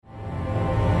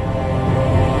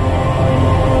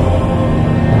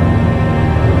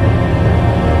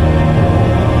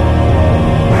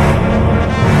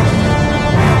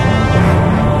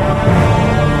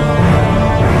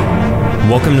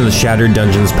welcome to the Shattered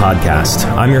Dungeons podcast.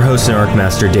 I'm your host and Arc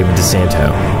Master, David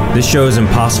DeSanto. This show is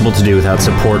impossible to do without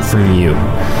support from you.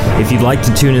 If you'd like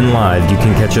to tune in live, you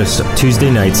can catch us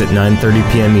Tuesday nights at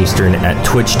 9:30 p.m. Eastern at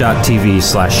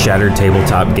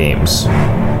twitch.tv/shatteredtabletopgames.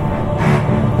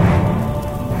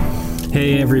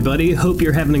 Hey everybody, hope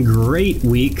you're having a great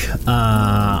week.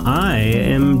 I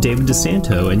am David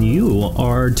DeSanto, and you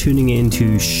are tuning in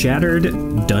to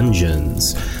Shattered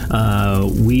Dungeons.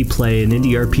 We play an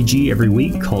indie RPG every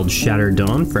week called Shattered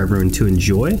Dawn for everyone to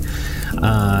enjoy.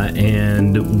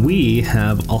 And we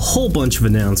have a whole bunch of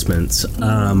announcements.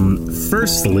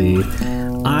 Firstly,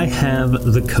 I have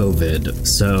the COVID,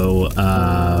 so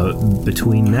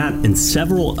between that and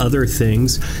several other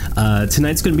things,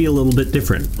 tonight's going to be a little bit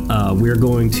different. We're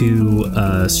going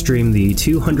to stream the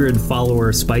 200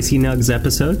 follower Spicy Nugs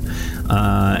episode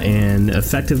and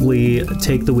effectively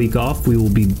take the week off. We will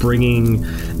be bringing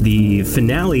the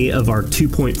finale of Arc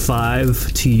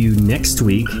 2.5 to you next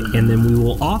week, and then we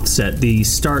will offset the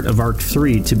start of Arc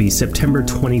 3 to be September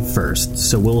 21st.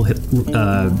 So we'll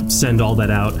send all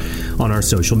that out on our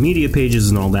social media pages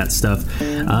and all that stuff.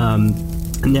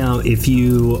 Now, if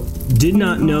you did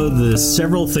not know the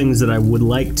several things that I would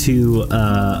like to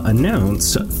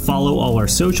announce, follow all our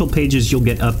social pages. You'll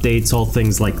get updates, all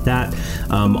things like that.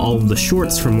 All of the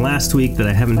shorts from last week that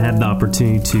I haven't had the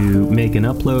opportunity to make and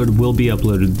upload will be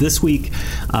uploaded this week.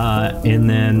 And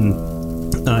then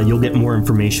you'll get more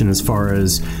information as far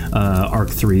as Arc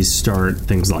 3's start,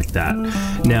 things like that.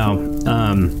 Now,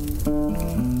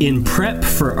 in prep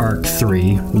for Arc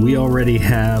 3, we already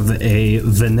have a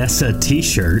Vanessa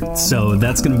t-shirt, so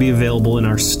that's going to be available in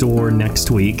our store next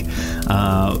week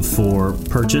for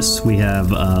purchase. We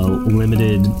have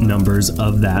limited numbers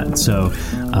of that, so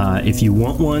if you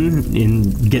want one in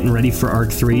getting ready for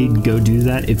Arc 3, go do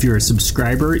that. If you're a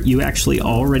subscriber, you actually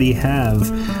already have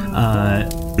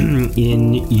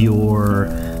in your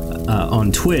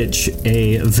on Twitch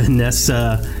a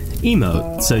Vanessa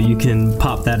emote, so you can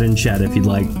pop that in chat if you'd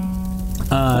like.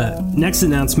 Next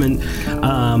announcement,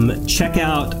 check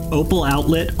out Opal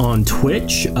Outlet on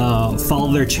Twitch.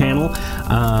 Follow their channel.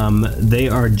 They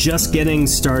are just getting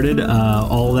started,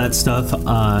 all that stuff.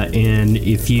 And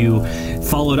if you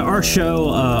followed our show,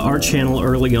 our channel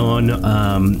early on,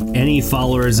 any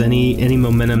followers, any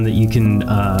momentum that you can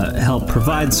help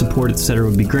provide, support, etc.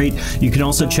 would be great. You can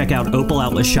also check out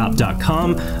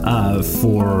opaloutletshop.com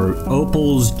for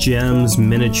opals, gems,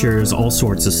 miniatures, all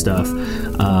sorts of stuff.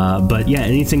 But yeah,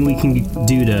 anything we can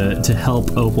do to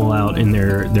help Opal out in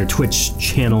their Twitch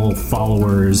channel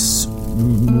followers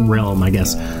realm, I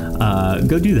guess,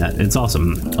 go do that. It's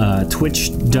awesome.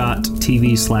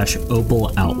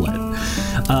 Twitch.tv/Opal Outlet.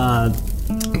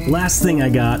 Last thing I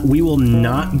got, we will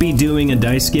not be doing a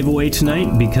dice giveaway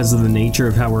tonight because of the nature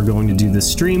of how we're going to do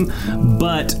this stream,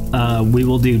 but we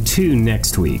will do two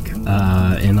next week,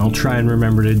 and I'll try and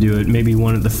remember to do it, maybe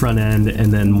one at the front end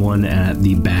and then one at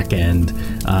the back end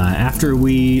after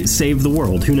we save the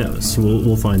world. Who knows?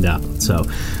 We'll find out. So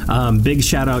big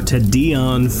shout out to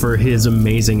Dion for his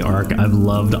amazing arc. I've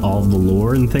loved all the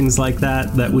lore and things like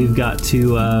that we've got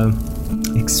to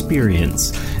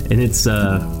experience, and it's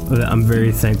I'm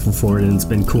very thankful for it, and it's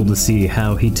been cool to see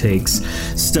how he takes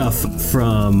stuff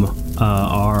from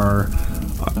our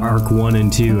Arc 1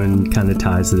 and 2 and kind of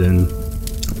ties it in.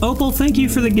 Opal, thank you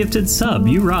for the gifted sub.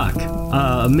 You rock.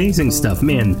 Amazing stuff,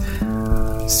 man.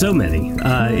 So many.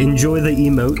 Enjoy the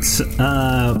emotes.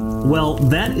 Well,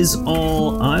 that is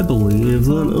all I believe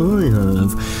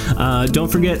that I have. Don't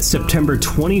forget September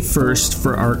 21st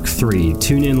for Arc 3.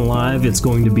 Tune in live. It's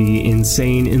going to be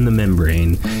insane in the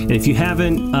membrane. And if you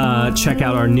haven't, check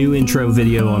out our new intro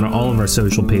video on all of our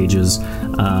social pages.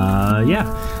 Yeah.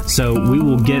 So we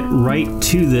will get right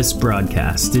to this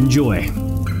broadcast. Enjoy.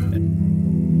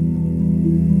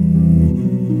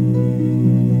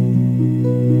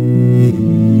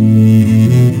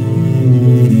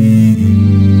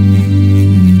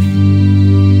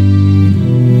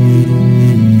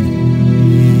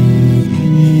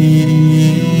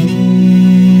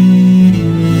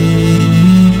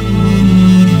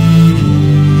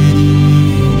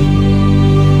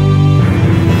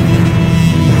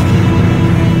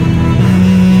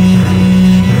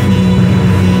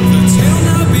 Tell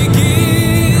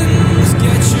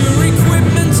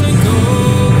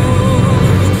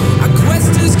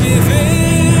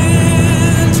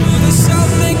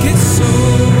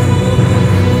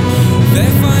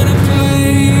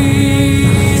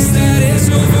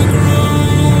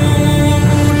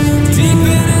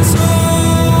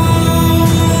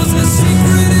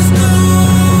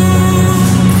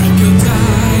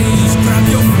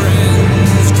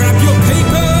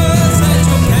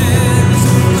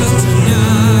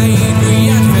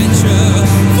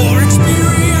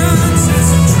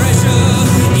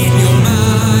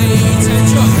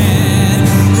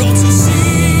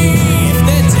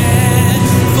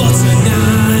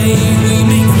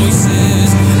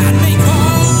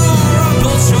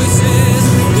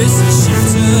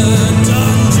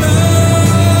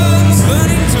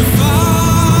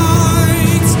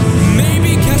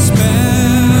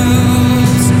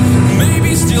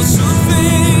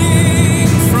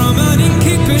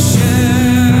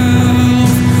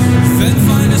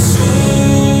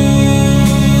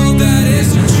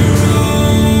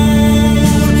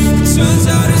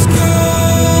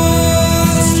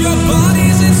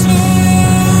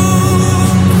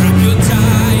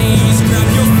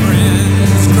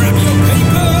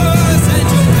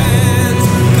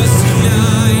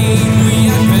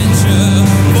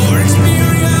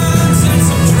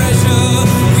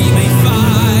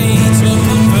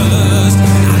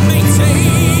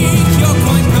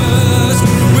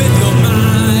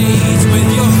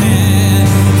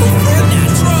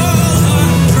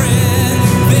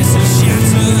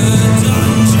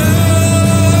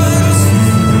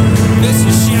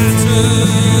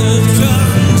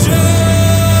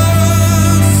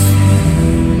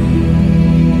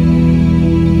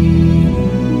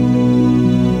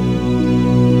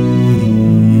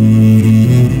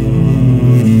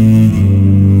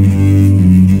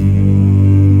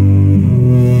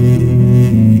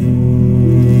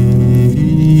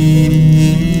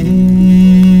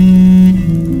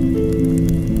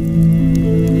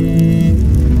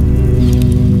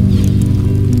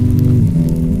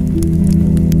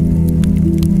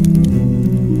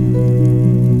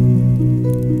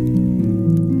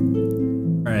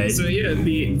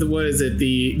what is it?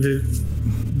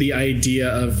 The idea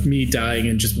of me dying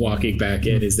and just walking back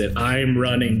in is that I'm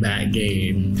running that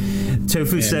game.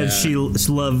 Tofu said she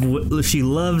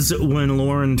loves when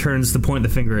Lauren turns to point the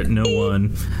finger at no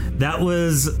one. That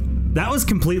was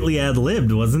completely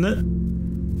ad-libbed, wasn't it?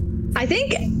 I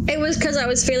think it was because I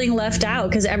was feeling left out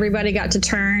because everybody got to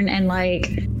turn and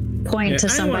like point to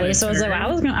somebody. So I was like,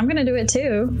 I'm gonna do it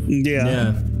too.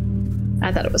 Yeah.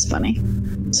 I thought it was funny.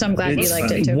 So I'm glad you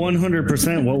liked it too.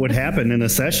 100% what would happen in a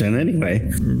session anyway.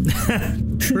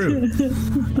 True.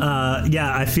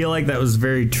 Yeah, I feel like that was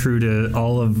very true to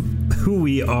all of who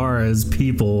we are as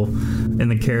people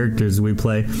and the characters we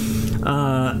play.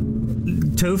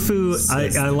 Tofu,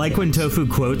 I like when Tofu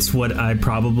quotes what I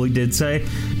probably did say.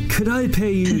 Could I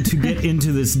pay you to get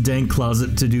into this dank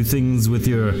closet to do things with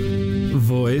your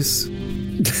voice?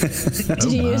 Did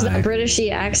you use that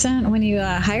Britishy accent when you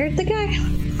hired the guy?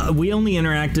 We only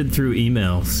interacted through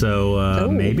email, so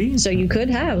maybe. So you could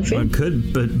have. Yeah.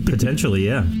 Could, but potentially,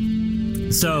 yeah.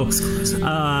 So,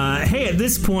 hey, at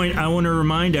this point, I want to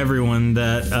remind everyone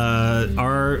that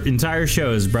our entire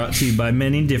show is brought to you by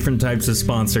many different types of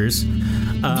sponsors.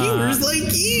 Viewers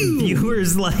like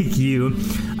you.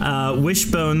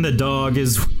 Wishbone the dog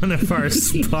is one of our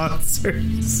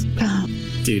sponsors.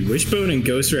 Dude, Wishbone and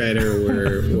Ghost Rider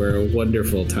were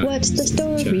wonderful times. What's the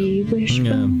story,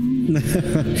 Wishbone?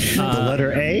 The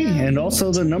letter A and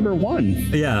also the number 1.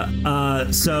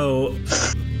 Yeah. So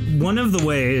one of the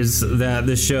ways that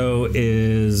this show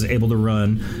is able to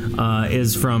run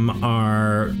is from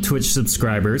our Twitch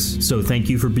subscribers. So thank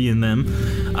you for being them.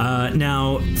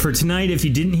 Now, for tonight, if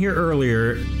you didn't hear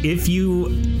earlier, if you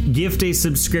gift a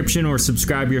subscription or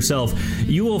subscribe yourself,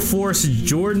 you will force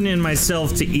Jordan and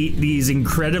myself to eat these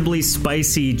incredibly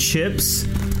spicy chips.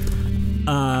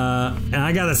 And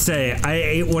I gotta say, I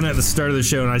ate one at the start of the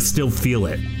show and I still feel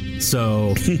it.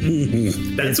 So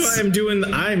that's why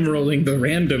I'm rolling the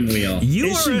random wheel.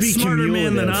 You are a smarter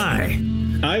man than I.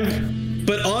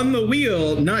 But on the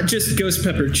wheel, not just ghost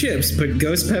pepper chips, but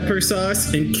ghost pepper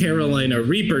sauce and Carolina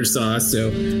Reaper sauce.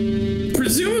 So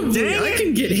presumably I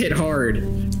can get hit hard.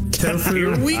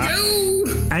 Here we go.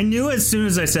 I knew as soon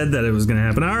as I said that it was going to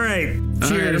happen. All right.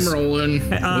 Cheers. I'm rolling.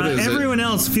 Everyone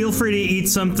else, feel free to eat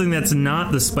something that's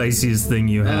not the spiciest thing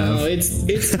you have. Oh,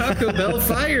 it's Taco Bell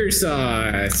fire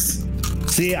sauce.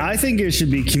 See, I think it should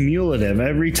be cumulative.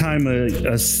 Every time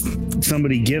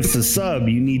somebody gifts a sub,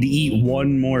 you need to eat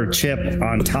one more chip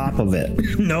on top of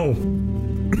it. No.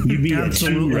 You'd be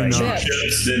absolutely right. not.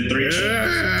 Chips and 3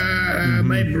 chips.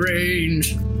 My brain.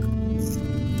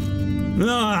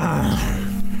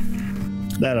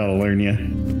 That ought to learn you.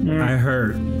 I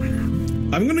hurt.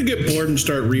 I'm gonna get bored and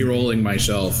start re-rolling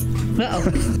myself.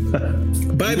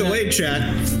 By the way, chat,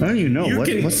 I don't even know.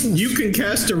 You can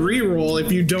cast a re-roll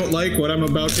if you don't like what I'm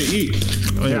about to eat.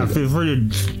 Oh, yeah, feel free to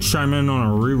chime in on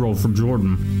a re-roll for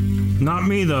Jordan. Not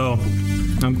me, though.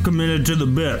 I'm committed to the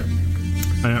bit,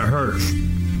 and it hurts.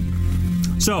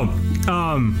 So,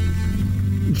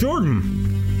 Jordan,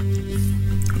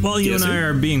 while you and I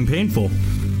are being painful,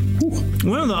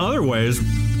 one of the other ways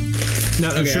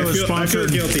that the show is sponsored.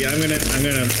 I feel guilty. I'm gonna.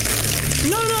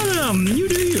 No. You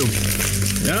do you.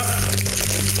 No.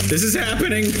 This is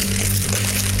happening.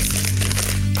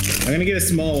 I'm gonna get a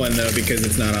small one though because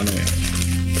it's not on the wheel.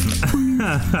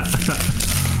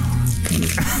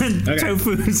 Okay.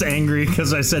 Tofu's angry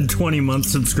because I said 20-month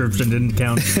subscription didn't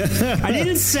count. I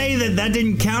didn't say that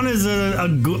didn't count as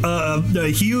a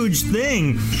huge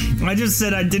thing. I just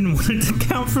said I didn't want it to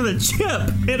count for the chip.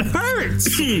 It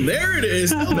hurts. There it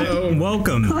is. Hello.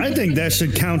 Welcome. I think that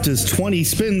should count as 20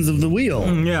 spins of the wheel.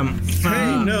 Yeah.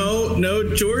 Hey,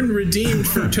 no. Jordan redeemed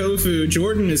for Tofu.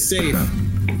 Jordan is safe.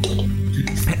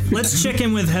 Let's check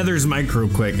in with Heather's mic real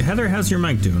quick. Heather, how's your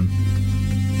mic doing?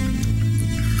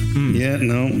 Yeah,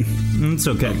 no. It's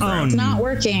okay. It's not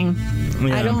working.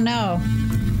 Yeah. I don't know.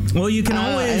 Well, you can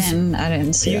always. I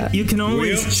didn't see that. You can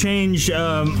always change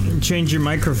your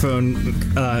microphone,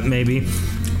 maybe.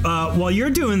 While you're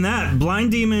doing that,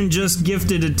 Blind Demon just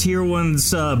gifted a tier 1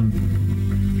 sub.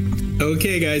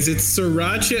 Okay, guys, it's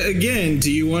Sriracha again.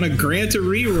 Do you want to grant a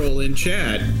reroll in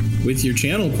chat with your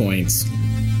channel points?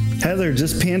 Heather,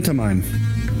 just pantomime.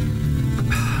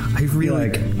 I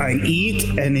really I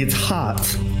eat and it's hot.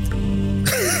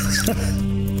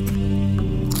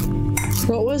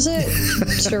 What was it?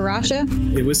 Sriracha?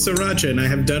 It was Sriracha, and I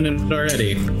have done it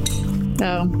already.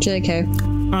 Oh,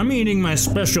 JK. I'm eating my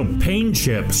special pain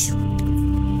chips.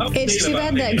 It's too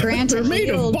bad that Grant a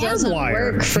Heal doesn't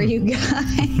work for you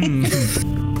guys.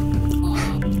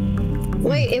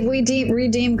 Wait, if we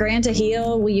redeem Grant a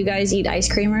Heal, will you guys eat ice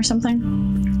cream or something?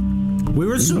 We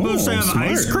were supposed to have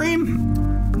ice cream? Oh, smart. Ice cream? Oh, it's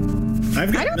not working. Well, you can always change your microphone, maybe. What was it? Sriracha? It was Sriracha. It was Sriracha.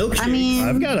 I've got milkshake.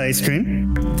 I've got ice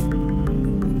cream.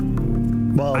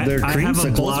 Well, they're creamsicles. I have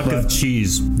a block of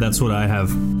cheese. That's what I have.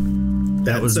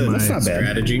 That's my not bad.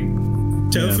 strategy.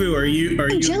 Tofu, are you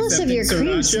I'm jealous of your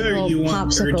creamsicle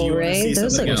popsicle, Ray.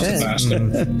 Those look good.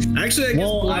 Actually, I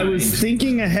guess I was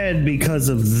thinking ahead because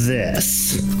of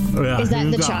this. Yeah, Is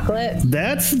that the chocolate?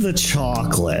 That's the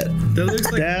chocolate. that looks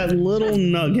like That little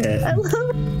nugget I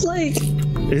love like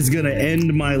is going to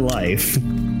end my life.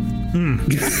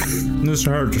 This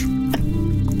hurts.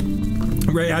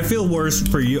 Ray, I feel worse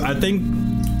for you. I think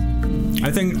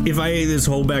if I ate this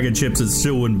whole bag of chips, it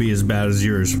still wouldn't be as bad as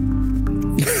yours.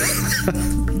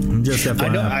 Just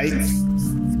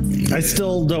FYI. I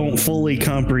still don't fully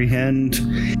comprehend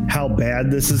how bad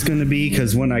this is going to be,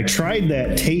 because when I tried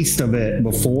that taste of it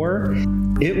before,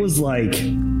 it was like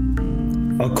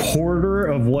a quarter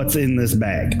of what's in this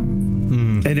bag.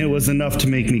 And it was enough to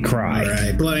make me cry. all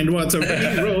right. Blind wants a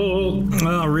reroll.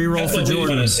 Reroll for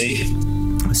Jordan.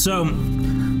 So,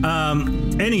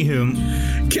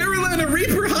 anywho, Carolina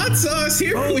Reaper hot sauce.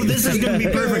 Here we go. this is going to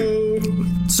be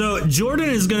perfect. So Jordan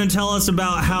is going to tell us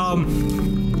about how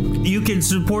you can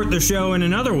support the show in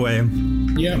another way.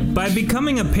 Yeah. By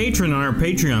becoming a patron on our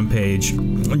Patreon page.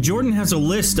 Jordan has a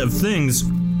list of things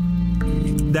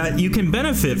that you can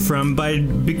benefit from by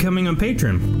becoming a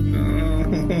patron.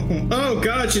 Oh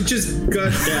gosh, it just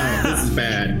gushed out. This is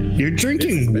bad. You're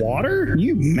drinking water?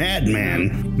 You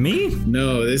madman. Me?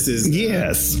 No, this is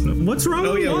Yes. What's wrong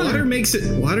Oh with yeah, water? water makes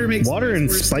Water and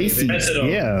worse, spicy.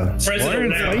 David. Yeah. Press it Water and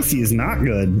now. spicy is not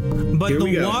good. But Here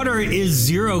we the go. water is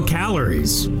 0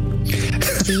 calories.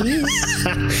 Yeah,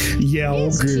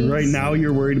 Yes, okay. cheese. Right now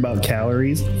you're worried about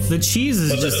calories. The cheese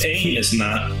is But the just pain is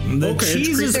not. the Okay, it's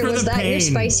cheese is So for was the that your pain.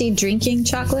 spicy drinking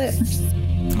chocolate?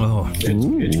 Oh,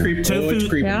 It's creepy. Tofu- Oh, it's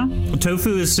creepy. Yeah.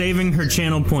 Tofu is saving her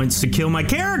channel points to kill my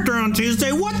character on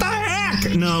Tuesday. What the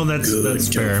heck? No, that's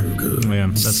fair. Yeah,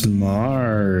 that's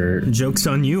Smart. joke's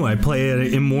on you. I play an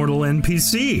immortal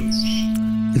NPC.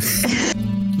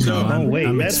 No, Oh wait,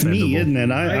 I'm that's expendable. me, isn't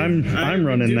it? I'm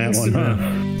running that one,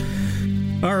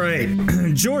 huh? All right,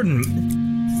 Jordan,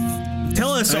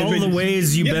 tell us all the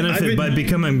ways you I've benefit been- by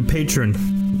becoming a patron.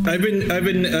 I've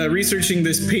been researching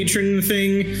this patron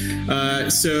thing.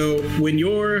 So when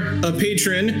you're a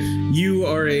patron, you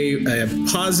are a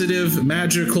positive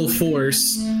magical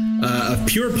force of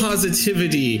pure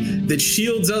positivity that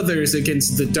shields others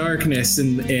against the darkness,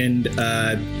 and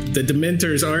the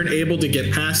Dementors aren't able to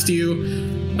get past you.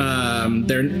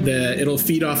 It'll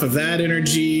feed off of that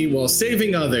energy while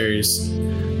saving others.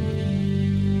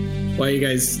 Why are you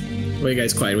guys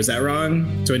quiet? Was that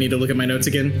wrong? Do I need to look at my notes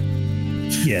again?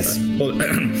 Yes. Well,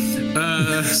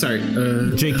 sorry.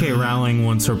 J.K. Rowling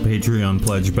wants her Patreon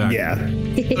pledge back. Yeah.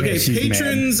 Okay, She's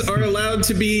patrons are allowed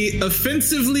to be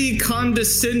offensively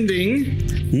condescending.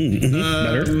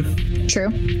 Better. True.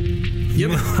 Yep.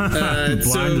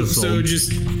 Blind us So all.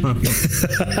 just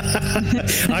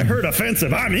I heard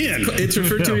offensive. I'm in. it's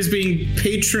referred to as being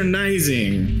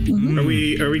patronizing. Are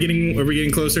we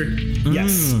getting closer?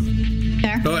 Yes.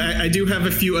 There. Oh, I do have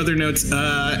a few other notes.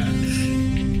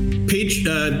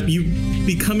 You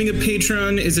becoming a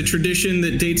patron is a tradition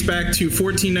that dates back to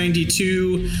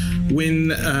 1492, when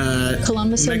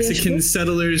Columbus Mexican Obispo?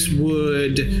 settlers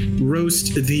would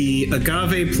roast the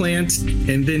agave plant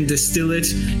and then distill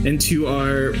it into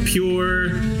our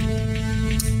pure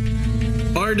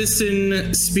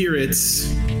artisan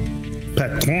spirits.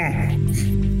 Patron.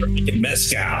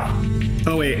 Mezcal.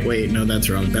 Oh wait, no, that's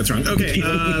wrong. Okay,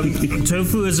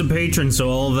 Tofu is a patron, so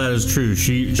all of that is true.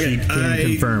 She can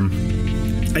confirm.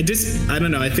 I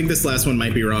don't know. I think this last one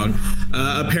might be wrong.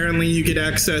 Apparently, you get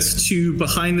access to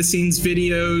behind-the-scenes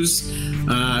videos.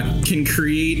 Can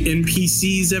create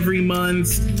NPCs every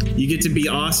month. You get to be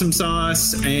Awesome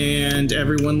Sauce, and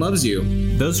everyone loves you.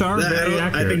 Those are very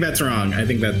accurate. I think that's wrong. I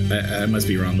think that I must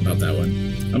be wrong about that one.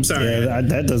 I'm sorry. Yeah,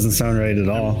 that doesn't sound right at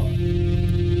all.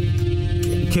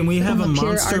 Can we have a Pure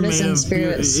monster made artisan of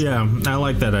spirits. Yeah, I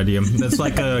like that idea. That's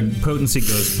like a potency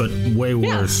ghost, but way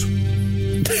worse.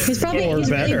 He's probably Or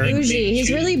better. really bougie.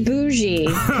 He's really bougie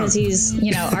because he's,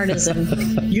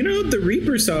 artisan. You know, the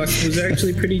Reaper sauce was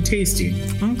actually pretty tasty.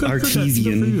 Oh, good for that. Good for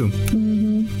Artesian.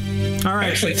 you. All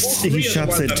right. Actually, He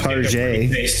shops at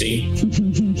Target. Tasty.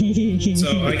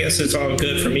 So I guess it's all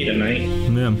good for me tonight.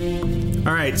 Yeah.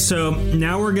 All right, so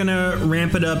now we're gonna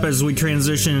ramp it up as we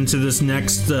transition into this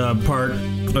next part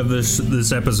of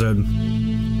this episode.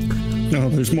 No,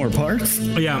 there's more parts.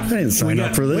 Yeah, I didn't sign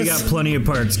up for this. We got plenty of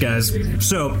parts, guys.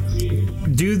 So,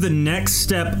 do the next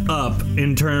step up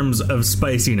in terms of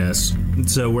spiciness.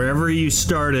 So wherever you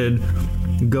started,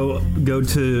 go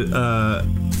to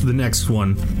the next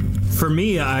one. For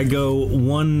me, I go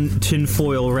one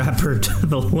tinfoil wrapper to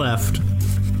the left.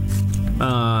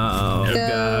 Oh, Go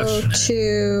gosh.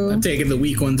 to I'm taking the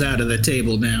weak ones out of the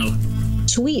table now.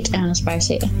 sweet and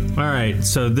spicy. All right,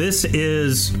 so this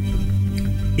is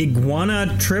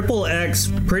Iguana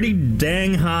XXX pretty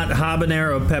dang hot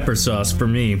habanero pepper sauce for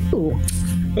me. Ooh,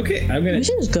 Okay, this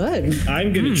is good.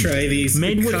 I'm gonna try these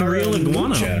Made with real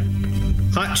iguana.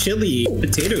 Caramucha hot chili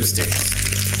potato sticks.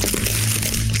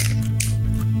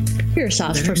 Pure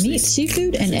sauce for meat,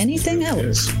 seafood, and anything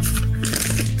else.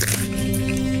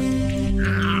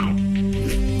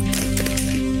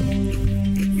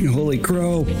 Holy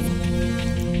crow.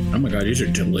 Oh my god, these are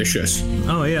delicious.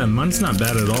 Oh yeah, mine's not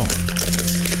bad at all.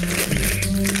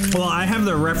 Well, I have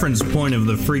the reference point of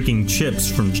the freaking chips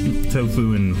from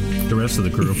Tofu and the rest of the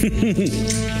crew.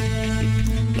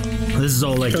 This is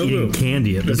all like eating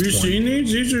candy at this Have you point. seen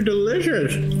these? These are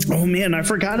delicious. Oh man, I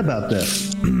forgot about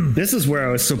this. This is where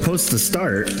I was supposed to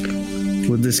start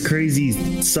with this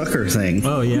crazy sucker thing.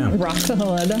 Oh yeah,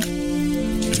 Rockaletta.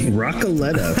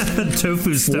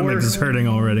 Tofu's stomach is hurting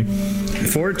already.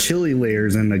 4 chili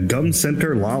layers and a gum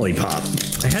center lollipop.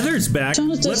 Heather's back.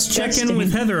 Sounds Let's check in disgusting.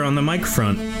 with Heather on the mic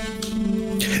front.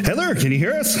 Heather, can you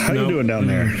hear us? How Nope. you doing down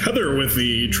there? Heather with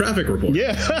the traffic report.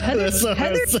 Yeah. that's what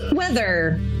I was- Heather,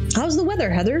 weather. How's the weather,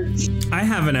 Heather? I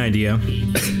have an idea.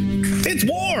 It's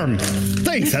warm.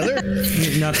 Thanks, Heather.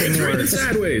 Nothing Turn it works.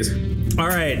 sideways. All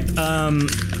right,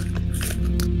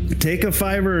 Take a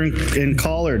 $5 and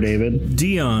call her, David.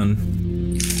 Dion.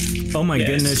 Oh my Yes.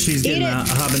 goodness, she's getting Eat a it.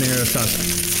 habanero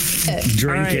sauce.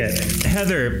 Drink All right, it.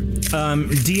 Heather.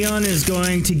 Dion is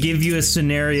going to give you a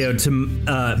scenario to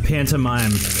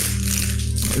pantomime.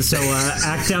 So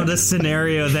act out a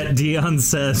scenario that Dion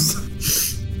says.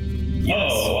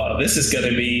 Oh, this is gonna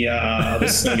be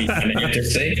kind of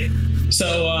interesting.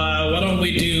 So why don't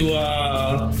we do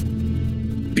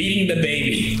beating the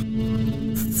baby?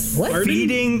 What?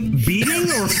 Beating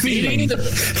or feeding?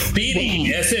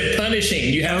 Beating, as if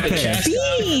punishing. You have Okay. to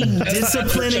chastise.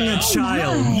 Disciplining a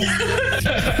child.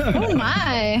 Oh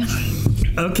my.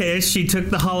 Okay, she took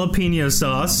the jalapeno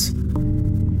sauce.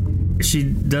 She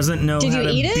doesn't know Did how you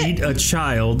to eat it? beat a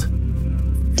child.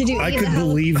 Did you I eat could the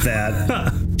believe that.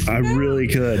 I really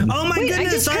could. Oh my Wait, I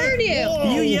goodness! just heard you.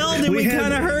 You yelled and we had-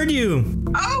 kind of heard you.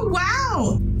 Oh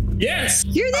wow! Yes.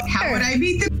 You're there. How would I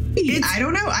beat the beat? I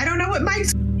don't know. I don't know what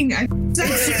Mike's.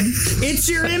 It's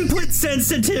your input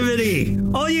sensitivity.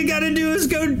 All you gotta do is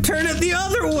go turn it the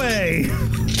other way.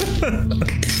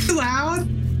 loud.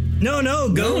 No,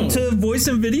 go to voice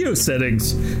and video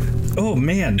settings. Oh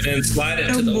man. And slide it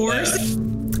to the left.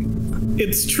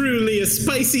 It's truly a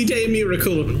spicy day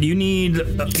miracle. You need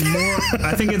more.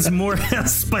 I think it's more a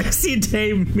spicy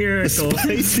day miracle.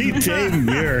 Spicy Day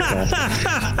Miracle.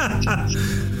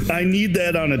 I need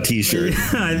that on a t-shirt.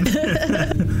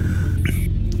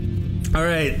 All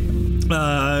right.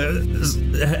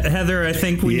 Heather, I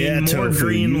think we Yeah, need more Tofu,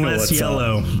 green, you know less what's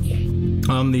yellow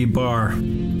on the bar. So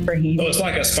it's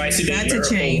like a spicy day That's a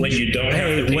miracle change. when you don't have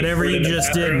to Hey, pay whatever for it you in the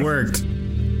just did bathroom. worked.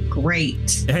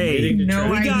 Great. Hey, No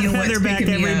we got idea Heather what's back,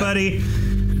 picking me up. everybody.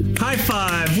 High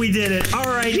five, we did it. All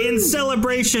right, in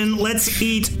celebration, let's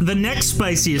eat the next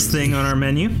spiciest thing on our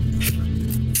menu.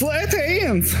 Flat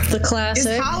hands. The Is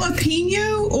classic.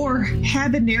 jalapeno or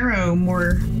habanero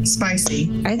more spicy?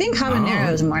 I think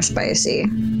habanero is more spicy.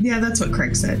 Yeah, that's what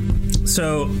Craig said.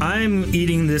 So I'm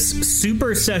eating this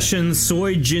Super Session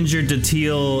Soy Ginger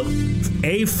Datil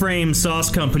A-Frame Sauce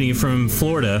Company from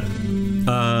Florida.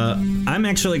 I'm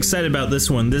actually excited about this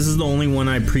one. This is the only one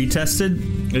I pre-tested.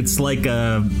 It's like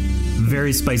a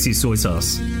very spicy soy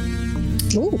sauce.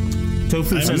 Ooh.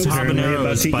 Tofu says apparently habanero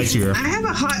about is to eat- spicier. I have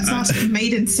a hot sauce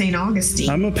made in St. Augustine.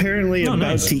 I'm apparently Oh, about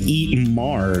nice. to eat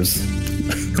Mars.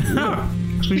 Oh.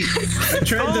 I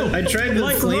tried the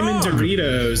like flaming wrong.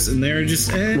 Doritos, and they were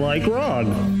just Like Rog.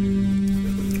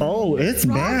 Oh, it's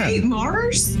Rob bad. ate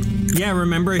Mars? Yeah,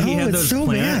 remember he Oh, had it's those so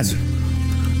plans.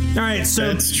 bad. All right, so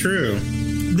That's true.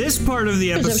 this part of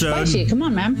the Those are episode spicy. Come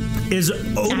on, man. is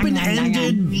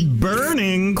open-ended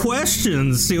burning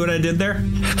questions. See what I did there?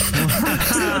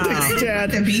 Thanks,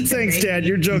 Dad. The beats Thanks, are Dad.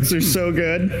 Your jokes are so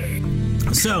good.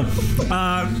 So,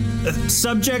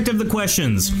 subject of the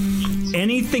questions.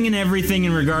 Anything and everything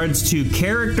in regards to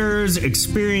characters,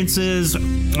 experiences,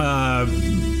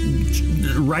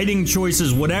 writing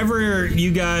choices, whatever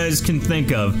you guys can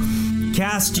think of.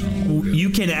 Cast, you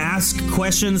can ask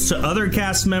questions to other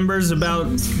cast members about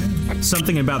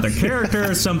something about their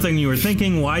character, something you were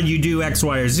thinking, why do you do X,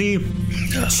 Y, or Z.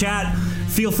 Chat,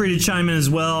 feel free to chime in as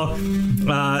well.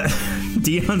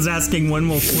 Dion's asking, when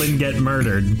will Flynn get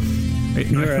murdered?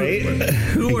 Right?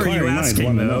 Who are you Inquiring minds asking,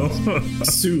 wanna though?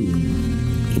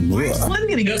 Soon. Where's Flynn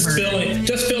gonna get murdered?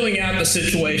 Just filling out the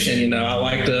situation. You know, I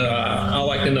like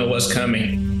to know what's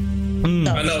coming.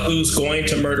 I know who's going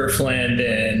to murder Flynn,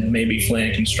 and maybe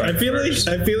Flynn can strike. I feel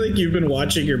like you've been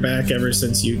watching your back ever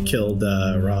since you killed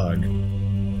Rog.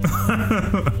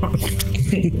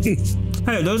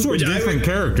 Hey, those were different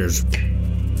characters.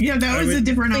 Yeah, that was a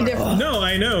different. No,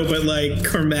 I know, but like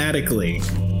chromatically,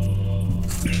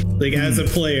 like as a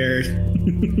player.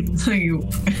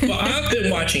 Well, I've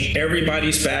been watching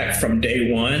everybody's back from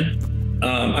day one.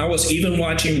 I was even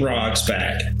watching Rog's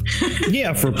back.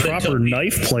 Yeah, for proper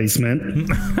knife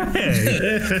placement.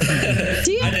 I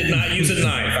did not use a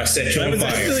knife. I set you on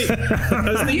fire.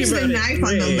 I used a knife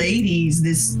on the ladies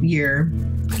this year.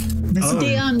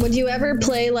 Dion, would you ever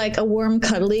play like a warm,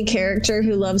 cuddly character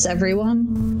who loves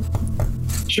everyone?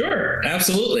 Sure,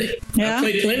 absolutely. Yeah? I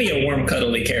played plenty of warm,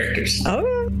 cuddly characters.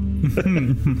 Oh. Oh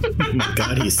my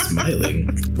God, he's smiling.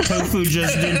 Tofu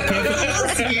just did.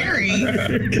 Scary.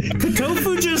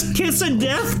 Tofu just kiss a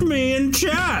death me in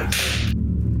chat.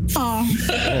 Oh,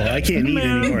 I can't eat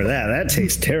any more of that. That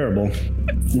tastes terrible.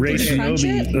 Ray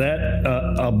Shinobi, that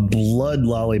a blood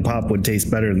lollipop would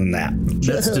taste better than that.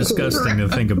 That's disgusting to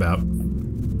think about.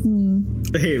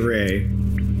 Hey, Ray.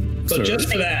 So just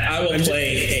for that, I will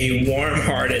play a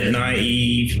warm-hearted,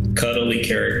 naive, cuddly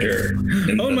character.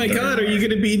 Oh my God, are you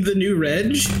going to be the new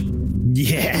Reg?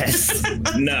 Yes.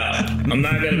 No, I'm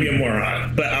not going to be a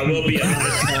moron, but I will be a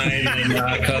kind and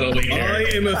cuddly character. I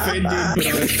am offended.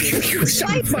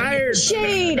 Shot fired.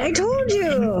 Shade, I told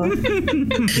you.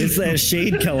 It's that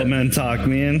shade Kellerman talk,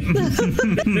 man.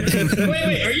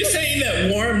 Wait, are you saying that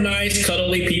warm, nice,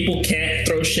 cuddly people can't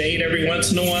throw shade every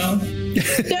once in a while?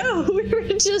 No, we were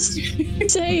just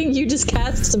saying you just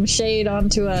cast some shade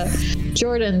onto a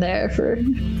Jordan there for.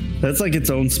 That's like its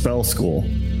own spell school.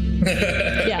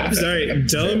 Yeah. Sorry,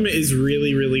 dumb is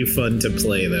really, really fun to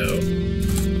play though.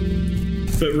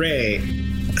 But Ray,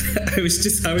 I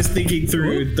was thinking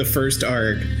through the first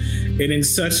arc, and in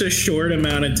such a short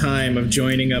amount of time of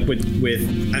joining up with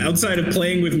outside of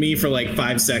playing with me for like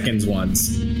 5 seconds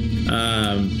once,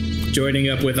 joining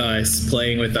up with us,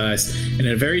 playing with us, and in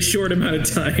a very short amount of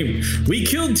time, we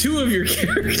killed 2 of your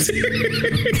characters. I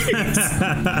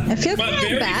feel My kind of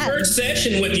very bad. first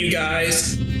session with you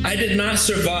guys, I did not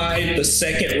survive the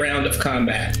second round of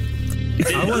combat.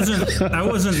 I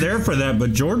wasn't there for that,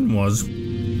 but Jordan was. I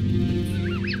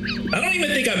don't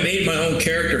even think I made my own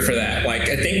character for that. Like,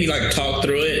 I think we like talked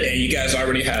through it, and you guys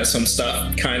already had some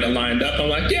stuff kind of lined up. I'm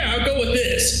like, yeah, I'll go with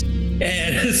this.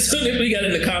 And as soon as we got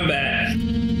into combat,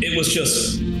 it was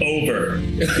just over.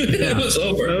 It was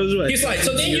over. He's like,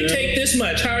 so then you take this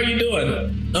much. How are you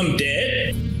doing? I'm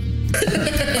dead.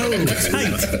 Oh,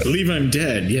 tight. I believe I'm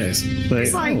dead. Yes.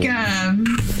 It's like Did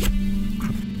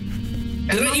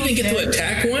I even get to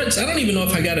attack once? I don't even know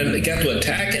if I got to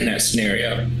attack in that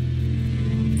scenario.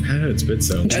 I don't know, it's been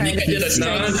so. I think I did a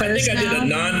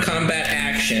non-combat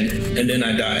action, and then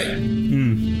I died.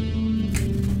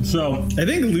 So I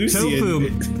think Lucian Tofu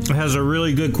has a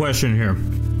really good question here.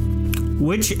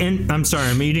 I'm sorry,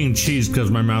 I'm eating cheese because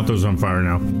my mouth is on fire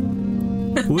now.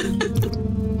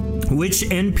 Which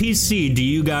NPC do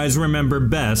you guys remember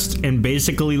best and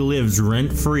basically lives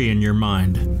rent-free in your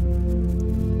mind?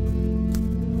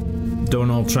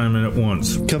 Don't all chime in at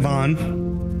once. Kavan.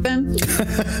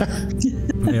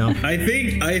 Yeah.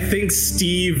 I think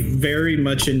Steve very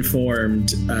much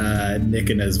informed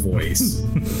Nikina's voice.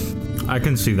 I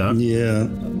can see that.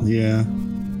 Yeah.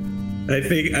 I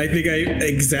think I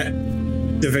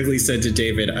exactly said to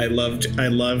David, I loved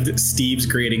Steve's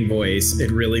grating voice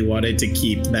and really wanted to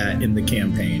keep that in the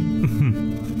campaign.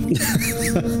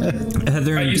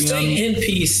 Heather and You Dion, say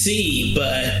NPC,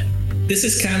 but this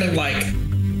is kind of like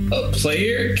a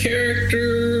player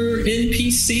character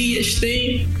NPC-ish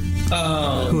thing.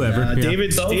 whoever. Yeah.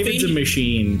 David's a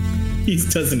machine. He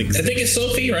doesn't I exist. think it's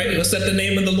Sophie, right? Was that the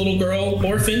name of the little girl,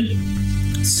 orphan?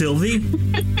 Sylvie?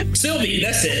 Sylvie,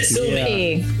 that's it.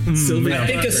 Sylvie. Sylvie. I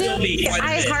think of Sylvie quite a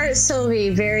I bit. heart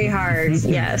Sylvie very hard.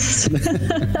 Yes.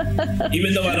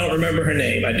 Even though I don't remember her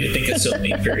name, I do think of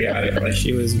Sylvie periodically.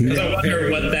 She was. Because I wonder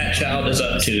what that child is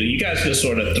up to. You guys just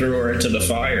sort of threw her into the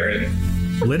fire, and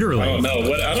Literally.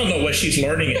 I don't know what she's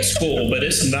learning at school, but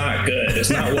it's not good.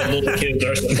 It's not what little kids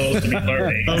are supposed to be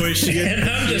learning. Oh, is she? And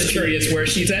I'm just curious where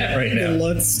she's at right now.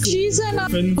 She's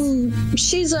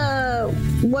a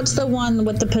what's the one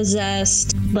with the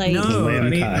possessed like No.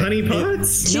 Honey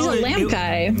Pots? she's No, a lamp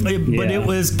guy. But it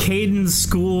was Caden's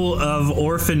school of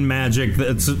orphan magic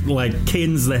that's like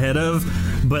Caden's the head of,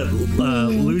 but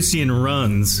Lucian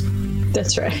runs.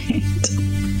 That's right.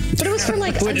 But it was for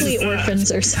like ugly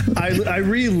orphans or something. I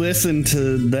re-listened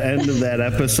to the end of that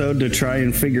episode to try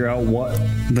and figure out what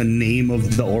the name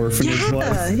of the orphanage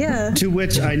was. Yeah. To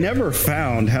which I never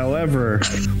found. However,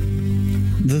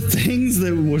 the things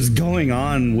that was going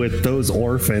on with those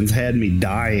orphans had me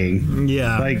dying.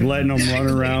 Yeah. Like letting them run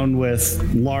around with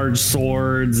large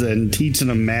swords and teaching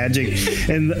them magic.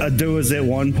 And there was at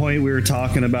one point we were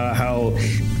talking about how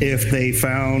if they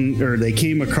found or they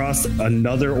came across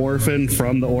another orphan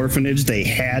from the orphanage, they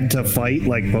had to fight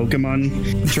like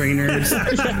Pokemon trainers. I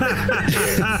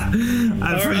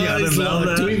forgot about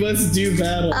that. We must do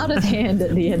battle. Out of hand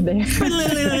at the end there.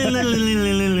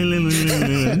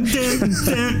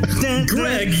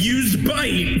 Greg used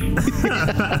bite.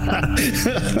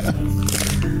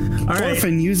 All right.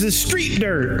 Orphan uses street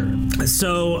dirt.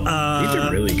 So These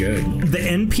are really good. the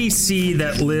NPC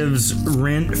that lives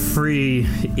rent-free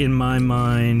in my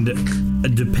mind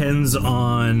depends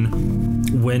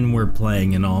on when we're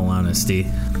playing, in all honesty.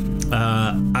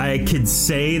 I could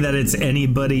say that it's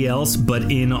anybody else, but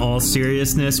in all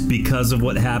seriousness, because of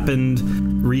what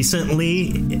happened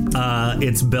recently,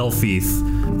 it's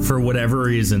Belfieth for whatever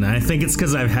reason. I think it's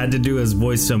because I've had to do his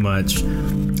voice so much.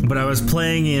 But I was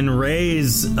playing in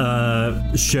Ray's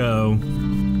show,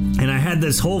 and I had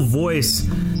this whole voice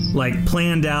like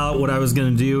planned out what I was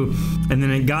gonna do, and then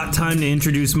it got time to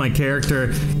introduce my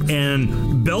character, and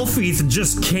Belfieth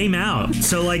just came out.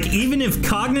 So like, even if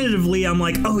cognitively I'm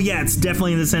like, oh yeah, it's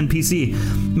definitely this NPC,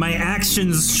 my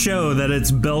actions show that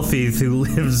it's Belfieth who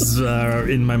lives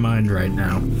in my mind right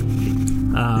now.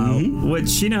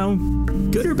 Which, you know,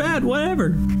 good or bad,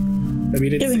 whatever. I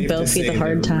mean, it's Giving safe to Belfieth say a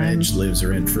hard that time. Reg lives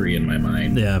rent free in my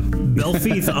mind. Yeah,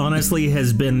 Belfieth honestly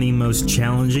has been the most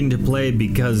challenging to play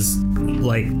because,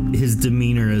 like, his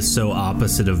demeanor is so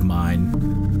opposite of mine.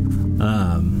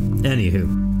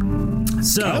 Anywho,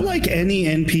 so I like any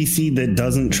NPC that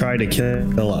doesn't try to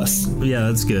kill us. yeah,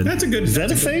 that's good. That's a good. Is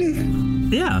that a thing?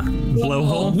 Yeah,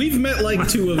 blowhole. We've met like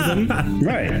two of them.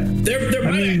 Right. There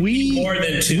might be more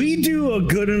than two. We do a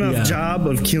good enough job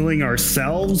of killing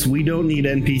ourselves. We don't need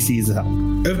NPCs' help.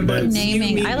 But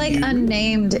Naming. I like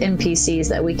unnamed NPCs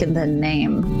that we can then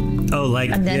name. Oh,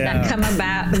 like And then that come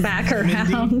back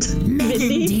around.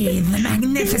 Mindy. The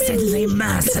magnificently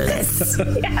merciless.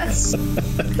 Yes.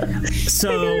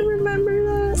 so. I remember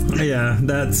that. Yeah,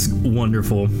 that's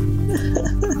wonderful.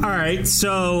 All right,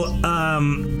 so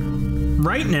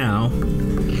right now,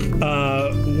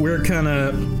 we're kind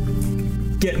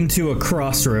of getting to a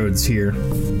crossroads here.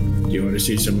 You want to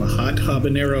see some hot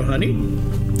habanero honey?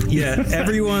 Yeah,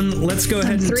 everyone, let's go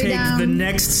ahead and Three take down. the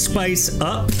next spice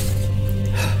up.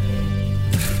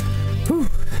 Whew.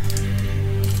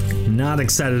 Not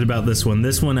excited about this one.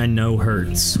 This one I know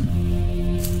hurts.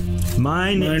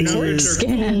 Mine is...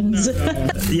 Skins.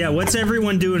 Yeah, what's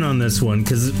everyone doing on this one?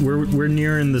 Because we're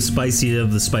nearing the spicy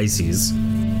of the spicies.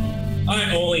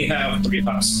 I only have 3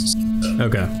 pastas.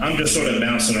 Okay. I'm just sort of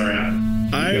bouncing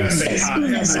around. I say hot.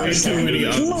 One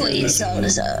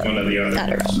or the other. I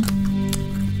don't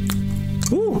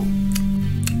know. Ooh.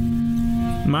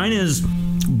 Mine is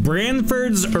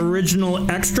Branford's original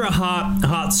extra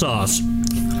hot sauce.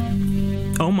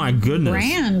 Oh my goodness.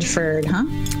 Brandford, huh?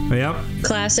 Yep.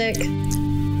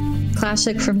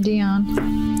 Classic from Dion.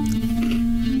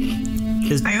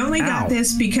 I only got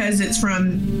this because it's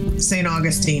from St.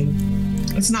 Augustine.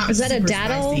 It's not. Is that a super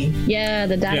daddle? spicy. Yeah,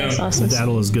 the daddle The sauces.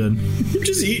 daddle is good. I'm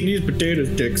just eating these potato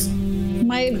sticks.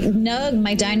 My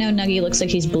Dino Nuggy looks like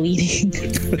he's bleeding.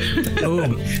 Oh,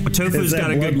 Tofu's Is that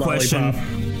got a good blood question. lollipop?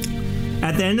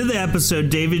 At the end of the episode,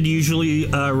 David usually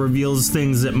reveals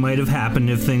things that might have happened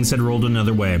if things had rolled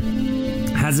another way.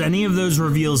 Has any of those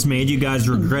reveals made you guys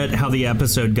regret how the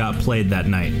episode got played that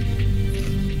night?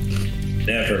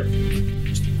 Never.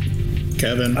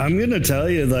 Kevin. I'm gonna tell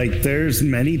you, like, there's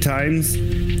many times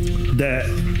that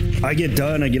I get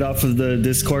done, I get off of the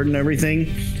Discord and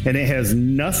everything, and it has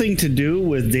nothing to do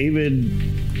with David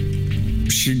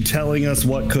telling us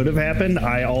what could have happened.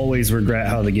 I always regret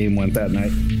how the game went that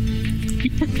night.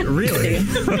 Really?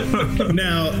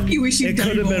 Now, You wish you'd It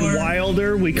could have done been more.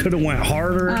 wilder. We could have went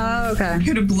harder. Oh, okay.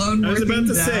 Could have blown I more was about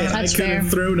to things say out. I That's could have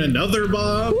fair. thrown another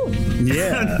bomb.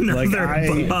 Yeah, like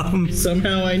Another bomb.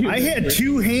 Somehow I knew. I had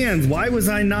 2 hands. Why was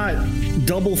I not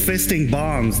double fisting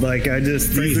bombs? Like,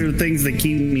 these are the things that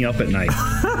keep me up at night.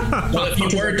 Well, if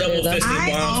you were double fisting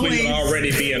I bombs, we would always-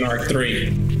 already be in Arc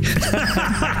 3.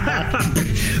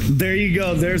 There you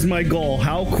go. There's my goal.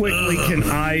 How quickly can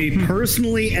I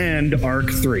personally end Arc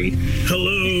 3?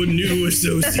 Hello, new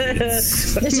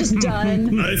associates. It's just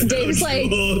done. I found Dave's like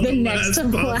you all the the next to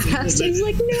last possible last. He's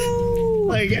like, no.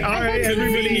 Like, all right,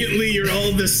 Immediately, you're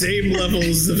all the same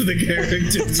levels of the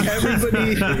characters.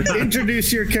 everybody,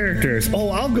 introduce your characters. Oh,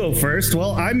 I'll go first.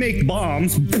 Well, I make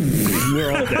bombs.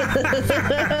 We're all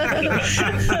dead.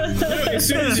 As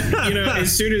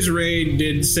soon as Ray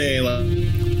did say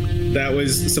that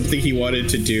was something he wanted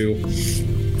to do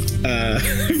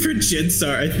for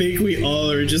Jinsar, I think we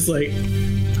all are just like,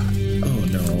 oh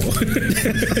no.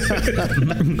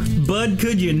 Bud,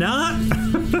 could you not?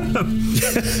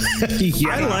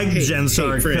 I like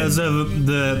Jinsar because of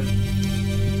the...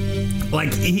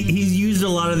 Like, he's used a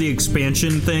lot of the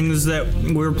expansion things that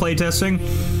we were playtesting,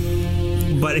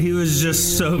 but he was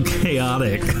just so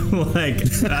chaotic. Like,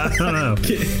 I don't know.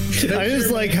 I just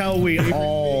like how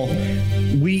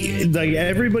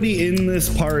everybody in this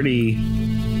party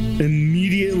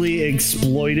immediately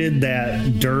exploited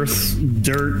that dirt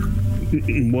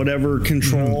whatever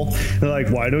control. They're like,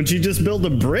 why don't you just build a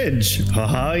bridge?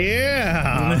 Haha,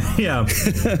 yeah. Yeah.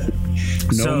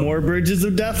 No more bridges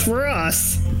of death for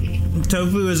us.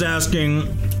 Tofu is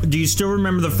asking, do you still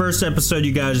remember the first episode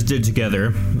you guys did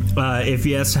together? If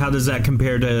yes, how does that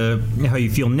compare to how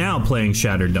you feel now playing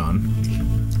Shattered Dawn?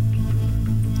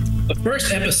 The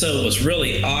first episode was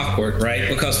really awkward, right?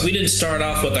 Because we didn't start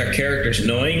off with our characters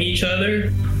knowing each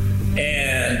other.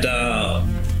 And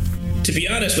to be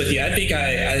honest with you, I think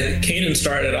Kanan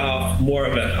started off more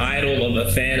of an idol of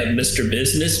a fan of Mr.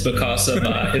 Business because of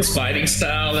his fighting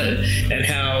style and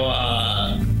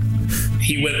how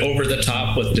he went over the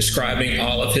top with describing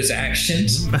all of his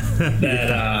actions.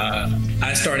 That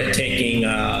I started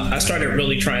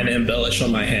really trying to embellish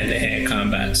on my hand-to-hand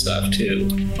combat stuff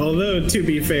too. Although, to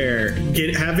be fair,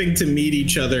 having to meet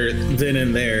each other then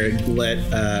and there let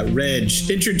Reg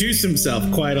introduce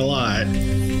himself quite a lot,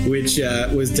 which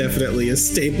was definitely a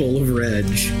staple of Reg.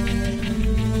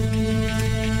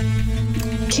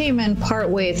 Came in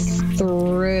partway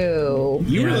through.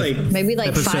 You were like maybe like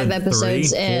episode 5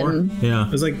 episodes 3, in. 4? Yeah.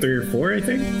 It was like 3 or 4, I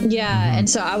think. Yeah, and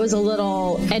so I was a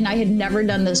little, and I had never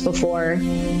done this before,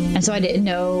 and so I didn't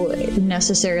know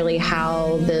necessarily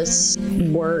how this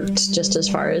worked, just as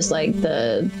far as like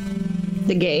the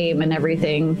game and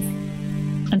everything.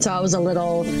 And so I was a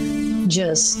little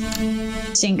just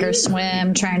sink or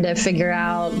swim, trying to figure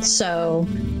out. So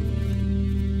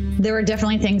there were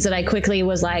definitely things that I quickly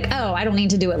was like, oh, I don't need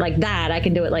to do it like that. I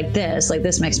can do it like this. Like,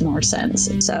 this makes more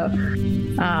sense. So,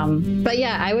 but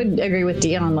yeah, I would agree with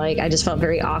Dion. Like, I just felt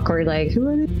very awkward. Like, who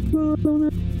are they?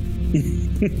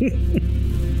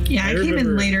 Yeah, I came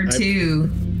in later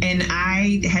too, and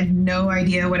I had no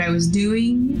idea what I was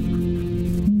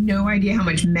doing. No idea how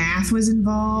much math was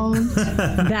involved.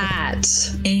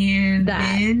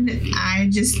 Then I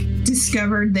just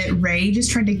discovered that Ray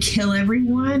just tried to kill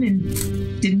everyone and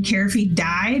didn't care if he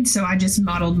died, so I just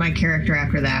modeled my character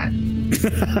after that.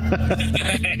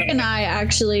 And I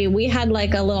actually, we had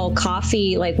like a little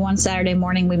coffee, like one Saturday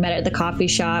morning we met at the coffee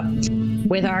shop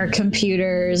with our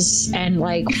computers, and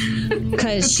like,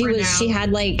 because she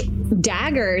had like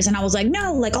daggers, and I was like,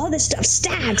 no, like all this stuff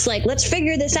stacks, like let's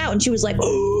figure this out. And she was like,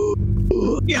 oh,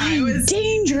 yeah, it was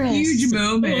dangerous. Huge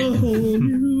moment.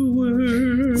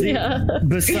 Yeah.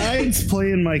 Besides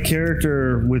playing my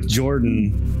character with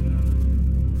Jordan,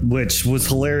 which was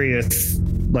hilarious,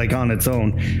 like on its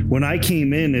own, when I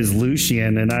came in as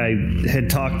Lucian and I had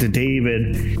talked to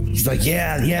David, he's like,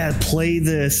 yeah, play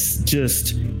this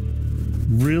just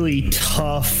really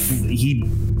tough, he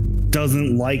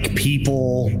doesn't like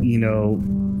people,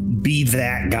 be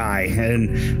that guy.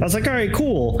 And I was like, all right,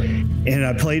 cool. And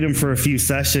I played him for a few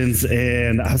sessions,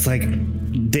 and I was like,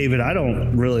 David, I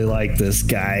don't really like this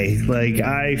guy. Like,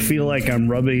 I feel like I'm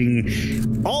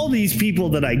rubbing all these people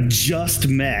that I just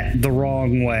met the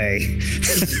wrong way.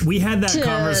 We had that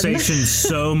conversation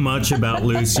so much about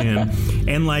Lucian,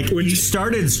 and like, you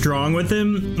started strong with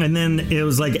him, and then it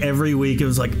was like every week it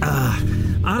was like,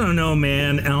 I don't know,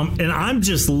 man. And I'm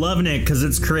just loving it because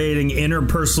it's creating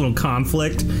interpersonal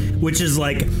conflict, which is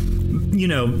like,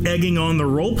 egging on the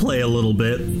role play a little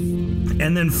bit.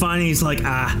 And then finally he's like,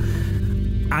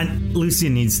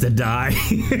 Lucian needs to die.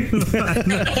 And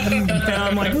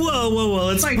I'm like, whoa,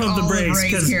 let's like pump the brakes.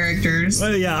 Ray's characters.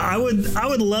 Yeah, I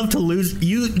would love to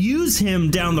use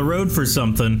him down the road for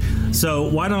something. So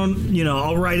why don't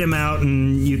I'll write him out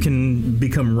and you can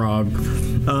become Rog.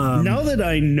 Now that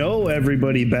I know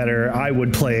everybody better, I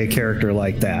would play a character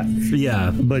like that.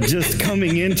 Yeah, but just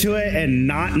coming into it and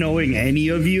not knowing any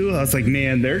of you, I was like,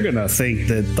 man, they're gonna think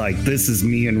that like this is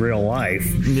me in real life.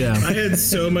 Yeah, I had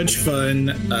so much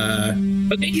fun. I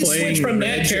think you switched from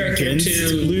that character to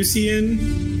Lucian.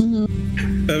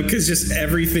 Mm-hmm. Because just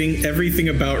everything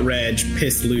about Reg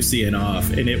pissed Lucian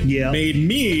off, and it made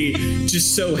me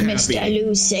just so happy. Mr.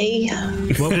 Lucy.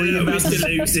 What were you about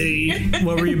to say?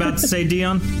 What were you about to say,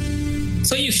 Dion?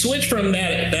 So you switch from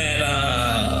that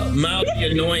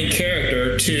mildly annoying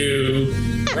character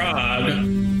to Rog,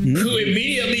 who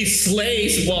immediately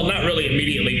slays, well, not really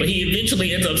immediately, but he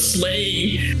eventually ends up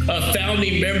slaying a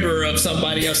founding member of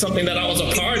something that I was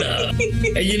a part of.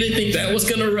 And you didn't think that was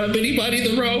going to rub anybody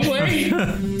the wrong way?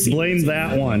 Blame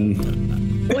that one.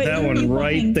 Wait, that one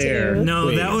right there.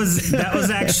 No, that was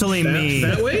actually me.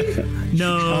 That way?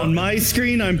 No. On my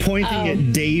screen, I'm pointing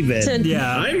at David.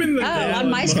 Yeah. I'm in the on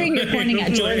my screen, you're pointing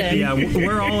at Jordan. Yeah,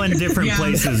 we're all in different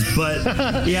places,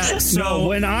 but yeah. So No,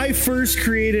 when I first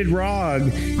created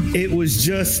Rog, it was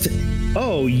just,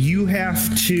 oh, you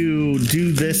have to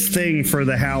do this thing for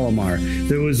the Halimar.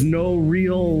 There was no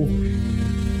real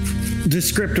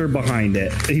descriptor behind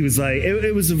it. He was like,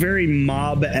 it was a very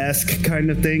mob-esque kind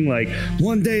of thing. Like,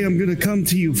 one day I'm gonna come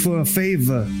to you for a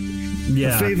favor.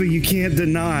 yeah. A favor you can't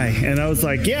deny. And I was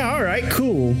like, yeah, all right,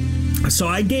 cool. So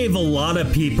I gave a lot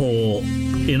of people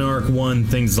in Arc 1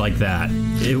 things like that.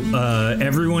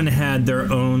 Everyone had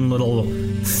their own little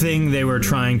thing they were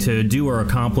trying to do or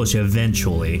accomplish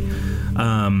eventually.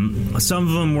 Some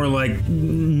of them were like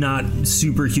not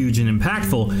super huge and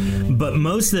impactful, but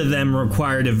most of them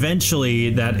required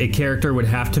eventually that a character would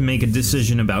have to make a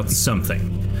decision about something.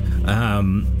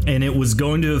 And it was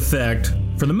going to affect,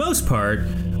 for the most part,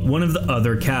 one of the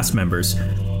other cast members.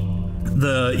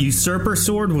 The Usurper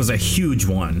Sword was a huge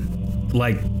one.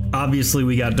 Like, obviously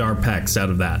we got Darpex out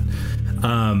of that.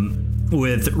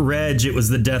 With Reg, it was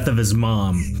the death of his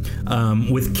mom.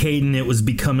 With Caden, it was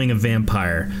becoming a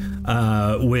vampire.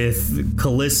 With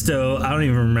Callisto, I don't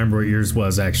even remember what yours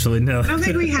was, actually. No, I don't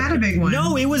think we had a big one.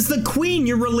 No, it was the Queen.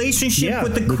 Your relationship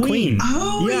with the Queen.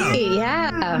 Oh,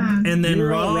 Yeah. And then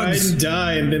Ride Rogs. and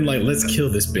die, and then like, let's kill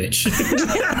this bitch.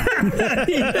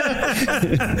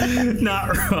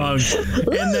 Not wrong.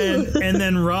 And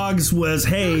then Rogs was,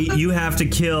 hey, you have to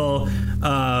kill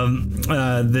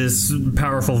this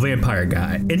powerful vampire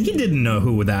guy, and he didn't know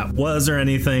who that was or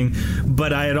anything,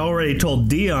 but I had already told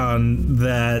Dion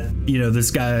that, you know,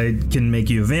 this guy can make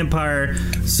you a vampire,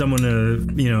 someone to,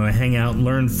 you know, hang out and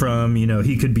learn from. You know,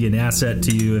 he could be an asset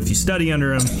to you if you study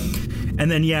under him. And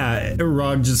then, yeah,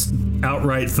 Rog just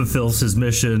outright fulfills his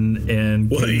mission, and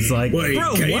he's like,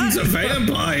 bro, Caden's a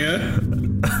vampire.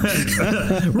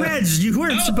 Reg, you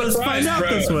weren't supposed to find out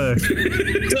this way.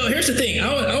 So here's the thing.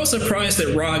 I was surprised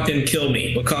that Rog didn't kill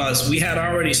me, because we had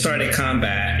already started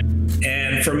combat.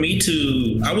 And for me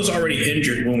I was already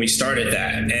injured when we started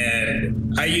that.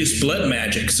 And I used blood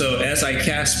magic. So as I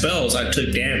cast spells, I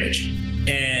took damage.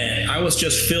 And I was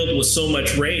just filled with so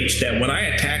much rage that when I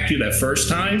attacked you that first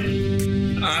time,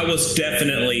 I was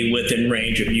definitely within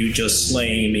range of you just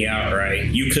slaying me outright.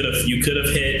 You could have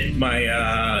hit my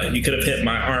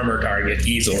armor target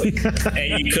easily,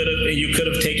 and you could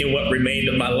have taken what remained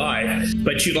of my life.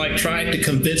 But you like tried to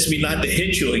convince me not to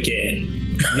hit you again.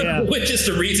 Yeah. Which is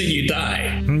the reason you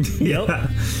die. Yep.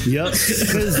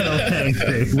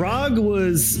 Because Rog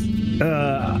was,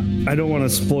 I don't want to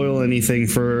spoil anything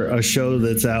for a show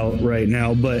that's out right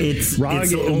now, but it's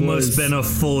almost been a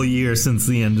full year since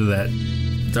the end of that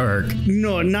arc.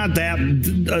 No, not that.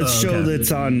 Show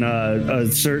that's on a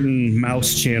certain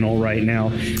mouse channel right now.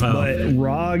 But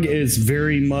Rog is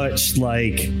very much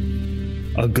like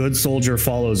a good soldier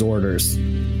follows orders.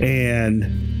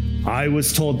 And I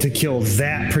was told to kill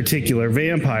that particular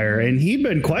vampire, and he'd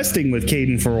been questing with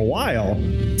Caden for a while,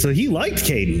 so he liked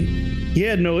Caden. He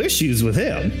had no issues with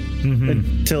him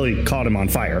until he caught him on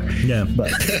fire. Yeah.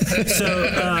 But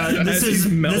so this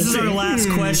is our last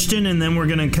question, and then we're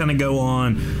gonna kind of go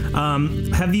on.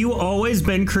 Have you always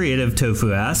been creative?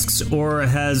 Tofu asks, or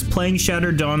has playing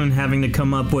Shattered Dawn and having to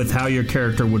come up with how your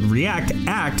character would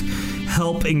act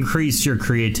help increase your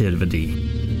creativity?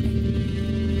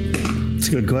 That's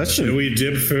a good question. Can we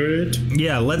dip for it?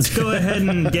 Yeah, let's go ahead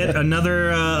and get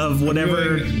another of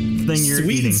whatever thing you're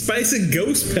eating. Sweet spicy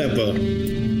ghost pepper.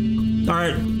 All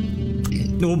right,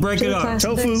 we'll break it up.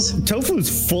 Tofu's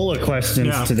full of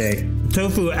questions today.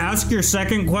 Tofu, ask your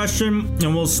second question,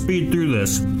 and we'll speed through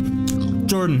this.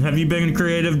 Jordan, have you been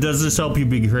creative? Does this help you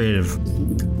be creative?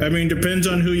 I mean, depends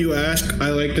on who you ask.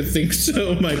 I like to think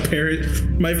so. My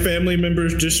family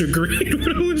members disagreed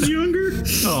when I was younger.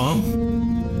 Oh.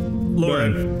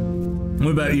 Lauren,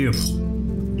 what about you?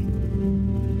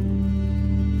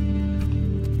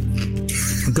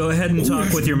 Go ahead and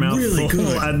talk with your mouth full.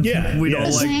 We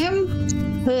don't like.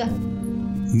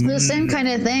 The same kind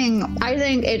of thing. I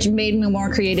think it's made me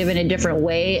more creative in a different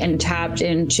way and tapped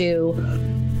into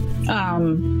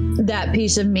that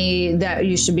piece of me that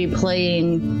used to be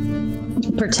playing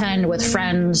pretend with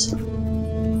friends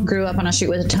grew up on a street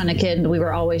with a ton of kids. We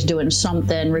were always doing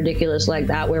something ridiculous like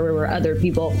that where we were other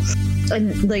people.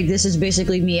 And like, this is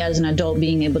basically me as an adult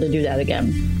being able to do that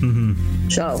again. Mm-hmm.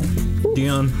 So,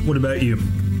 Dion, what about you?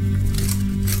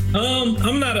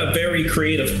 I'm not a very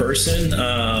creative person.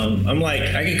 I'm like,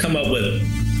 I can come up with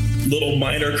little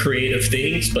minor creative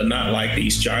things, but not like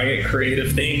these giant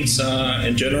creative things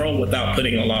in general without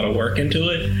putting a lot of work into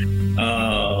it.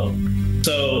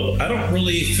 So I don't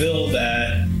really feel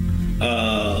that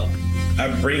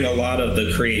I bring a lot of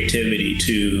the creativity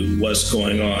to what's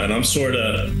going on.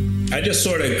 I just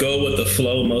sort of go with the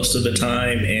flow most of the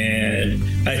time, and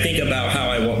I think about how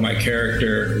I want my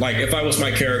character, like if I was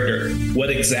my character, what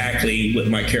exactly would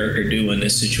my character do in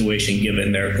this situation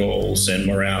given their goals and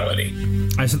morality?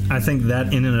 I think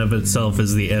that in and of itself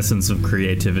is the essence of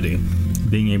creativity.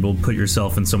 Being able to put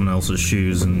yourself in someone else's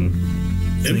shoes and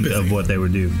think of what they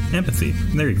would do. Empathy.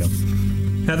 There you go.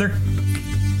 Heather?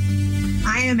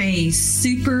 I am a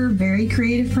very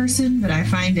creative person, but I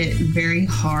find it very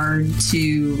hard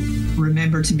to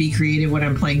remember to be creative when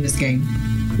I'm playing this game.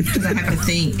 Because I have to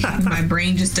think. My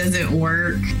brain just doesn't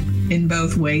work in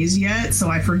both ways yet, so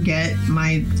I forget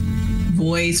my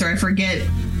voice, or I forget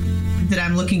that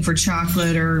I'm looking for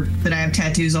chocolate, or that I have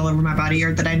tattoos all over my body,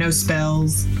 or that I know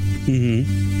spells.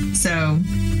 Mm-hmm. So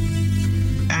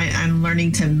I'm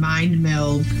learning to mind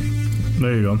meld.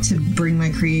 There you go. To bring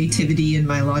my creativity and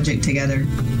my logic together.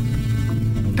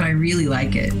 But I really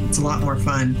like it. It's a lot more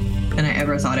fun than I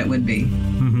ever thought it would be.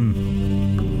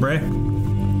 Mm-hmm. Bray?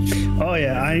 Oh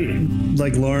yeah,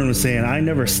 like Lauren was saying, I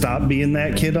never stopped being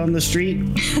that kid on the street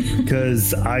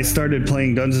because I started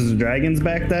playing Dungeons and Dragons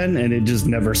back then, and it just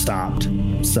never stopped.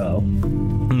 So,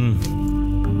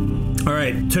 all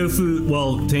right, Tofu.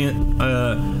 Well,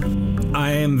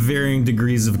 I am varying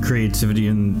degrees of creativity,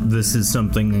 and this is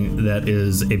something that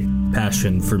is a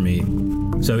passion for me.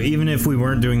 So even if we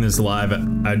weren't doing this live,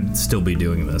 I'd still be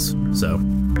doing this. So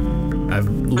I've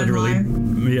literally, I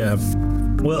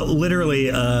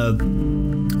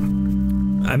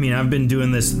mean, I've been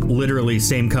doing this literally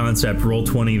same concept,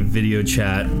 Roll20 video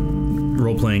chat,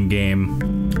 role-playing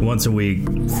game once a week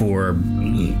for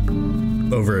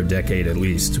over a decade at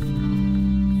least.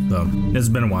 So it's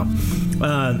been a while.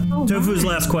 Tofu's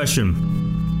last question.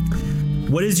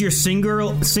 What is your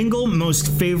single most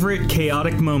favorite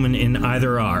chaotic moment in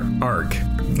either arc?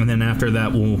 And then after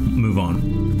that, we'll move on.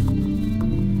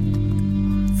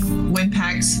 When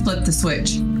Pax flipped the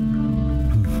switch.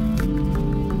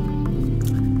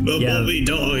 Bumblebee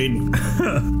died.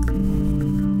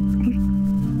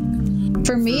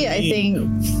 For me, I think.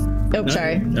 Oh,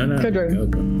 sorry. No. Good.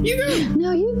 You go.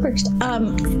 No, you first.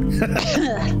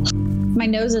 My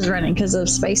nose is running because of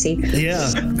spicy.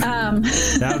 Yeah.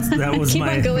 That was keep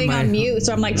on going on mute,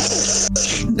 so I'm like.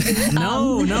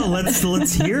 No,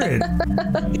 let's hear it.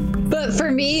 But for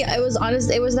me, it was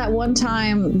that one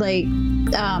time, like,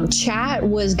 chat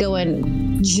was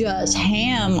going just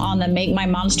ham on the make my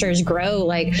monsters grow,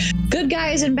 like good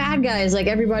guys and bad guys, like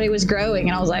everybody was growing,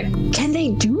 and I was like, can they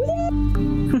do that?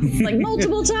 Like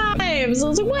multiple times. I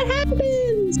was like, what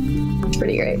happens? It's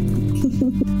pretty great.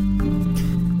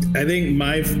 I think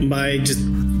my just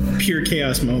pure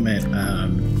chaos moment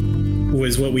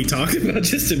was what we talked about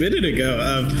just a minute ago.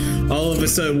 All of a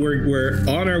sudden, we're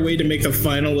on our way to make the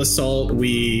final assault.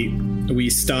 We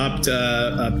stopped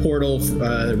a portal,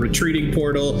 retreating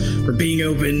portal, for being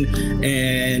open,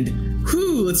 and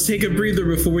let's take a breather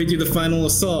before we do the final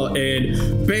assault.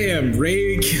 And bam,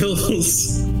 Ray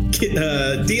kills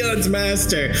Dion's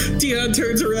master. Dion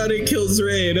turns around and kills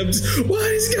Ray, and I'm just,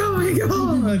 what is going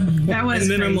on? That was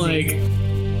and then crazy. I'm like,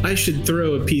 I should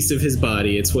throw a piece of his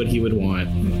body. It's what he would want.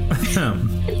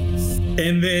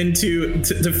 And then to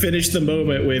finish the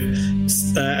moment with,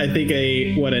 I think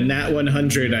a nat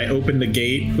 100. I opened the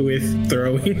gate with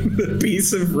throwing the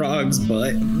piece of Rog's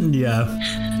butt. Yeah.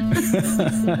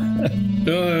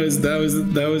 Oh,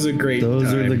 that was a great. Those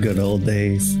time. are the good old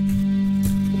days.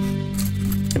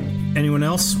 Anyone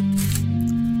else?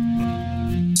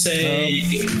 Say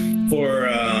for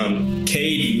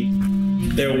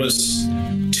Caden, there was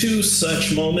two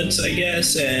such moments, I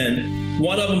guess, and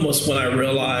one of them was when I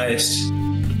realized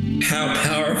how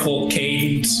powerful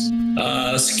Caden's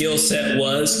skill set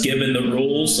was given the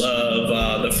rules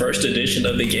of the first edition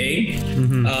of the game.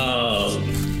 Mm-hmm.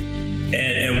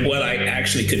 And what I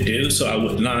actually could do. So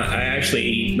I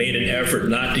actually made an effort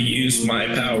not to use my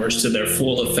powers to their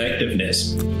full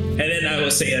effectiveness. And then I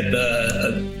would say that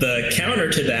the counter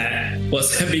to that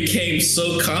was I became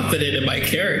so confident in my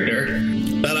character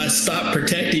that I stopped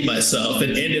protecting myself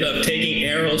and ended up taking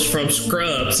arrows from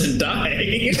scrubs and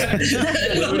dying.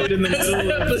 Loaded in the middle of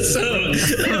episode.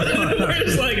 Where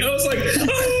it's like, I was like,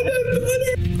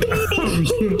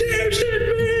 who dares hit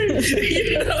me?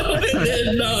 You know, and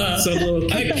then I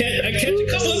catch a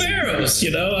couple of arrows.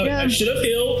 You know, I should have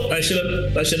healed. I should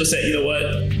have said, you know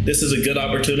what, this is a good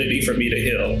opportunity for me to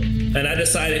heal. And I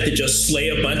decided to just slay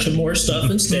a bunch of more stuff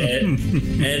instead.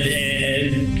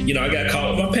 and you know, I got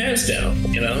caught with my pants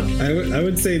down. You know, I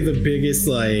would say the biggest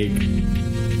like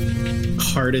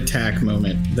heart attack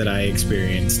moment that I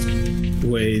experienced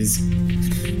was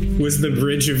the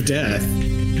Bridge of Death.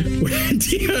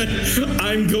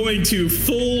 I'm going to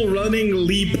full running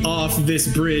leap off this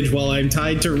bridge while I'm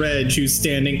tied to Reg, who's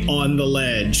standing on the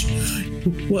ledge.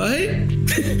 What?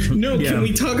 No, can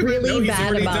we talk about really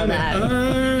bad about that?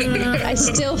 I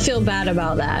still feel bad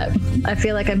about that. I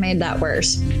feel like I made that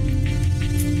worse.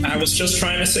 I was just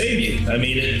trying to save you. I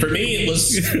mean, for me, it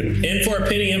was in for a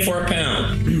penny, in for a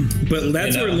pound. But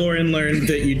that's where Lauren learned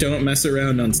that you don't mess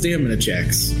around on stamina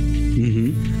checks.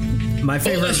 Mm-hmm. My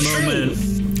favorite moment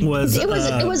was it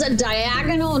was a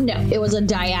diagonal. No, it was a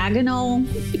diagonal.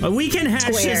 We can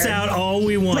hash this out all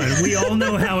we want. We all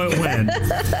know how it went.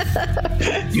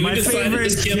 My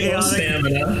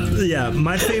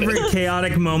favorite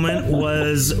chaotic moment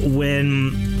was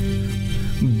when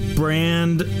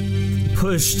Brand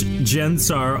pushed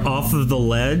Jensar off of the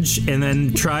ledge and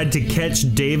then tried to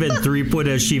catch David Threepwood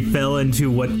as she fell into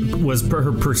what was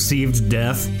her perceived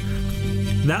death.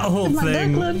 That whole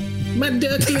thing. My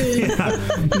duckling. Yeah.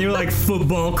 You're like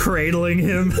football cradling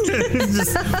him.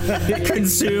 Just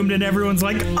consumed, and everyone's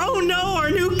like, oh no, our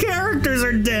new characters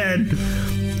are dead.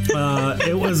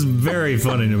 It was very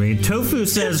funny to me. Tofu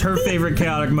says her favorite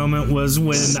chaotic moment was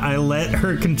when I let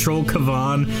her control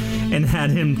Kavan and had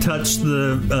him touch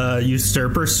the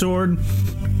usurper sword.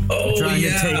 Trying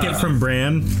to take it from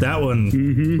Bran. That one.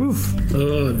 Mm-hmm. Oof.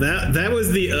 Oh, that was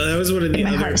one of the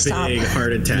other big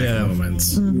heart attack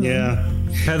moments. Mm-hmm. Yeah.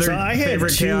 Heather, so I had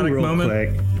favorite two chaotic real moment.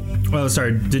 Quick. Oh,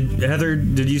 sorry.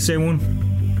 Did you say one?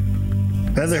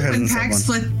 Heather hasn't said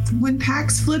one. When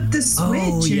Pax flipped the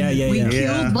switch, we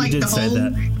killed like the whole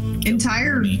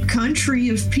entire country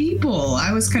of people.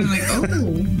 I was kind of like,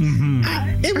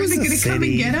 it was going to come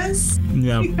and get us?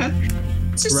 Yeah.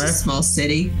 It's just a small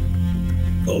city.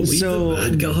 So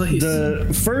the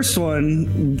first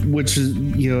one, which is,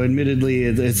 admittedly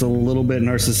it's a little bit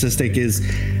narcissistic, is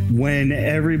when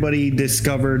everybody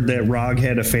discovered that Rog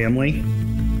had a family.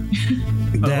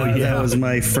 That was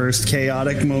my first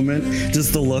chaotic moment.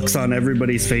 Just the looks on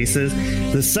everybody's faces.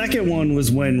 The second one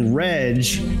was when Reg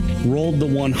rolled the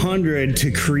 100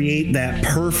 to create that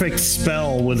perfect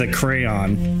spell with a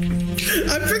crayon.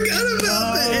 I forgot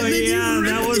about that. And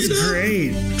that was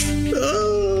great.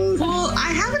 Well,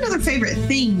 I have another favorite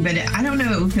thing, but I don't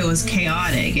know if it was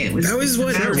chaotic. It was the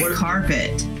magic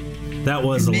carpet. That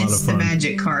was a lot of fun. The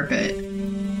magic carpet.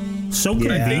 So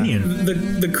convenient.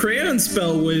 The crayon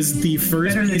spell was the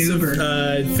first piece of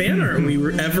fan art we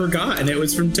ever got, and it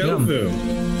was from Tofu.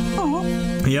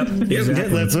 Yep.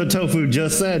 Exactly. That's what Tofu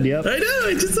just said. Yep. I know.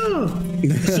 I just saw.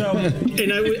 So,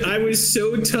 and I was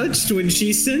so touched when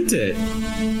she sent it.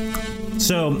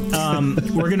 So,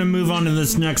 we're going to move on to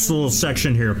this next little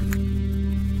section here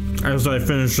as I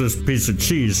finish this piece of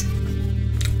cheese.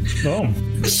 Oh,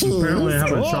 apparently I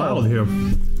have a child here.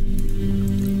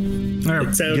 All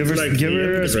right. Give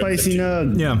her a spicy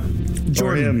nug. Yeah.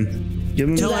 Jordan, give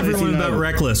him tell everyone about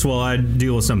Reckless while I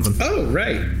deal with something. Oh,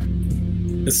 right.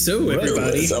 So,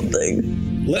 everybody.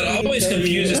 That always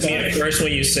confuses me at first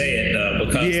when you say it, though,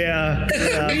 because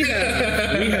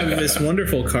we have this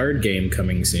wonderful card game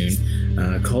coming soon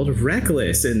called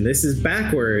Reckless, and this is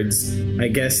backwards, I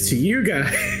guess, to you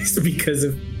guys because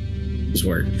of this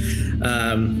word.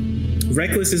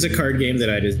 Reckless is a card game that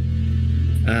I just.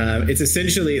 It's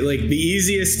essentially like the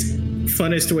easiest,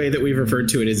 funnest way that we've referred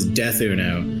to it is Death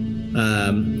Uno.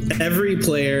 Every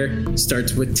player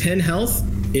starts with 10 health.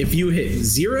 If you hit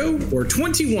 0 or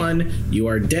 21, you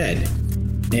are dead.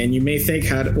 And you may think,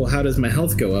 how does my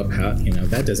health go up?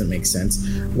 That doesn't make sense.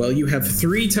 Well, you have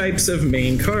 3 types of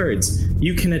main cards.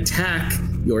 You can attack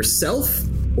yourself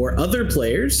or other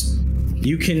players.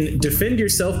 You can defend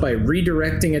yourself by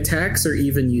redirecting attacks or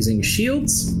even using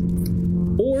shields.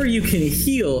 Or you can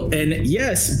heal. And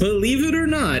yes, believe it or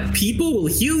not, people will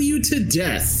heal you to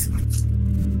death.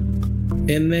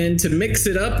 And then to mix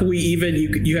it up,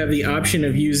 you have the option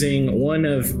of using one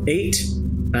of 8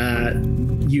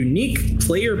 unique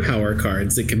player power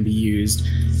cards that can be used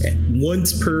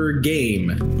once per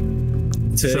game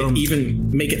to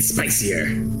even make it spicier.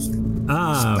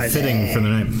 Fitting for the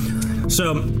night.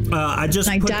 So I just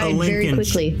I put a died link very in.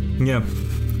 quickly. Yeah.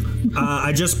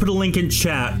 I just put a link in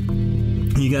chat.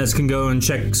 You guys can go and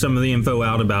check some of the info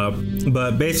out about it.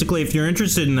 But basically, if you're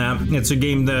interested in that, it's a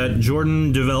game that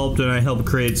Jordan developed and I helped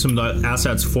create some of the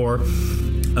assets for.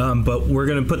 But we're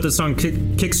going to put this on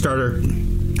Kickstarter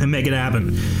and make it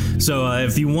happen. So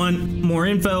if you want more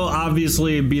info,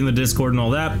 obviously be in the Discord and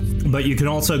all that. But you can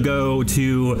also go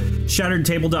to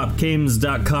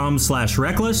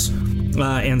shatteredtabletopgames.com/reckless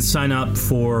and sign up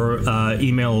for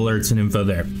email alerts and info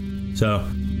there. So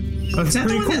that's Is that the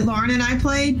pretty one cool. that Lauren and I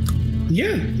played?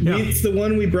 Yeah, it's the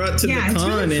one we brought to Yeah, the it's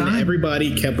con, really and fun.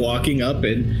 everybody kept walking up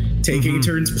and taking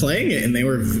turns playing it, and it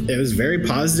was very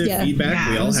positive Yeah. feedback. Yeah,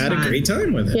 We it all was had fun. a great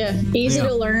time with it. Yeah, easy Yeah.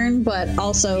 to learn, but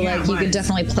also Yeah, like it you could was.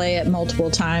 definitely play it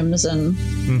multiple times, and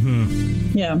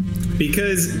yeah,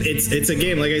 Because it's a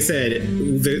game, like I said,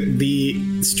 the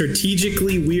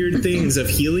strategically weird things of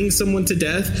healing someone to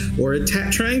death or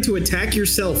trying to attack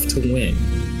yourself to win.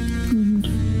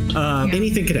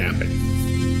 Anything could happen.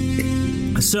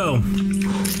 So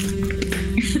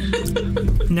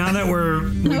now that we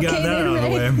got Okay, that out of the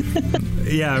way,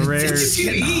 yeah, Ray. Did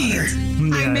you eat?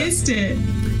 I missed it.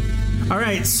 All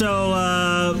right,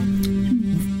 so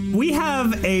we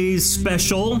have a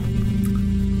special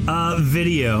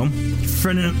video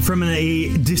from a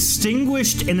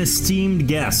distinguished and esteemed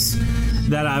guest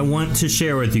that I want to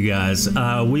share with you guys.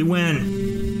 We went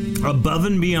above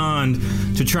and beyond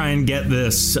to try and get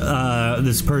this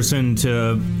person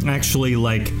to actually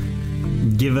like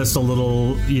give us a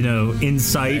little,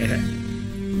 insight.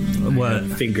 What?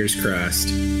 Fingers crossed.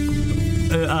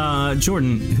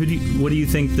 Jordan, what do you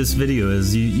think this video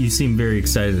is? You seem very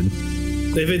excited.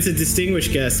 If it's a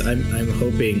distinguished guest, I'm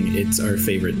hoping it's our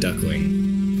favorite duckling.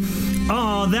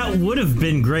 Oh, that would have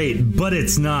been great, but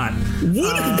it's not.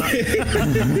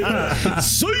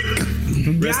 Psych!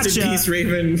 Rest Gotcha. in peace,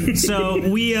 Raven. So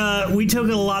we took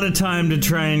a lot of time to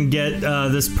try and get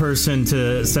this person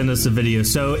to send us a video.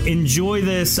 So enjoy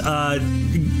this cast.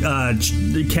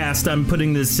 I'm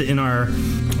putting this in our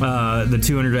the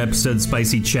 200 episode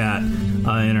spicy chat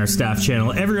in our staff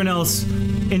channel. Everyone else,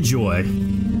 enjoy.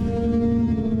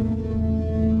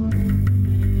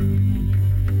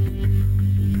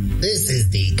 This is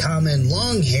the common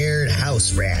long-haired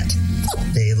house rat.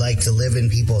 They like to live in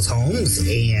people's homes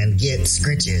and get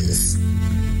scritches.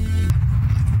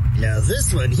 Now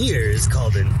this one here is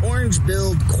called an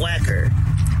orange-billed quacker.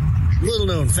 Little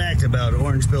known fact about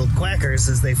orange-billed quackers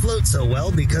is they float so well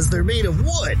because they're made of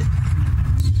wood.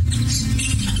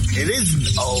 It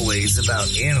isn't always about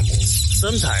animals.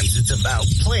 Sometimes it's about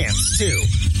plants too.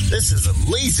 This is a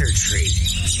laser tree.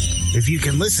 If you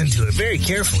can listen to it very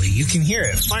carefully, you can hear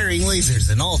it firing lasers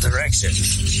in all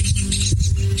directions.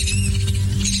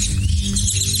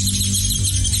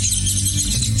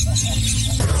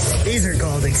 These are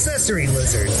called accessory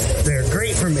lizards. They're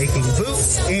great for making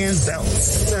boots and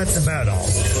belts. That's about all.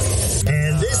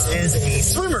 And this is a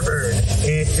swimmer bird.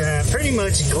 It pretty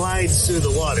much glides through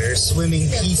the water, swimming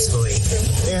peacefully.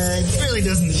 It really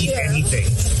doesn't eat anything.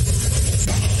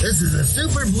 This is a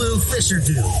super blue fisher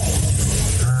tube.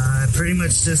 Pretty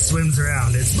much just swims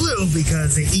around. It's blue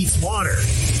because it eats water.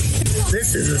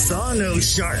 This is a saw-nose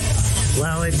shark.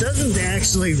 While it doesn't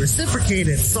actually reciprocate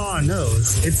its saw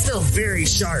nose, it's still very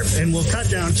sharp and will cut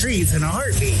down trees in a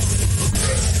heartbeat.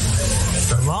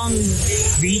 The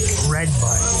long-beak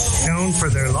redbutt, known for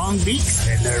their long beaks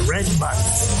and their red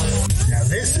butts. Now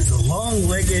this is a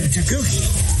long-legged takuki.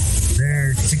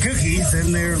 They're takukis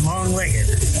and they're long-legged.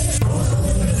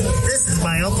 This is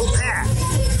my Uncle Pat.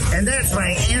 And that's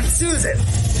my Aunt Susan.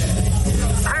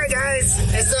 Alright guys,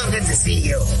 it's so good to see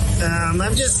you.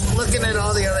 I'm just looking at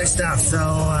all the other stuff, so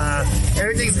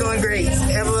everything's going great.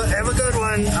 Have a good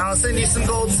one. I'll send you some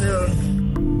gold soon.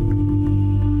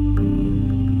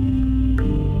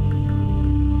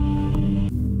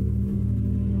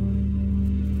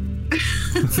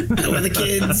 How are the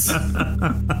kids?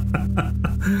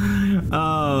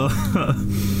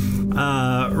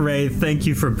 Ray, thank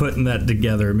you for putting that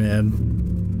together,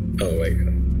 man. Oh my god.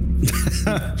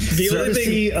 The only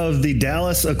thing of the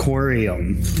Dallas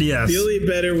Aquarium. Yes. The only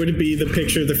better would be the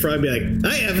picture of the frog be like,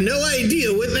 I have no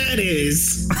idea what that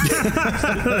is.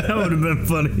 That would have been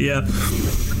funny, yeah.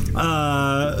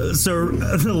 So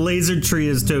the laser tree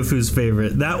is Tofu's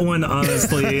favorite. That one,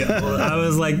 honestly, I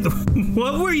was like,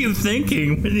 what were you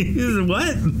thinking?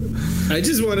 What? I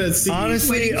just want to see.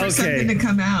 Honestly, Waiting for something to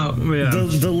come out. Yeah.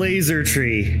 The laser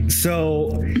tree.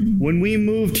 So when we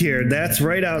moved here, that's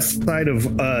right outside of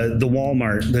the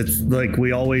Walmart that's like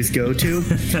we always go to.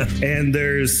 And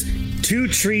there's two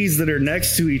trees that are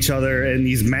next to each other, and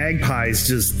these magpies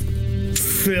just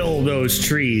fill those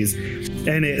trees.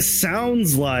 And it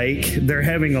sounds like they're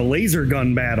having a laser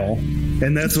gun battle.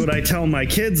 And that's what I tell my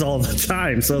kids all the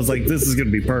time. So I was like, this is going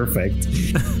to be perfect.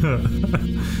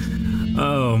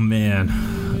 Oh,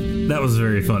 man. That was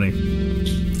very funny.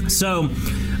 So,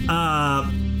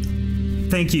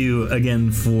 thank you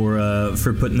again for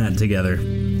putting that together.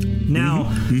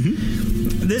 Now,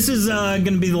 this is going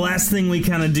to be the last thing we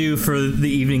kind of do for the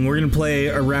evening. We're going to play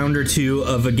a round or two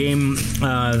of a game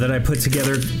that I put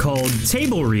together called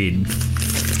Table Read.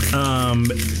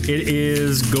 It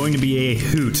is going to be a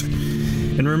hoot.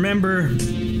 And remember,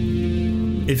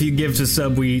 if you give to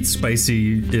sub, we eat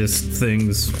spiciest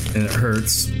things and it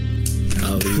hurts.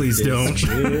 Please don't.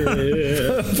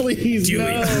 Please Do no.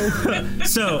 it.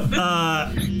 So,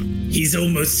 He's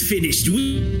almost finished.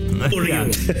 yeah.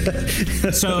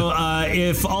 So,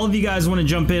 if all of you guys want to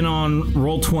jump in on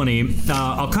Roll20,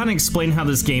 I'll kind of explain how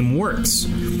this game works.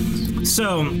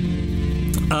 So,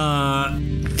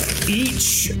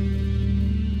 each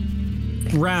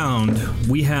round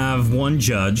we have one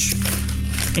judge,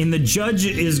 and the judge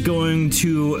is going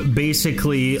to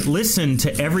basically listen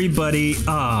to everybody.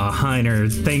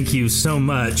 Heiner, thank you so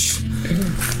much.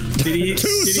 Did he do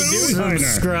it?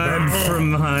 Subscribe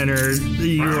from Heiner.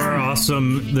 You are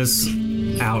awesome. This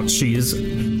ouchies.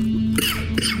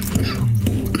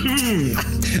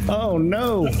 Oh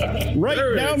no!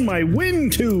 Right down my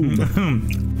wind tube.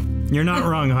 You're not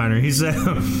wrong, Heiner. He said,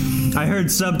 I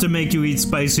heard sub to make you eat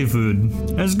spicy food.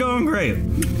 It's going great.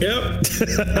 Yep.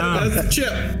 That's the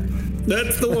chip.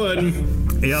 That's the one.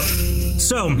 Yep.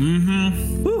 So,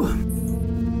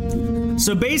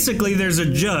 So basically, there's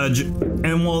a judge,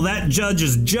 and while that judge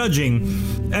is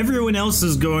judging, everyone else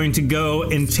is going to go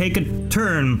and take a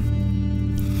turn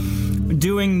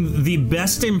doing the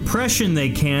best impression they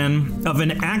can of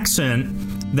an accent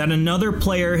that another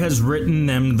player has written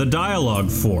them the dialogue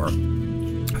for.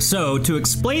 So, to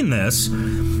explain this,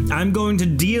 I'm going to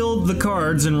deal the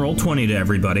cards in Roll20 to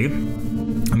everybody.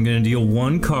 I'm going to deal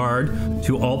one card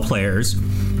to all players,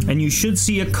 and you should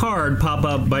see a card pop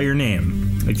up by your name.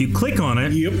 If you click on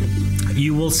it,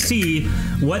 you will see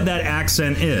what that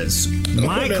accent is.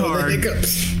 My card...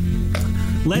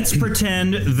 Let's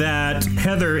pretend that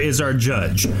Heather is our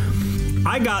judge.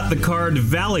 I got the card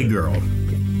Valley Girl,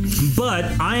 but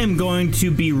I am going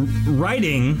to be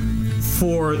writing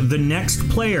for the next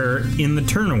player in the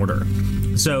turn order.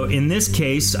 So in this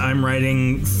case, I'm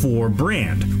writing for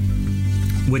Brand,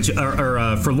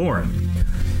 for Lauren.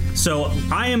 So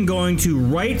I am going to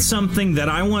write something that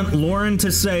I want Lauren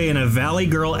to say in a Valley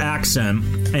Girl accent,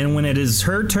 and when it is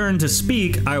her turn to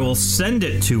speak, I will send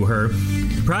it to her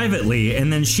privately, and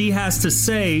then she has to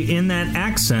say in that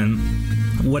accent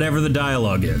whatever the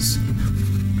dialogue is.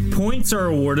 Points are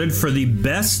awarded for the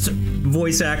best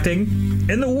voice acting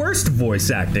and the worst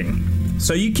voice acting.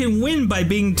 So you can win by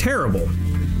being terrible.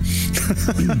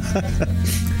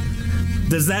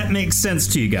 Does that make sense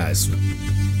to you guys?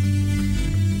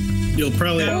 You'll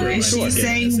probably have to. Is she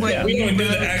saying what Yeah, we're going to do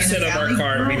the accent of our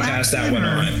card. We pass that one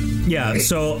on. Yeah,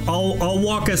 so I'll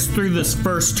walk us through this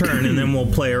first turn, and then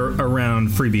we'll play around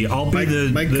freebie. I'll be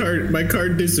My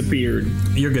card disappeared.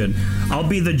 You're good. I'll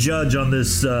be the judge on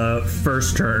this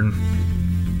first turn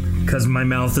because my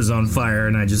mouth is on fire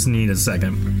and I just need a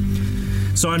second.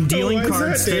 So I'm dealing why is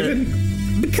cards that, David?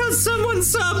 because someone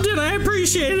subbed and I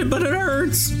appreciate it, but it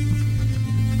hurts.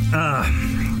 All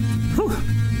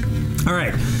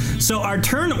right. So our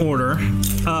turn order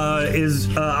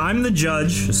is I'm the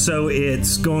judge, so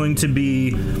it's going to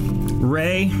be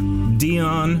Ray,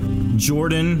 Dion,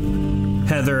 Jordan,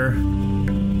 Heather,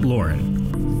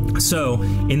 Lauren. So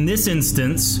in this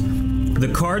instance,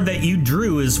 the card that you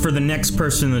drew is for the next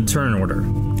person in the turn order.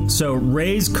 So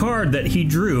Ray's card that he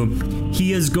drew,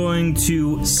 he is going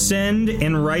to send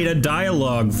and write a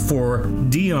dialogue for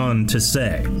Dion to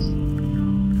say.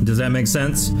 Does that make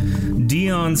sense?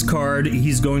 Dion's card,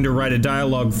 he's going to write a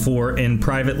dialogue for and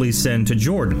privately send to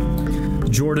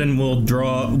Jordan. Jordan will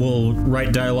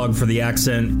write dialogue for the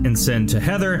accent and send to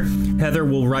Heather. Heather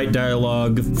will write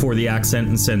dialogue for the accent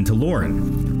and send to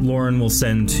Lauren. Lauren will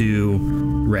send to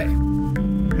Ray.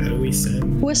 How do we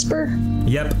send? Whisper.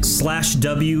 Yep,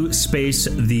 /W space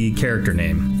the character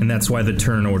name. And that's why the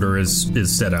turn order is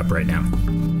set up right now.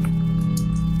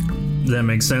 Does that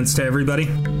make sense to everybody?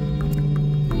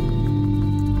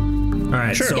 All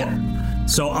right, Sure.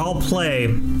 So I'll play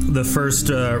the first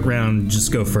round.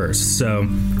 Just go first. So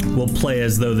we'll play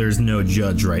as though there's no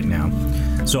judge right now.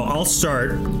 So I'll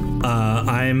start.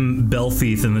 I'm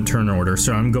Belfeath in the turn order,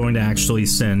 so I'm going to actually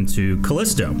send to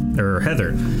Callisto or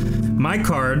Heather. My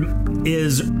card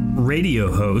is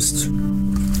radio host,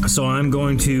 So I'm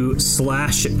going to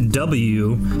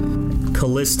 /W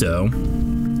Callisto.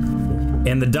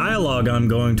 And the dialogue I'm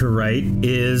going to write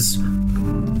is,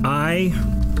 I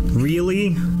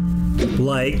really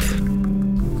like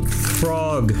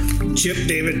frog Chip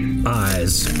David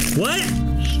eyes. What?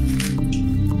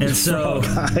 And so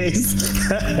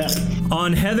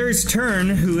on Heather's turn,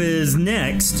 who is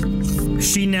next,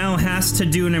 she now has to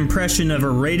do an impression of a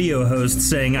radio host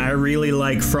saying, I really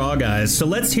like frog eyes. So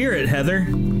let's hear it, Heather.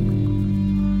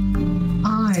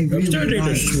 I really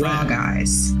like frog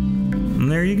eyes.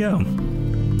 And there you go.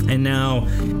 And now,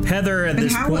 Heather, at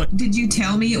this point... Did you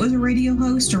tell me it was a radio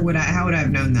host, or how would I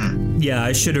have known that? Yeah,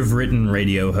 I should have written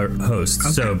radio host. Okay.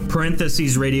 So,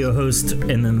 parentheses, radio host,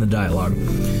 and then the dialogue.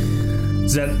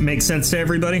 Does that make sense to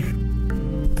everybody?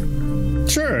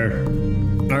 Sure.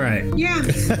 All right. Yeah.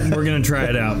 We're going to try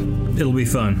it out. It'll be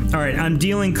fun. All right, I'm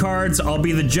dealing cards. I'll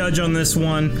be the judge on this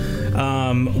one.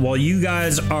 While you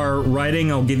guys are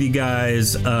writing, I'll give you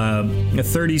guys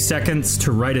 30 seconds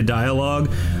to write a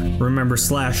dialogue. Remember,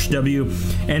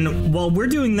 /W. And while we're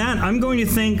doing that, I'm going to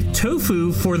thank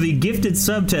Tofu for the gifted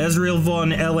sub to Ezreal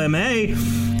Vaughn LMA.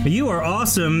 You are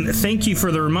awesome. Thank you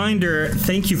for the reminder.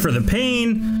 Thank you for the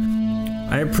pain.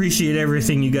 I appreciate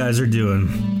everything you guys are doing.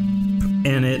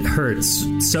 And it hurts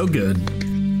so good.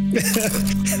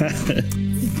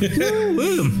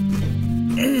 Woo.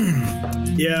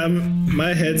 Yeah,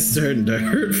 my head's starting to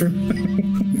hurt from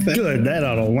Good, that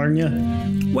ought to learn you.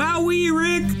 Wowee,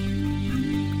 Rick.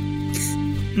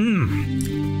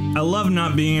 I love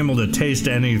not being able to taste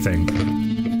anything.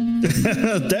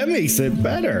 That makes it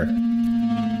better.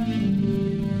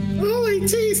 All I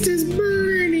taste is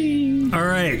burning. All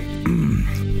right.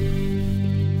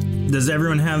 Does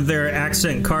everyone have their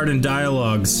accent card and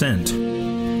dialogue sent?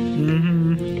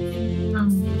 Mm-hmm.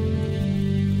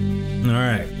 All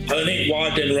right. I think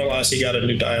Wad didn't realize he got a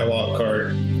new dialogue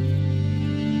card.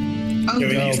 Oh,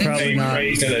 no, probably not.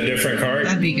 Raised in a different card.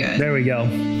 That'd be good. There we go.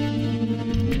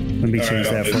 Let me change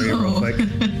that for you real quick.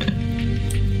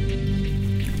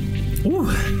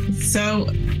 So,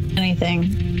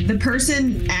 anything. The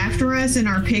person after us in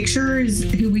our picture is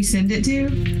who we send it to?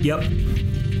 Yep.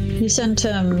 You sent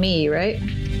to me, right?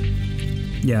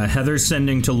 Yeah, Heather's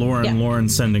sending to Lauren, Yeah.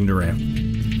 Lauren's sending to Ray.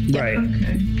 Right.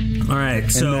 Okay. All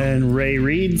right, so... And then Ray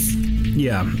reads?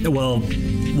 Yeah, well,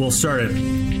 we'll start it.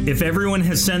 If everyone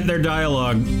has sent their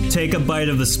dialogue, take a bite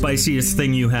of the spiciest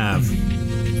thing you have.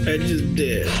 I just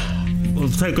did.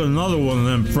 Let's take another one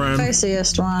then, friend.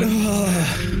 Spiciest one.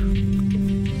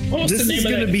 This is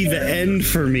going to be the end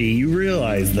for me. You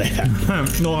realize that.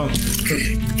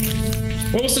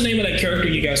 What was the name of that character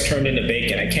you guys turned into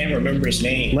bacon? I can't remember his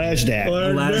name. Lashdak.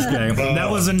 That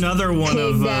was another one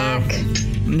of...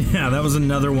 yeah, that was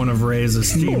another one of Ray's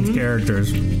esteemed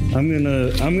characters. I'm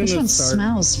gonna This one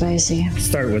smells spicy.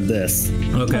 start with this.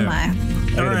 Okay. Oh my.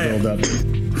 All right.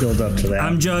 Build up to that.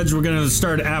 I'm judge. We're going to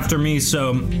start after me.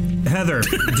 So, Heather,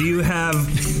 do you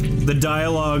have the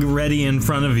dialogue ready in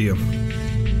front of you?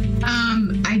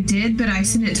 I did, but I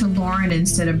sent it to Lauren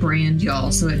instead of Brand,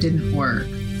 y'all, so it didn't work.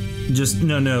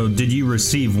 No. Did you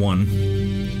receive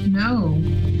one? No.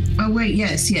 Oh, wait,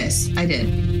 yes, I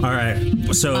did. All right.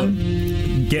 So,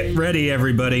 get ready,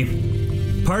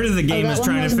 everybody. Part of the game is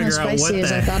trying to figure out what the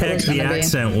heck the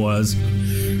accent was.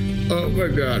 Oh my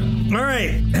god. All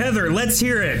right, Heather, let's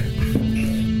hear it.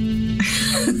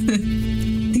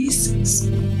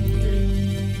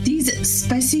 These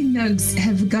spicy nugs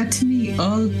have got me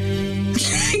all...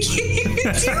 I can't even do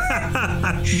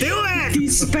it. Do it!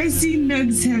 These spicy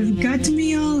nugs have got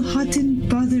me all hot and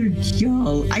bothered,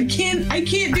 y'all. I can't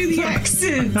do the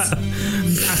accent.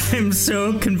 I'm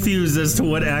so confused as to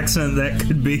what accent that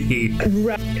could be.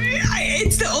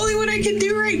 It's the only one I can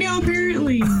do right now,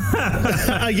 apparently.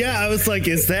 Yeah, I was like,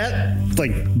 is that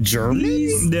like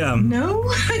German? Yeah. No,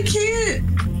 I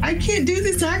can't do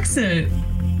this accent.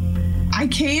 I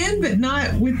can, but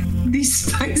not with these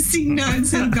spicy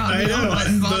nugs have got me all hot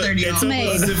and bothered, y'all. It's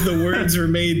almost as if the words were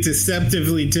made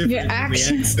deceptively different.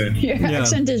 Your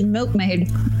accent is milkmaid.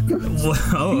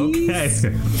 Oh, okay.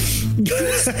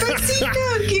 Spicy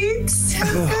nuggets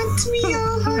have got me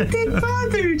all hot and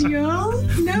bothered, y'all.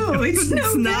 No, it's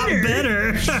not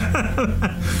better.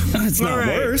 It's not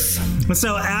worse.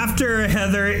 So after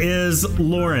Heather is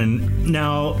Lauren.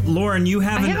 Now, Lauren, you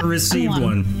haven't received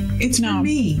one. It's for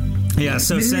me. Yeah,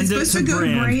 so send it to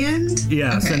Brand.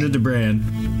 Yeah, okay. Send it to Brand.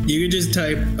 You can just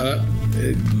type up,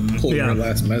 pull your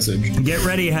last message. Get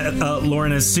ready,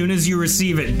 Lauren. As soon as you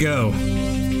receive it, go.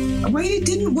 Wait, it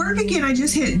didn't work again. I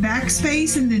just hit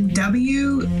backspace and then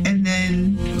W and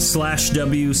then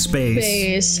 /W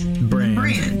space Brand.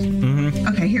 Mm-hmm.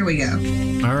 Okay, here we go.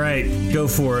 All right, go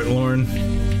for it, Lauren.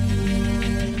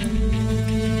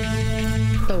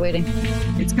 waiting.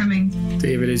 It's coming.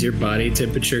 David, is your body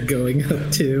temperature going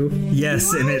up too?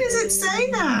 Yes, Why and does it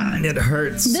say that? it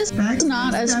hurts. This is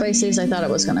not as spicy as I thought it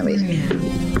was going to be.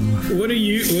 What are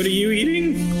you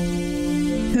eating?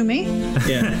 Who, me?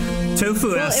 Yeah.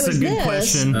 Tofu asks a good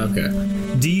question. Okay.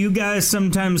 Do you guys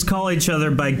sometimes call each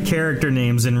other by character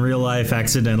names in real life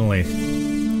accidentally?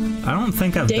 I don't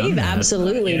think I've done Dave that.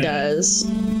 absolutely does.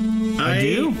 I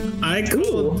do? I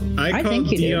call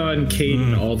think you do. Dion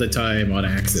Caden all the time on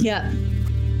accident. Yeah.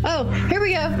 Oh, here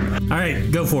we go. All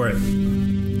right, go for it.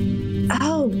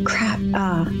 Oh, crap.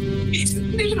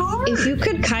 If you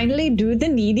could kindly do the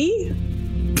needy.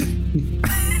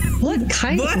 What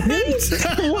kind? What? Really?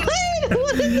 What?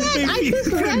 What is that? I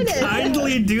just read it.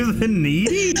 Kindly do the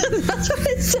needy? That's what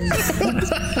it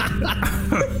says.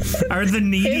 Are the If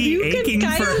needy you could aching for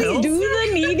kindly help? do the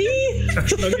needy.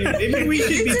 Okay, maybe we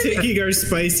should be taking our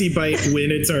spicy bite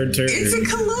when it's our turn. It's a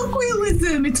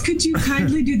colloquialism. It's could you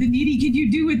kindly do the needy? Could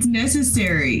you do what's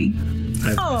necessary?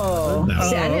 Oh,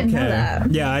 see, I didn't know okay. that.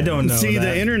 Yeah, I don't know. See, that.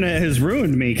 the internet has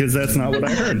ruined me because that's not what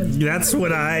I heard. That's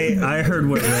what I heard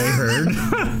what Ray heard.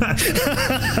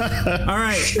 All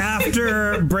right,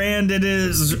 after Brand, it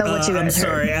is. I'm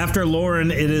sorry, after Lauren,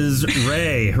 it is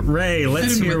Ray. Ray,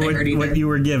 let's hear what you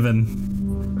were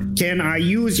given. Can I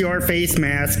use your face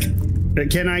mask?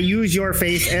 Can I use your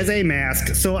face as a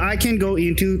mask so I can go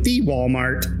into the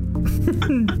Walmart?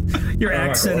 Your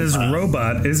accent is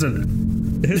robot, isn't it?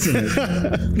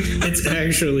 It's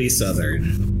actually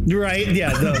Southern. Right?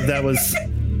 Yeah, that was.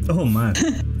 Oh my.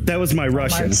 That was my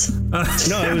Russian. No,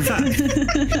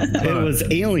 it was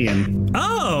alien.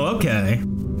 Oh, okay.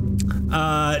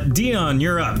 Dion,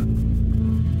 you're up.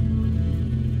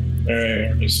 All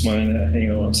right, just mind that.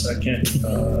 Hang on 1 second.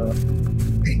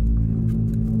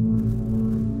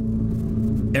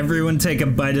 Everyone take a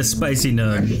bite of spicy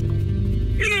nug.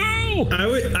 No!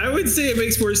 I would say it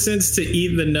makes more sense to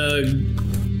eat the nug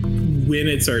when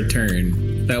it's our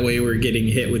turn. That way we're getting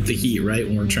hit with the heat right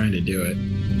when we're trying to do it.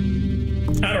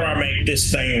 How do I make this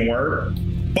thing work?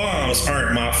 Bombs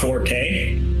aren't my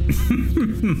forte.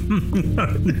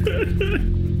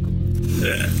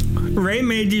 Ray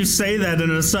made you say that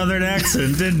in a southern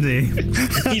accent, didn't he?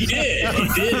 He did. He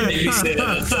did make me say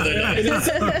that in a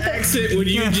southern accent when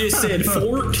you just said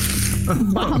fort.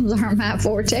 Bombs aren't my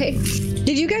forte.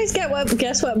 Did you guys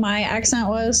guess what my accent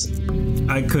was?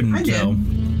 I couldn't tell.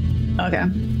 Okay.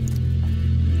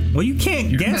 Well, you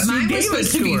can't guess. Mine You was gave it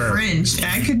supposed to to be her. French.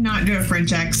 I could not do a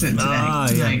French accent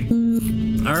today.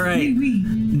 All right.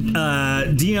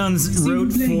 Dion's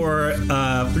wrote for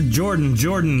Jordan.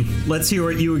 Jordan, let's hear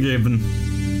what you were given.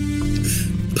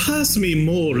 Pass me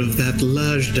more of that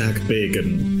large duck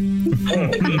bacon.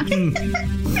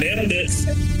 Nailed it.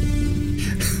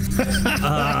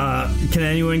 Can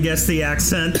anyone guess the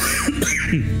accent?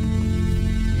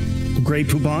 Grey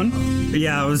Poupon?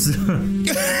 Yeah, it was.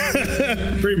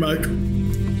 Pretty much.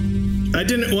 I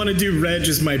didn't want to do Reg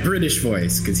as my British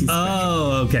voice because he's.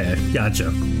 Oh, okay.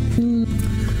 Gotcha.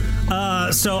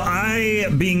 So I,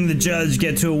 being the judge,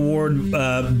 get to award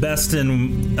best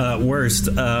and worst.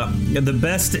 The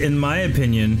best, in my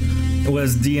opinion,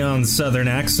 was Dion's southern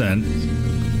accent.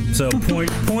 So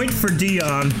point for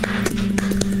Dion.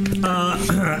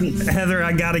 Heather,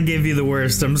 I gotta give you the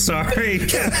worst. I'm sorry.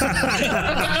 Hey,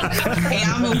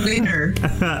 I'm a winner.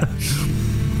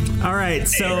 All right,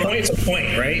 so Hey, point's a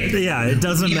point, right? Yeah, it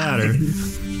doesn't matter.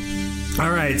 All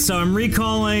right, so I'm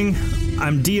recalling.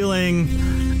 I'm dealing.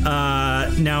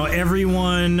 Now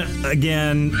everyone,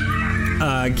 again,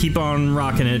 keep on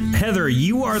rocking it. Heather,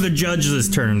 you are the judge this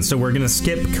turn, so we're gonna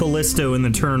skip Callisto in the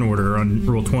turn order on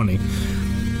Rule 20.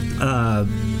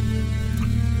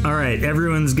 All right,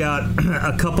 everyone's got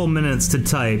a couple minutes to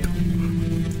type,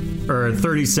 or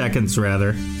 30 seconds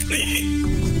rather.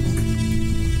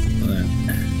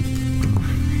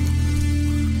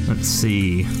 Let's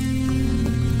see.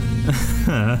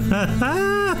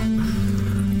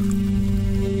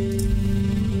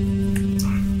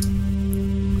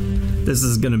 This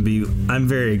is gonna be. I'm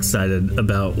very excited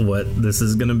about what this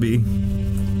is gonna be.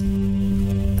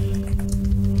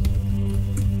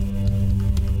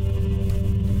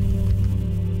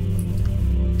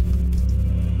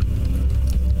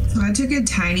 So I took a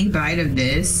tiny bite of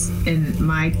this, and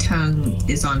my tongue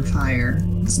is on fire.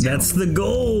 Still. That's the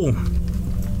goal.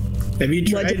 Have you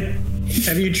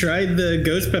tried the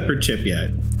ghost pepper chip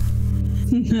yet?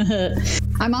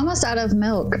 I'm almost out of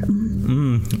milk.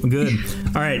 Good.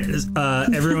 All right.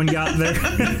 Everyone got their.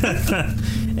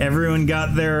 Everyone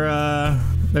got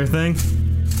their thing.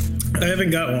 I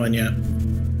haven't got one yet.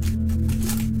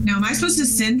 Now, am I supposed to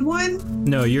send one?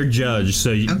 No, you're judge,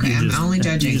 so you, Okay, you I'm just, only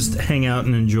judging. You just hang out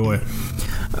and enjoy.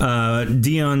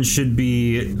 Dion should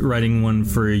be writing one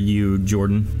for you,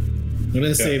 Jordan. I'm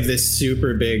gonna save this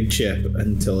super big chip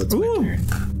until it's my turn.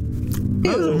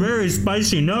 That's a very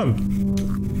spicy note.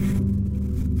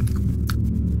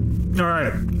 All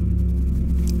right.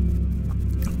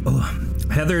 Oh,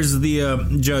 Heather's the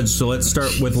judge, so let's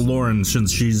start with Lauren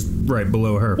since she's right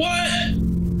below her. What?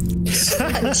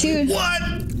 What?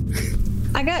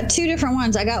 I got two different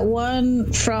ones. I got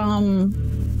one from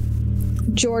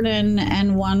Jordan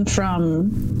and one from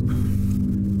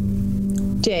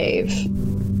Dave.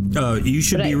 You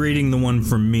should be reading the one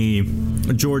from me.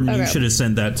 Jordan, you should have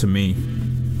sent that to me.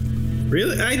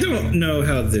 Really? I don't know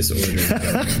how this order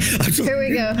goes. Here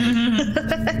we go.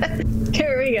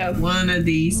 Here we go. One of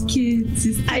these kids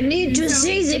is... I need to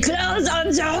see the clothes on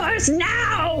the horse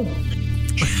now!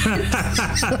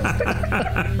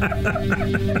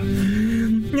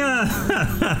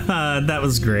 That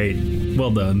was great.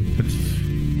 Well done.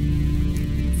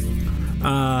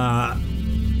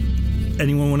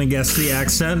 Anyone want to guess the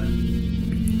accent?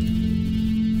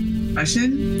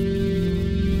 Russian?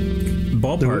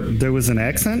 Ballpark. There was an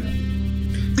accent?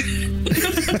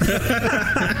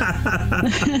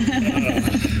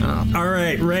 All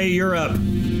right, Ray, you're up.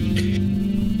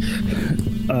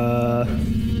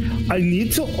 I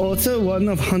need to order one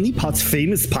of Honey Pot's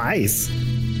famous pies.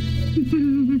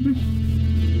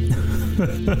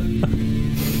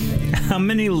 How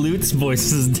many Lutz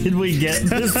voices did we get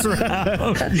this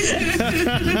round?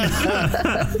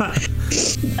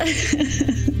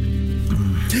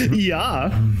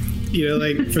 Yeah. You know,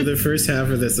 like for the first half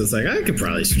of this, it's like I could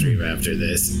probably stream after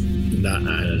this. I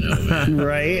don't know, man.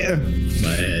 Right?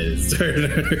 My head is starting to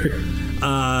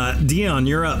hurt. Dion,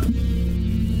 you're up.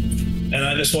 And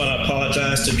I just want to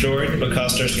apologize to Jordan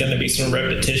because there's going to be some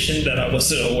repetition that I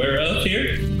wasn't aware of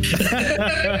here.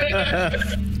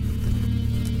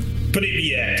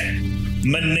 Привет.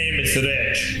 My name is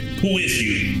Reg. Who is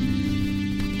you?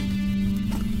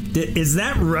 Is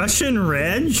that Russian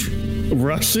Reg?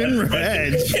 Russian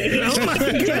Reg. Oh my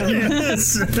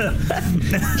goodness.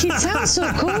 He sounds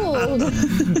so cold.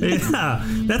 Yeah,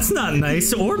 that's not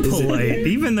nice or polite,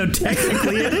 even though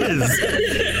technically it is.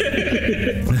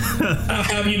 How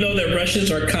have you know that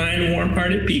Russians are kind,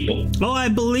 warm-hearted people? Oh, I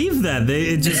believe that.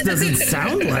 It just doesn't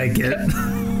sound like it.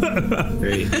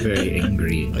 Very, very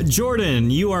angry. Jordan,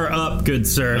 you are up, good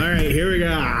sir. All right, here we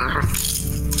go.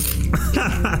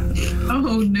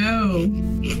 Oh no.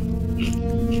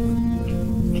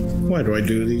 Why do I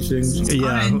do these things?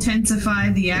 Yeah. Intensify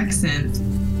the accent.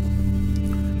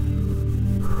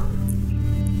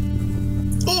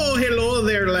 Oh, hello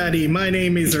there, laddie. My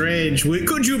name is Reg.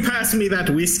 Could you pass me that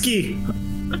whiskey?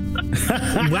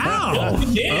 Wow.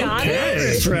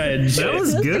 Okay. Reg. That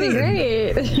was good. Pretty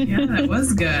great. Yeah, that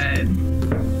was good.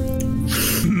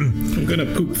 I'm gonna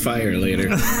poop fire later.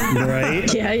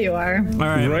 Right? Yeah, you are. All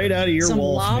right. Right out of your Some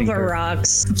wall. lava sneaker.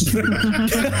 rocks.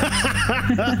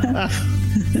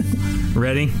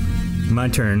 Ready? My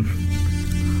turn.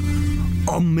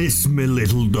 I miss me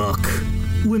little duck.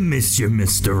 We miss you,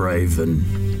 Mr. Raven.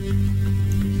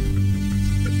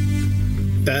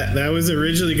 That was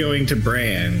originally going to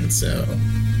Bran, so.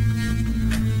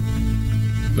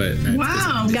 But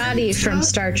Wow. Gotti from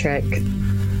Star Trek.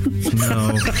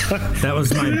 No, that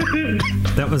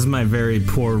was my very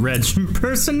poor Reg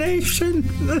impersonation.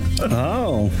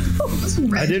 Oh.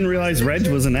 I didn't realize Reg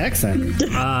was an accent.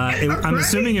 I'm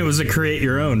assuming it was a create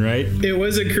your own, right? It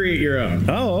was a create your own.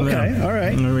 Oh, okay. Yeah. All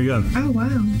right. There we go. Oh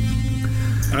wow.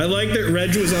 I like that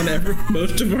Reg was on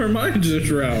most of our minds this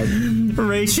round.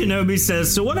 Ray Shinobi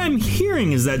says, so what I'm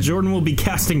hearing is that Jordan will be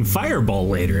casting Fireball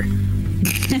later.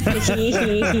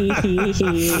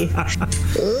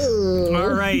 All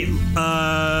right.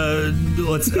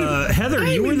 Let's Heather,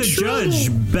 you were the judge.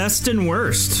 Best and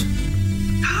worst.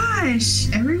 Gosh,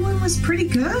 everyone was pretty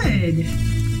good.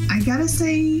 I gotta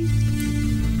say,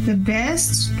 the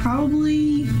best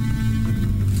probably,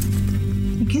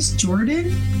 I guess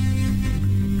Jordan.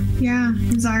 Yeah,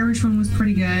 his Irish one was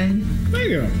pretty good. There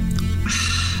you go.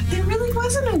 There really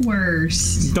wasn't a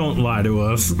worst. Don't lie to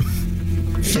us.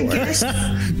 I guess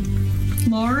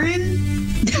Lauren?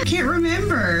 I can't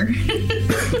remember.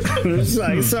 It's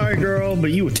like, sorry, girl,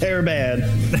 but you were terrible bad.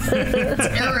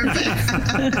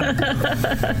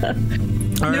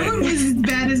 No one was as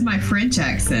bad as my French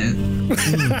accent.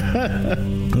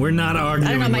 We're not arguing.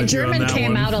 I don't know, my with you on German that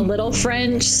came one. out a little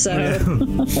French, so.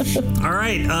 All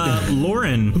right,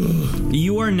 Lauren,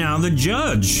 you are now the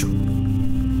judge.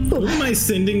 Who am I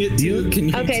sending it to? Can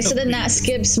you Okay, so tell then me? that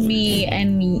skips me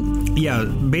and Yeah,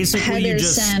 basically you Heather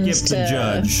just sends skipped the to-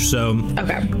 judge. So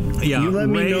okay. Yeah, You let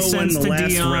me Ray know when sends the to last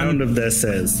Dion. round of this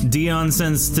is. Dion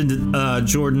sends to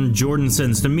Jordan. Jordan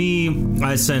sends to me.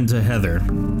 I send to Heather.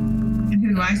 And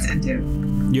who do I send to?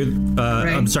 You,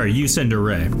 Ray. I'm sorry. You send to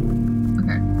Ray.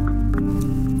 Okay.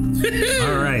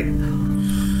 All right.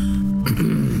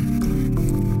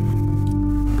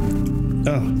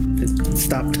 Oh,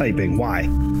 stop typing. Why?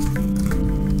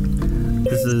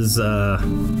 This is.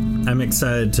 I'm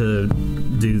excited to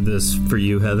do this for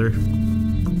you, Heather.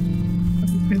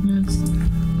 Goodness.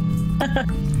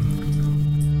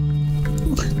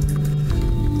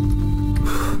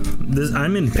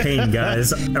 I'm in pain,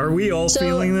 guys. Are we all So-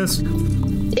 feeling this?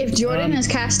 If Jordan is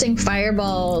casting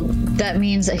Fireball, that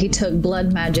means that he took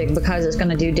blood magic because it's going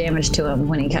to do damage to him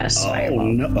when he casts Oh Fireball.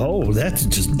 no! Oh, that's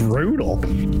just brutal.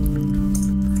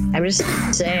 I'm just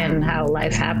saying how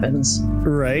life happens.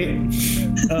 Right?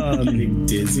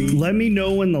 Dizzy. Let me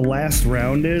know when the last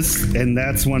round is, and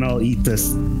that's when I'll eat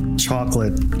this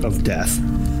chocolate of death.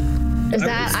 Is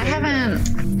that I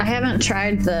haven't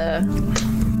tried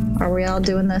the. Are we all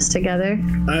doing this together?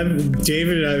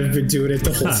 David and I have been doing it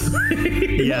the whole time.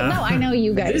 Yeah. No, I know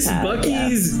you guys This have.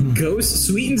 Bucky's ghost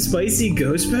sweet and spicy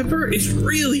ghost pepper is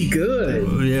really good.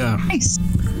 Yeah. Yeah. Nice.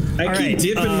 I All keep right,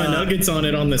 dipping my nuggets on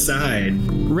it on the side.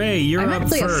 Ray, you're I'm up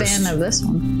actually first. a fan of this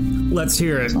one. Let's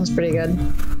hear it. Sounds pretty good.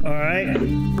 All right.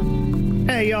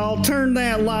 Hey, y'all, turn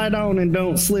that light on and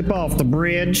don't slip off the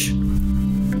bridge.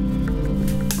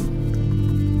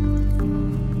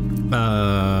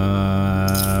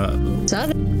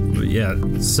 Southern, Yeah,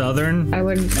 Southern. I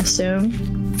would assume.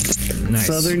 Nice.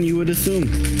 Southern, you would assume.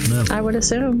 I would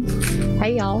assume.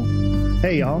 Hey, y'all.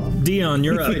 Hey, y'all. Dion,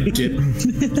 you're up. I dip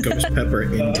ghost pepper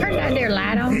in. Turn that there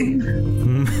light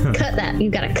on. Cut that. You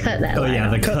gotta cut that Oh light yeah,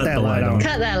 on. the Cut cut that the light light on. on.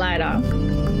 Cut that light on.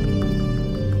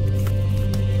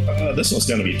 This one's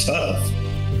gonna be tough.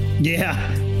 Yeah,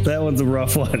 that one's a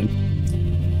rough one.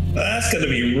 That's gonna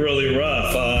be really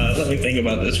rough. Let me think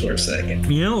about this for a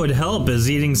second. You know what would help is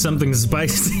eating something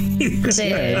spicy.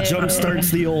 Yeah, it jump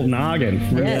starts the old noggin.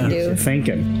 Really Yeah, gets you dude.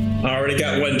 thinking. I already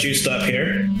got one juiced up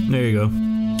here. There you go.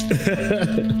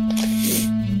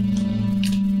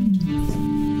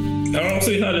 I don't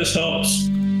see how this helps.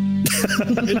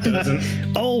 It doesn't.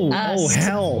 Oh,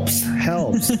 helps.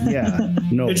 Yeah.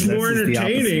 No, It's this more is the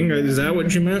opposite. entertaining. Is that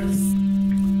what you meant?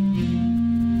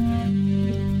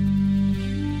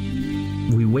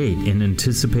 We wait in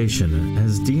anticipation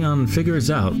as Dion figures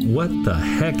out what the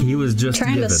heck he was just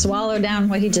Trying given. to swallow down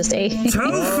what he just ate.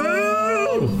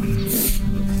 Tofu!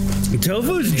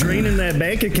 Tofu's draining that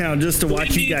bank account just to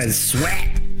watch you guys sweat.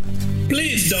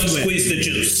 Please don't squeeze the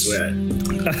juice. I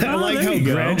Oh, like there how you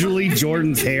go. gradually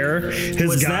Jordan's hair has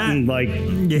Was gotten that- like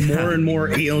Yeah. more and more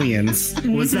aliens.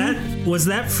 Was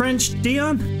that French,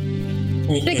 Dion?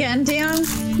 Again, Dion.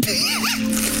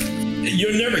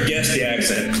 You'll never guess the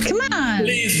accent. Come on.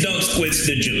 Please don't squeeze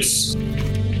the juice.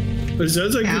 It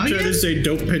sounds like you're trying to Italian? say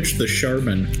don't pitch the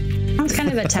Charbon. Sounds kind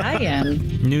of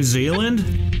Italian. New Zealand?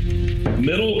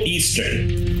 Middle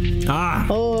Eastern. Ah,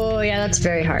 Oh, yeah, that's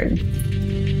very hard.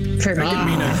 For me.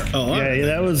 Oh, Yeah,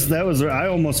 that was. I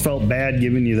almost felt bad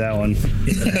giving you that one.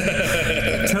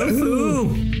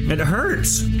 tofu! It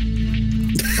hurts.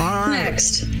 All right.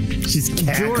 Next. She's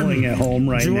cackling at home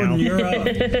right Jordan, now. you're up.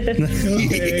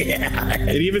 okay. And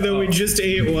even though we just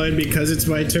ate one, because it's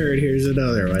my turn, here's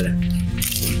another one.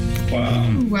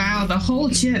 Wow. Wow, the whole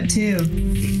chip too.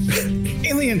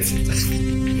 Aliens.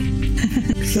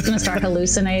 He's gonna start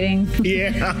hallucinating.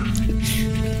 Yeah.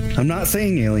 I'm not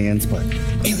saying aliens, but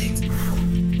aliens.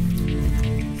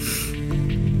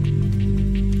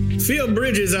 Field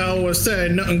Bridges, I always say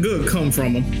nothing good come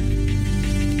from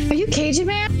them. Are you Cajun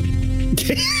man?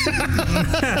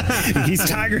 He's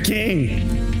Tiger King.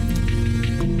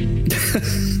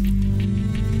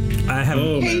 I have.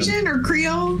 Oh, man. Cajun or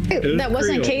Creole? was That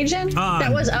wasn't Creole. Cajun? Ah,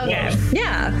 That was okay. wow.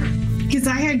 Yeah. Because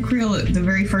I had Creole at the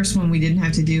very first one we didn't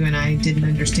have to do, and I didn't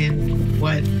understand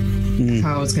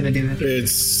how I was going to do it.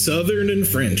 It's Southern and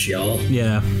French, y'all.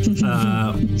 Yeah.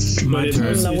 My It's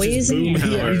turn. just Louisiana.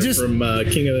 Boomhauer You just- from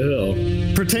King of the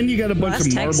Hill. Pretend you got a bunch Well, of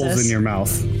that's marbles Texas. in your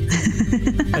mouth.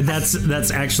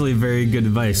 That's actually very good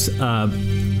advice.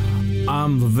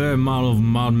 I'm the very model of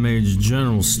Modern Mage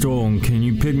General Store, and can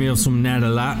you pick me up some natty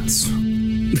lights?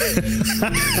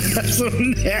 So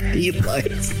natty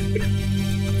lights.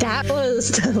 That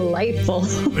was delightful.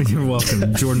 You're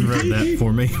welcome. Jordan wrote that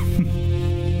for me.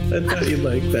 I thought you'd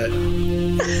like that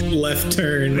left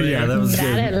turn. There. Yeah, that was That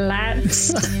good. it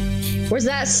laps. Was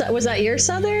that your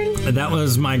Southern? That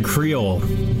was my Creole.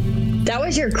 That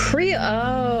was your Creole.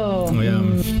 Oh. Yeah.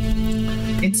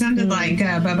 It sounded like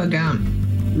Bubba Gump.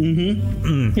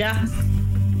 Yeah.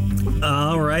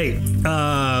 All right.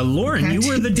 Lauren, you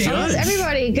were the That was judge.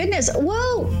 everybody. Goodness.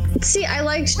 Well, see, I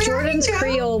liked Jordan's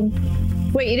Creole.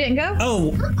 Wait, you didn't go?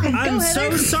 Oh, I'm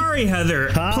so sorry, Heather.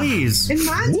 Please. And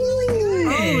mine's really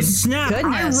good. Oh, snap.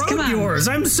 Goodness, I come wrote on. yours.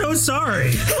 I'm so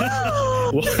sorry.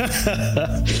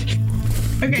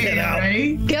 Okay,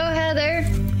 ready? Go, Heather.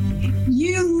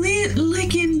 You lint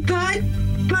licking, butt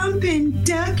bumping,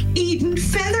 duck eating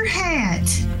feather hat.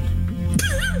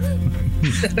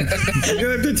 I'm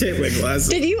gonna have to take my glasses.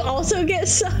 Did you also get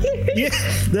Southern? Yeah,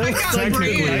 that was got like the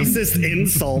Brand. nicest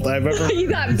insult I've ever. You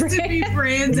got To be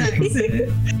Brand. Brand's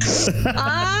accent.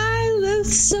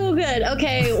 That's so good.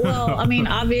 Okay, well, I mean,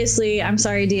 obviously, I'm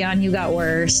sorry, Dion, you got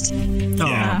worst.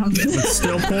 Oh, but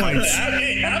still points.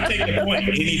 I'll take the point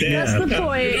any day. That's the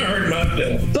point. You hurt my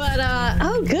feelings. But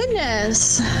oh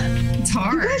goodness, It's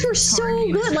hard. you guys were It's so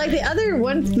hard. good. Like the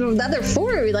other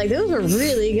four, like those were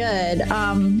really good.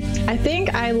 I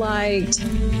think I liked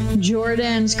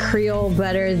Jordan's Creole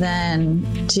better than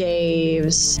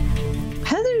Dave's.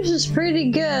 Heather's is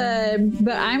pretty good,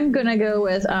 but I'm gonna go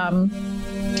with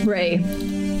Ray.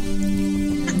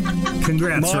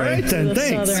 Congrats, All Ray. right then, The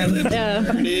thanks. Southern, yeah,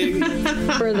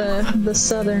 for the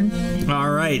Southern. All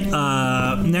right.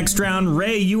 Next round,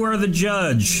 Ray, you are the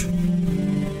judge.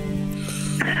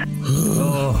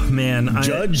 Oh, man.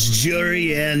 Judge,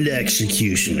 jury, and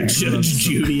executioner. Judge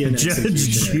Judy and Judge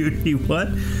Judy, what?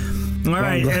 All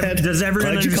right. glad- Does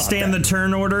everyone glad you caught understand the that.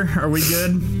 turn order? Are we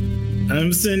good?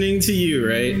 I'm sending to you,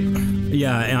 right?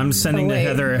 Yeah, I'm sending to wait.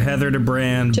 Heather to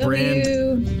Brand.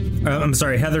 I'm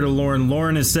sorry, Heather to Lauren.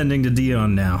 Lauren is sending to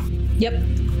Dion now. Yep.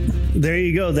 There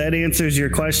you go. That answers your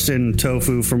question,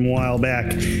 Tofu, from a while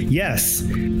back. Yes,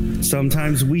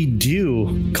 sometimes we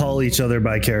do call each other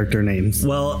by character names.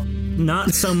 Well,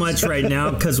 not so much right now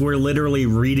because we're literally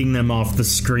reading them off the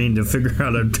screen to figure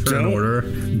out a turn order.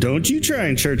 Don't you try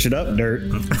and church it up, Dirt.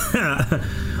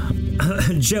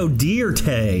 Joe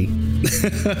Dierte.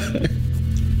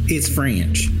 It's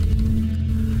French.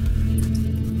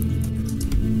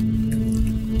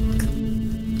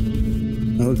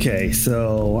 Okay,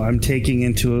 so I'm taking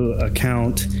into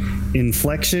account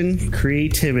inflection,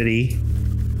 creativity,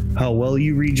 how well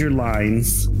you read your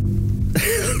lines.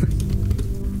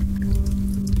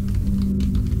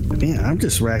 Man, I'm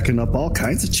just racking up all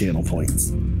kinds of channel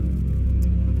points.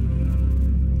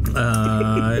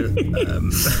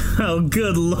 Oh,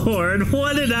 good Lord.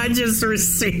 What did I just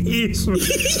receive?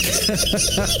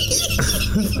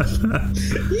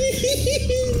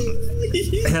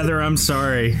 Heather, I'm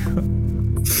sorry.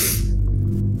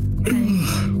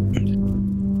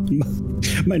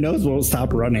 My nose won't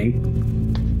stop running.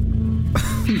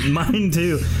 Mine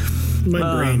too.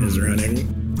 My brain is running.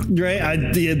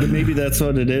 Right? Yeah, but maybe that's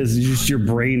what it is. It's just your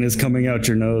brain is coming out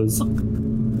your nose.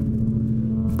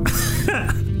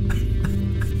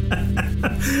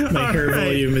 My hair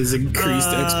volume is increased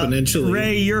exponentially.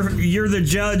 Ray, you're the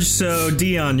judge, so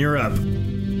Dion, you're up.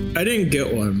 I didn't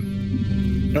get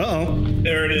one. Uh-oh.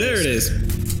 There it is. There it is.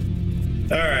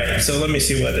 All right, so let me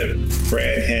see what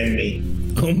Brad had me.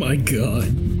 Oh my god.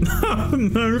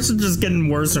 This is just getting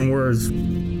worse and worse. I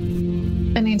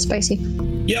mean, spicy.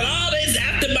 You're always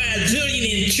after my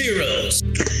Azulian churros.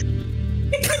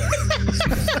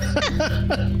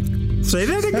 Say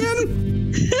that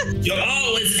again? You're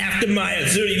always after my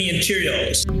Azulian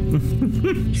churros.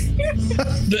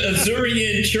 The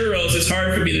Azulian churros is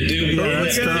hard for me to do in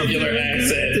that's that tough. particular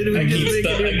accent. I keep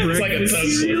stuck. It's like a tongue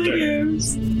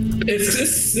twister.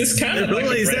 It's kind of like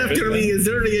Always a after breakfast. me is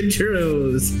early in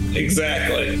churros.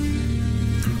 Exactly.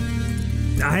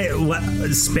 What?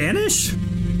 Spanish?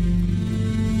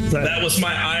 That was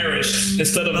my Irish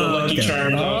instead of the Lucky okay.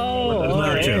 Charms.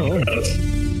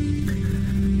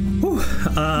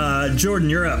 Jordan,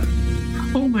 you're up.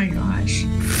 Oh my gosh.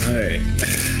 All right.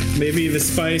 Maybe the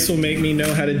spice will make me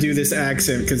know how to do this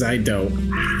accent because I don't.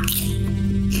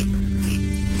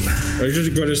 It's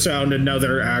just going to sound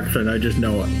another accent. I just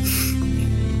know it.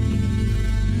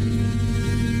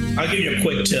 I'll give you a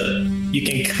quick tip. You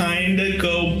can kind of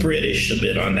go British a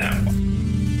bit on that one.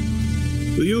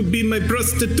 Will you be my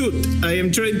prostitute? I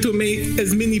am trying to make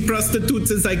as many prostitutes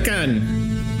as I can.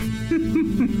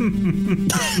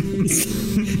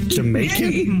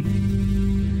 Jamaican?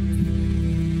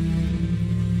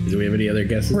 Do we have any other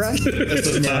guesses? That's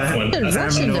a tough one. It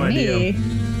Russian no to idea.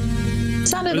 me.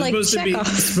 Sounded like Chekhov.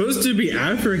 supposed to be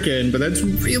African, but that's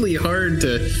really hard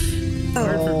to.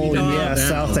 Oh, yeah,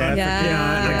 South Africa.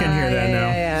 Yeah, I can hear that now.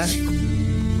 Yeah.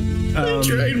 I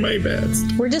tried my best.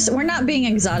 We're not being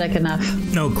exotic enough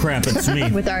No crap, it's me.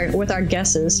 with our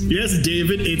guesses. Yes,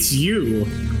 David, it's you.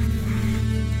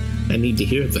 I need to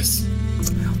hear this.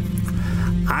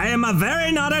 I am a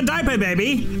very not a diaper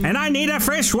baby, and I need a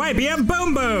fresh wipe. Yeah,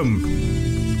 boom boom.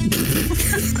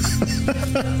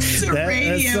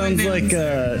 That sounds like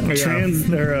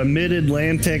a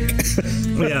mid-Atlantic.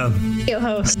 Yeah. Radio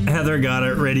host. Heather got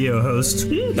it. Radio host.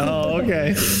 Oh,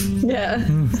 okay. Yeah.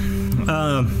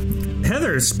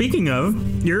 Heather, speaking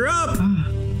of, you're up.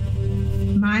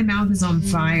 My mouth is on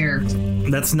fire.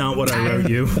 That's not what I wrote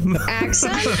you.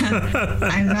 Accent?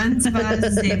 I once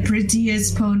was the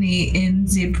prettiest pony in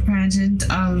the pageant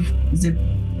of the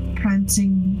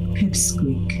prancing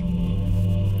pipsqueak.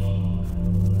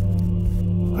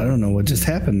 I don't know what just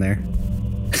happened there.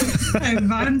 I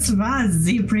once was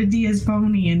the prettiest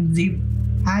pony in the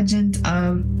pageant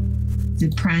of the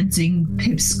prancing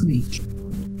pipsqueak.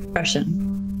 Russian.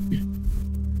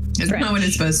 It's not what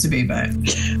it's supposed to be, but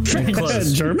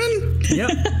Close. German? Yep.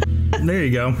 There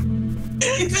you go.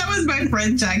 that was my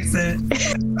French accent.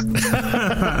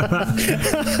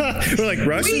 We're like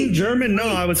Russian, German. No,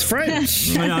 I was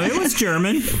French. No, it was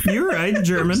German. You're right,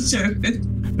 German.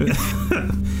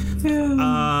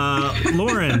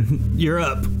 Lauren, you're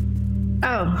up.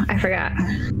 Oh, I forgot.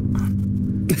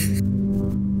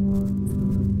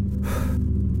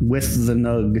 With the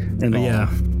nug and all. Yeah.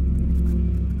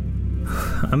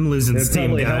 I'm losing It'd steam,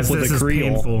 probably guys. help with This a is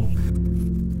Creole. painful.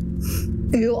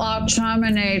 You are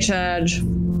terminated.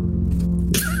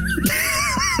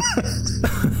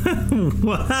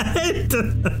 What?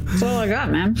 That's all I got,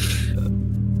 man.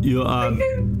 You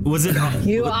was it?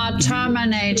 You are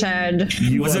terminated.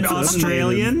 Was it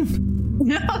Australian?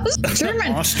 No, it's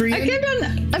German. Austrian?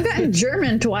 I've gotten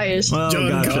German twice. Oh, John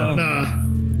gotcha.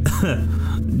 Connor.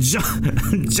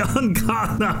 John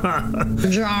Connor.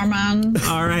 German.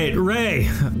 All right, Ray.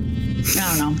 I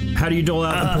don't know. How do you dole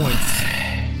out the points?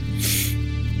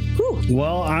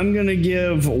 Well, I'm going to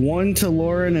give one to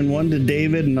Lauren and one to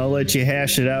David, and I'll let you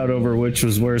hash it out over which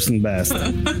was worse and best.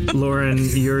 Lauren,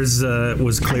 yours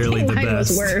was clearly the Mine best.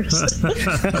 was worse.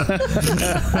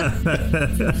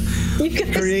 You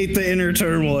guys, Create the inner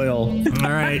turmoil.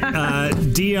 All right,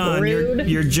 Dion, Rude.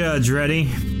 your judge. Ready?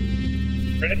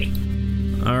 Ready?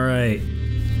 All right.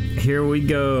 Here we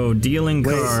go. Dealing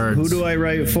Wait, cards. who do I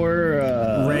write for?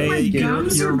 Ray, my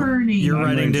gums are burning. You're I'm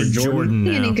writing to writing for Jordan Jordan.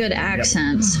 now. any good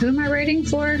accents? Who am I rating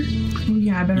for? Oh,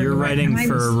 yeah, I better You're go writing back.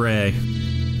 for Ray.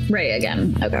 Ray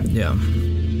again. Okay. Yeah.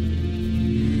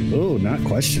 Oh, not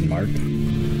question mark.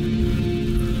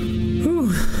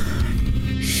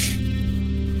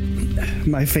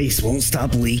 My face won't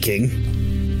stop leaking.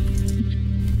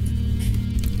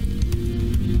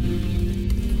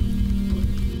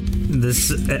 This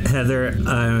Heather,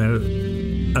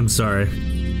 I'm sorry.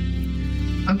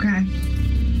 Okay.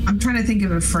 I'm trying to think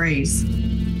of a phrase.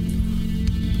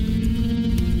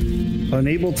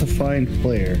 Unable to find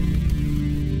player.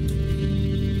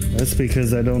 That's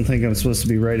because I don't think I'm supposed to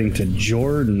be writing to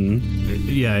Jordan.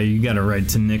 Yeah, you got to write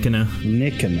to Nikona.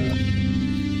 Nikona.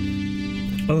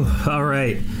 Oh, all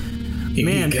right.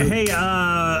 Man, hey,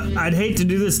 I'd hate to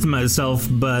do this to myself,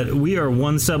 but we are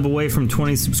one sub away from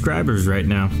 20 subscribers right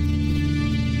now.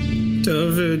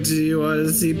 Tofu, do you want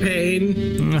to see pain?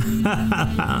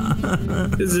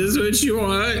 Is this what you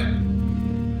want?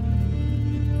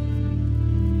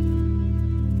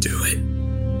 Do it.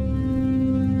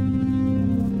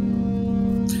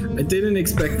 I didn't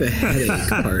expect the headache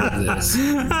part of this.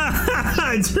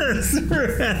 I just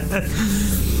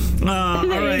all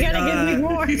right, You gotta give me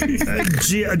more.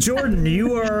 Jordan,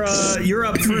 you're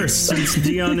up first since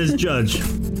Dion is judge.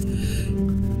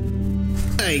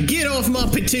 Hey, get off my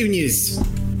petunias!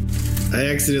 I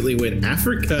accidentally went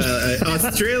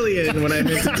Australian when I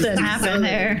meant to. Didn't happen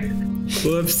there.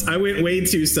 Whoops! I went way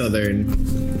too southern.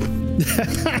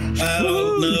 I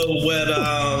don't know what.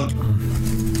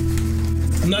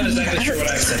 I'm not exactly sure what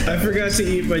accent. I forgot to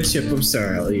eat my chip. I'm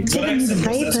sorry. I'll eat. What accent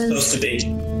was that supposed to be?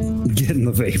 Getting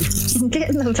the vapors.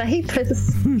 Getting the vapors.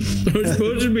 It was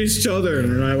supposed to be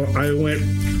southern, and I went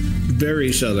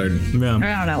very southern. Yeah. I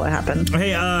don't know what happened.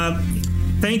 Hey,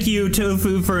 thank you,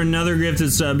 Tofu, for another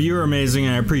gifted sub. You're amazing.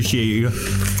 I appreciate you.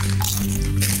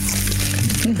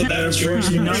 That's yours.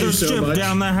 Another so chip much.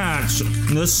 down the hatch.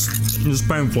 This is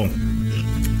painful.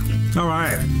 All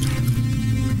right.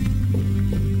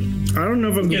 I don't know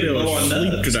if I'm Get getting low on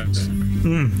sleep nuts.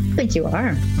 today. I think you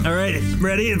are. All right.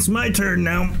 Ready? It's my turn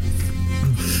now.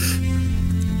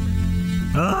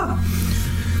 I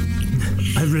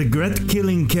regret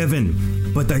killing Kevin.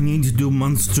 but I need to do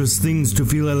monstrous things to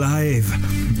feel alive.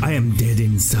 I am dead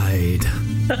inside.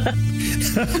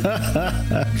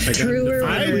 Truer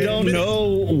I don't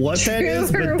know what that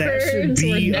is, but that should words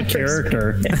were be a never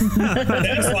character.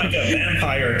 That's like a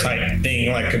vampire type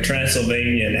thing, like a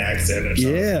Transylvanian accent or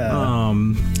something. Yeah.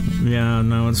 Yeah,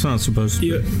 no, it's not supposed to be.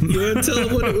 You want to tell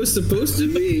them what it was supposed to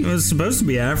be? It was supposed to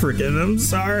be African. I'm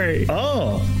sorry.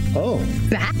 Oh.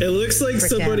 It looks like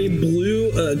somebody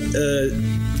blew a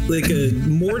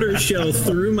mortar shell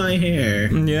through my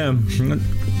hair. Yeah.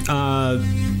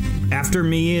 After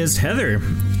me is Heather.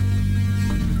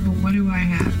 Well, what do I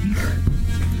have here?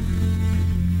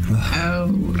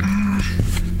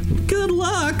 Good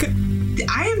luck.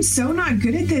 I am so not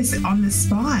good at this on the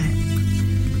spot.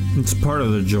 It's part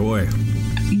of the joy.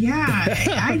 Yeah,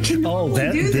 I can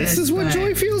only do this is what but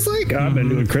joy feels like? I've been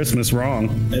doing Christmas wrong.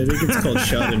 I think it's called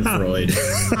Schadenfreude.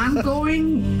 I'm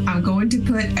going to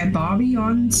put a bobby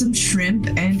on some shrimp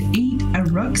and eat a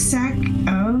rucksack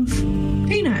of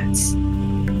peanuts.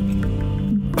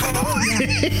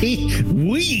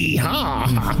 Wee ha.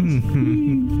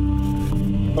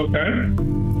 Okay.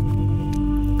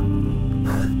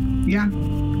 Yeah.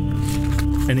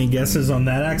 Any guesses on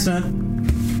that accent?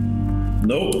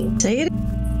 Nope. Say it.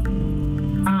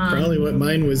 Probably what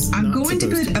mine was. I'm not going to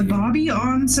supposed put a be. bobby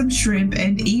on some shrimp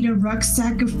and eat a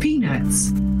rucksack of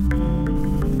peanuts.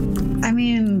 I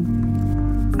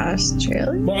mean,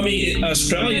 Australia? Well, I mean,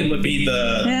 Australian would be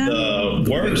the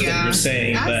words that you're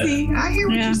saying. I see. I hear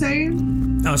what you're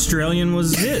saying. Australian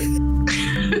was it.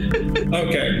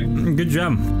 Okay. Good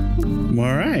job.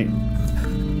 All right.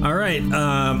 All right.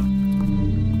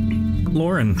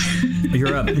 Lauren,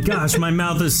 you're up. Gosh, my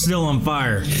mouth is still on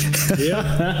fire.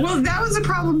 Yeah. Well, that was a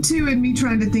problem too in me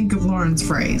trying to think of Lauren's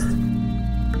phrase. A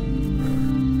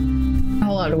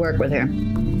whole lot of work with her.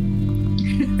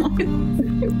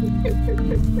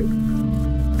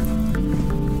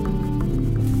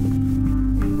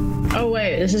 Oh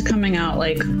wait, this is coming out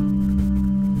like.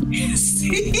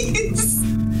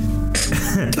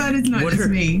 But it's not just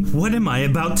me. What am I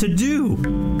about to do?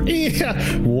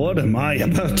 Yeah. What am I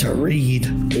about to read?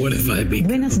 What if I be?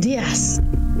 Buenos dias.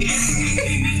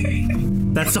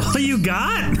 That's all you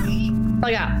got? Oh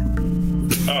yeah.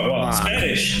 Oh, well,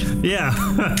 Spanish. Yeah.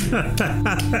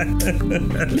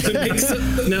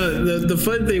 The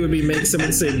fun thing would be make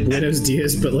someone say Buenos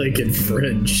dias, but like in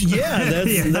French. Yeah,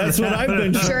 that's what I've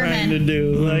been trying to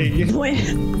do. Like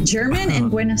German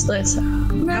and Buenos dias.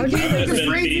 How would you do I've the been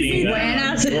phrase? beating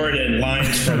Buenos. Jordan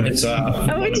lines from his.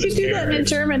 How would you do that in a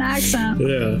German accent?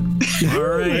 Yeah. All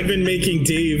right. I've been making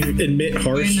Dave admit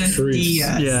harsh Buenos truths.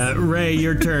 dias. Yeah, Ray,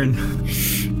 your turn.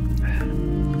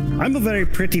 I'm a very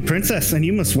pretty princess, and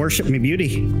you must worship me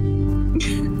beauty.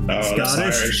 Oh, that's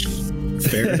Scottish? Irish.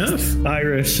 Fair enough.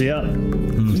 Irish, yeah.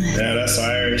 Yeah, that's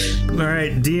Irish. All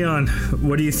right, Dion,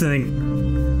 what do you think?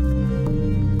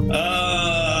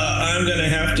 I'm gonna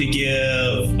have to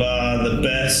give the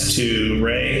best to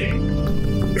Ray.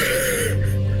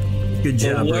 Good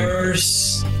job, The Ray.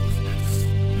 worst.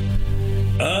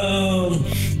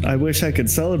 I wish I could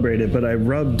celebrate it, but I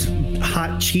rubbed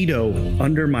hot Cheeto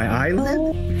under my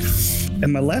eyelid,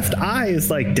 and my left eye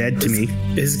is like dead to me.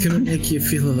 It's gonna make you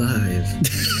feel alive.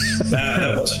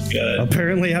 That wasn't good.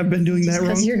 Apparently, I've been doing that wrong.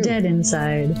 Because you're too. dead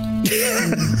inside.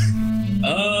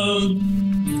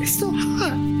 It's still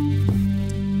hot.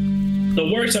 The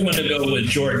worst, I'm gonna go with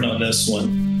Jordan on this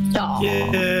one. Oh.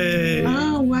 Yay.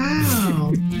 Oh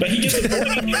wow. But he gets a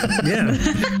point. Yeah,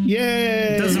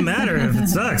 Yay! it doesn't matter if it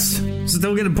sucks.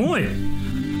 Still get a point.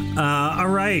 All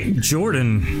right,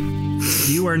 Jordan,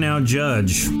 you are now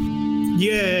judge.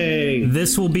 Yay.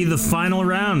 This will be the final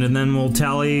round, and then we'll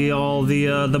tally all the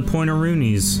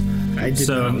pointeroonies. I did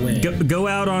So not win. go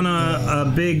out on a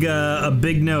big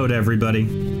note, everybody.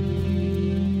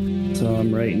 So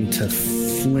I'm writing to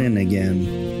Flynn again.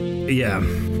 Yeah,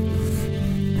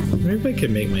 Maybe I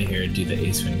could make my hair do the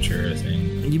Ace Ventura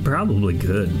thing. you probably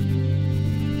could.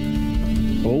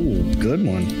 Oh, good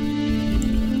one.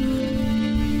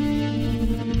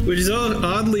 Which is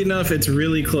oddly enough, it's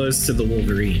really close to the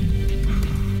Wolverine.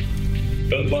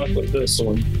 Good luck with this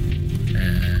one.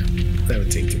 That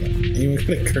would take too long. Anyone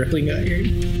got a curling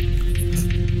iron?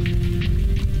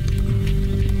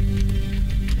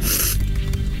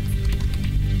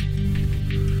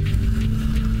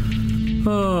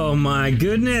 Oh my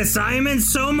goodness, I am in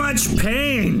so much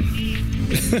pain.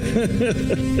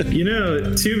 You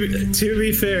know, to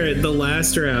be fair, the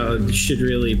last round should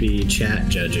really be chat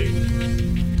judging.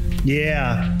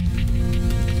 Yeah.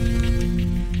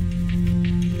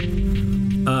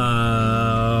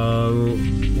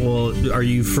 Well, are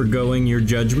you forgoing your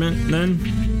judgment then?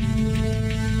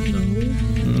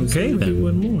 No. Okay, We'll then. do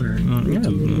one more. We'll do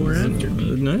one more after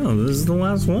me. No, this is the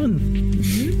last one.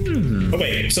 Oh,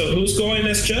 wait, so who's going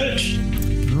as judge?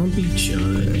 I'll be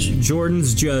judge.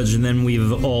 Jordan's judge, and then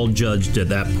we've all judged at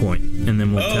that point, and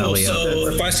then we'll Oh, tally so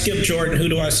if I skip Jordan, who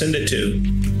do I send it to?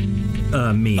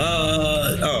 up. Me.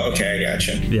 Okay, I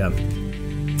gotcha. Yeah.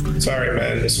 Sorry,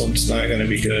 man, this one's not gonna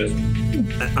be good.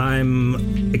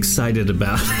 I'm excited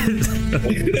about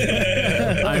it.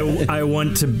 I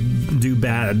want to do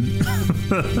bad.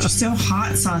 Just so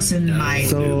hot sauce in my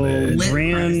So, lip Brand.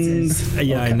 crevices.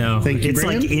 Yeah, I know. Thank you, it's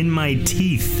Brandon. like in my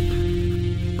teeth.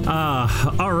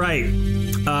 All right.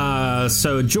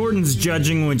 So Jordan's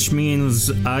judging, which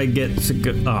means I get to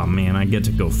go. Oh man, I get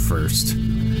to go first.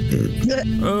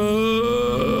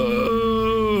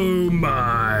 Oh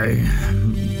my.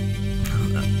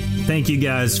 Thank you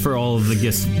guys for all of the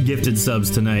gifted subs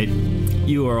tonight.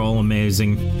 You are all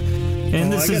amazing.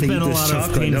 And this I has gotta been eat a this lot of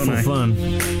chocolate, painful don't I? fun.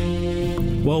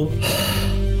 Well,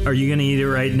 are you going to eat it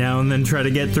right now and then try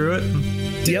to get through it?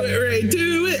 Do it, Ray.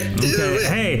 Do it. Do Okay. it.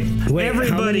 Hey, Wait,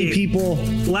 everybody. how many people?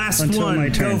 Last until one. my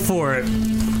turn? Go for it.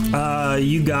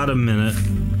 You got a minute.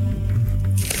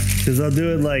 Because I'll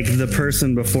do it like the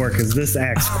person before, because this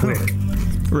acts quick.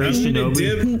 Ray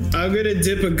Shinobi. I'm gonna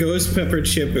dip a ghost pepper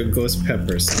chip in ghost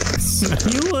pepper sauce.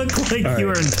 You look like you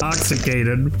are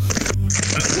intoxicated.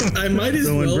 I might as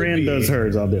So when well Brand be. does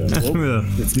hers, I'll do it. Whoop.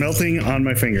 It's melting on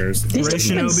my fingers. Ray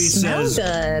Shinobi Smell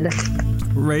says. good.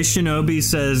 Ray Shinobi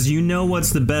says, "You know what's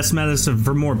the best medicine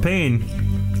for more pain?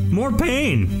 More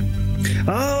pain."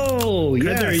 Oh,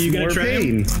 yes, Heather, you gonna more try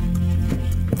pain.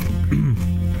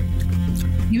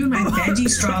 You and my veggie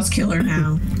straws killer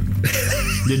now.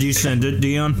 Did you send it,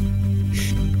 Dion?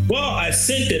 Well, I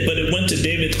sent it, but it went to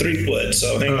David Threepwood,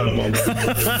 so hang on a moment.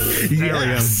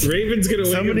 Yes. Raven's gonna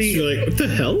wake Somebody- up and be like, what the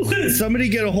hell? Somebody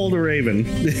get a hold of Raven.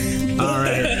 All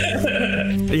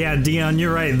right. Yeah, Dion,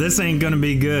 you're right. This ain't gonna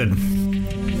be good.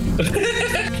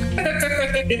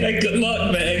 Yeah, good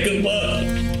luck, man. Good luck.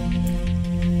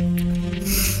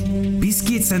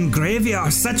 Biscuits and gravy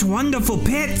are such wonderful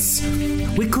pets.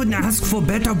 We couldn't ask for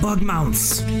better bug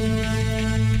mounts.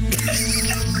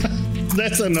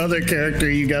 That's another character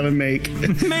you gotta make.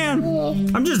 Man,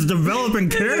 I'm just developing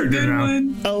character now.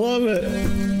 I love it.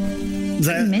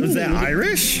 Is that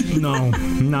Irish? No,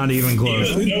 not even close.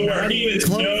 He was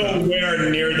nowhere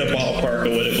near the ballpark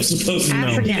of what it was supposed to be.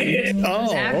 African.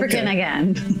 Oh, African okay.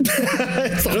 again.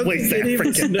 It's always Any of us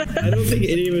African. know- I don't think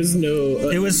any of us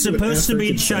know. It was supposed to be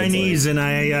African sounds Chinese, and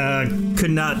I could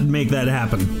not make that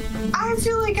happen. I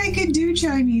feel like I could do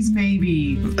Chinese,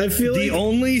 maybe. like. I feel The like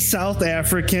only South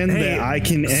African Hey, that I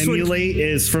can switch- emulate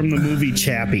is from the movie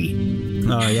Chappie.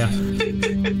 Oh yeah.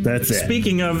 That's it.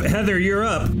 Speaking of, Heather, you're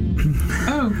up.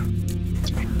 Oh.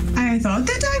 I thought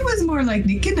that I was more like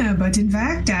Nikina, but in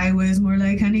fact, I was more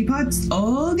like Honey Pots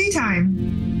all the time.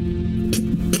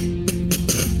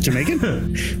 Jamaican?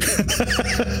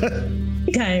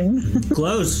 Time.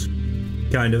 Close,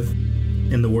 kind of,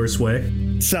 in the worst way.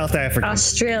 South African.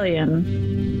 Australian.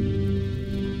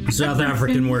 South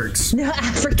African works. No,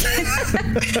 African.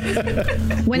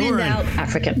 When in Lauren. doubt,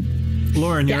 African.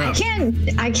 Lauren, you're Yeah, up.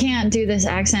 I can't do this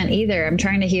accent either. I'm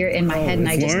trying to hear it in my head and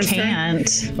I it's just Lauren's turn?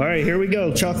 can't. All right, here we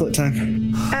go. Chocolate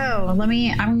time. Oh,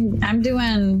 I'm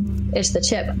doing it's the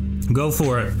chip. Go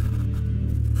for it.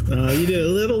 you did a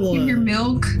little In your one.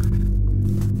 milk.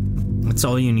 That's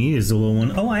all you need is a little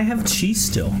one. Oh, I have cheese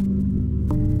still.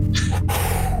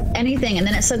 Anything, and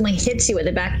then it suddenly hits you at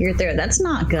the back of your throat. That's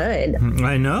not good.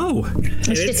 I know. It's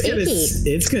just icky.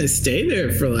 It's gonna stay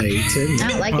there for like 10 minutes. I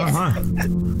don't like it. Uh-huh.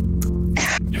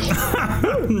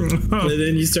 And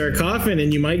then you start coughing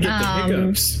and you might get the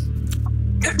hiccups.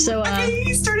 So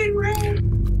He started red.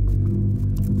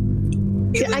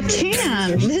 I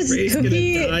can't. This Ray's gonna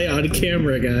cookie. die on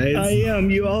camera, guys. I am.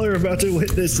 You all are about to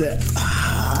witness it.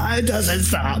 It doesn't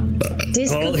stop.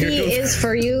 This Oh, here cookie goes- is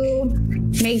for you.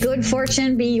 May good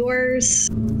fortune be yours.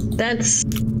 That's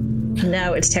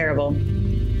no, it's terrible.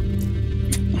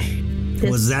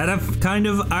 Was that a kind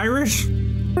of Irish?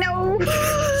 No.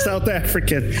 South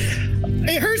African.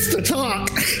 It hurts to talk.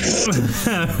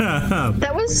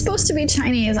 That was supposed to be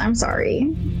Chinese. I'm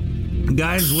sorry.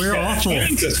 Guys, we're awful.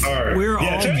 Chinese is hard. We're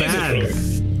Yeah, all Chinese is bad. really-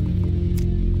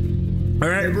 All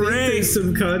right, I Ray. think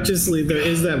subconsciously there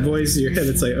is that voice in your head.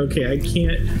 It's like, okay, I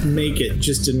can't make it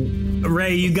just in.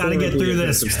 Ray, you got to get Horribly through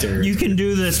this. aggressive stereotype. You can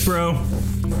do this, bro.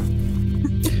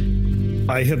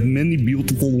 I have many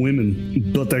beautiful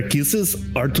women, but their kisses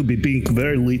are to be pink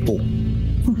very little.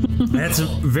 That's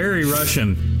very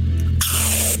Russian.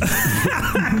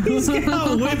 He's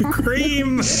got whipped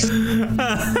cream. It's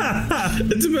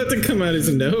about to come out his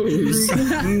nose.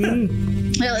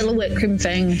 That little whipped cream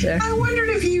thing. So. I wondered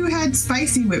if you had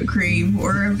spicy whipped cream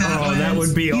or if that was, that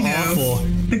would be awful.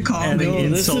 The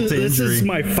calming. This is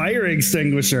my fire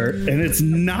extinguisher, and it's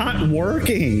not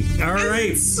working. All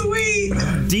right. Sweet.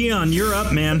 Dion, you're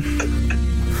up, man.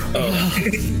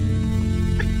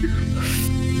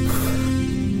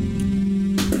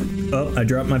 Oh, I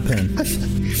dropped my pen.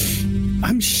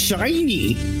 I'm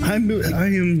shiny. I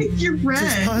am You're red.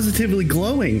 just positively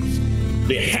glowing.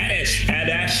 The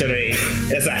Hadashery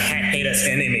is a Hada's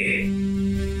enemy.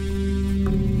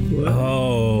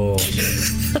 Oh.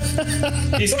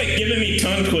 He's like giving me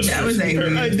tongue twisters. That was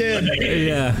angry. I did.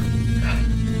 Yeah.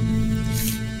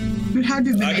 But how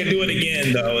did I can do it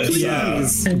again, though. It's,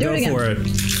 Go again. for it.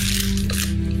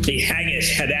 the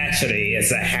Haggish Hadashery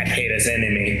is a Hada's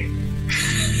enemy.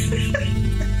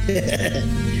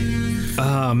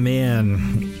 Oh, man.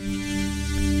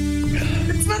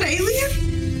 It's not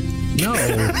alien? No.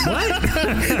 What?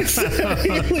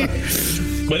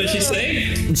 What did she say?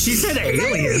 She said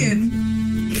alien.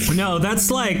 No, is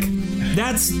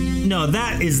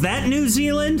that New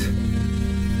Zealand?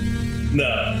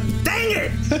 No. Dang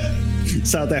it!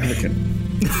 South African.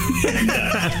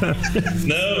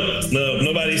 No,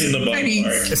 nobody's in the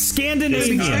ballpark.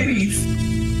 Scandinavian. Chinese.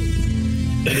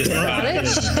 It is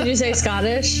Scottish? Did you say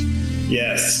Scottish?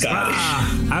 Yes, Scottish.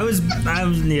 I was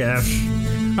yeah.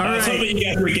 All I was right. hoping you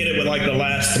guys would get it with like the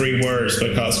last 3 words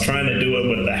because trying to do it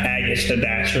with the Haggish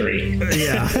Hadashery.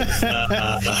 Yeah.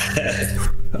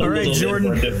 All right,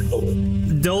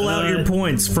 Jordan. Dole out your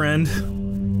points, friend.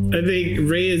 I think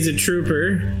Ray is a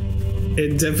trooper.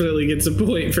 It definitely gets a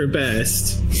point for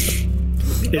best.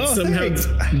 It somehow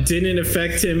didn't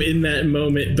affect him in that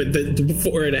moment, but the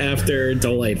before and after,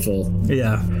 delightful.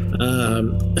 Yeah.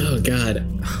 Oh God.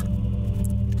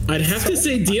 I'd have to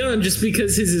say Dion just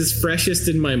because his is freshest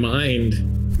in my mind.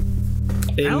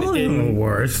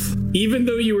 Worth. Even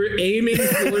though you were aiming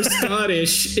for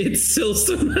Scottish, it's still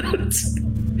somehow.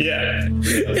 Yeah. And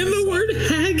the word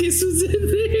haggis was in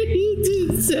there. You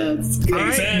did sound scary.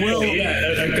 Exactly. A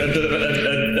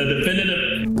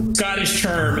definitive Scottish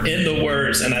term in the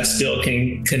words, and I still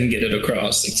couldn't get it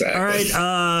across. Exactly. All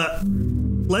right.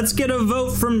 Let's get a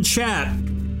vote from chat.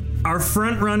 Our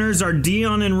front runners are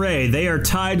Dion and Ray. They are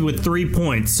tied with 3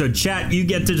 points. So, chat, you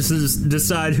get to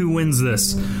decide who wins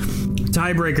this.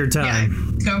 Tiebreaker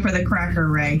time. Yeah, go for the cracker,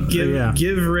 Ray.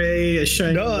 Give Ray a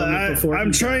shiny moment before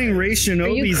I'm trying Ray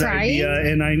Shinobi's idea,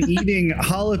 and I'm eating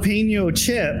jalapeno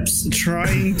chips,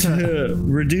 trying to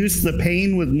reduce the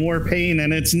pain with more pain,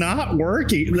 and it's not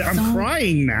working. I'm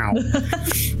crying now.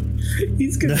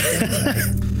 He's gonna.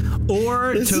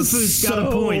 Or This Tofu's is got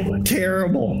a point.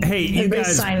 Terrible. Hey, you Everybody's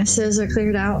guys. sinuses are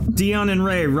cleared out. Dion and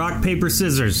Ray, rock, paper,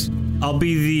 scissors. I'll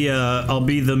be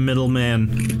the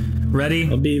middleman. Ready?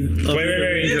 Wait,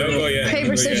 don't go yet.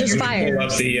 Paper, scissors, fire.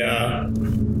 Let me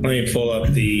pull up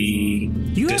the.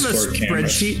 Do you have a Discord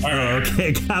cameras. spreadsheet? Oh,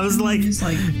 okay. I was like,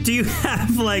 do you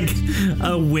have like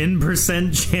a win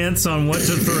 % chance on what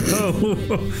to throw?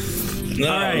 No,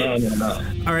 All right. no.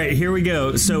 All right, here we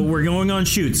go. So we're going on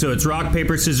shoot. So it's rock,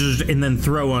 paper, scissors, and then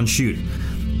throw on shoot.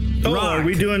 Oh, Rock, are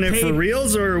we doing it for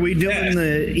reals, or are we doing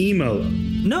the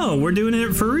emote? No, we're doing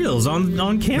it for reals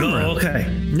on camera. Oh, okay.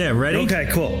 Yeah, ready? Okay,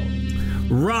 cool.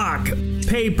 Rock,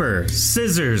 paper,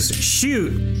 scissors,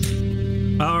 shoot.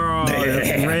 Oh,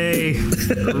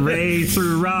 Ray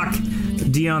threw rock.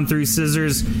 Dion threw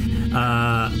scissors.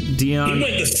 Dion. He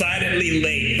went decidedly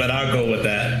late, but I'll go with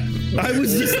that. I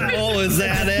was just, is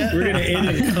that it? We're gonna end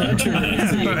in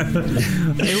controversy.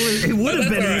 It would have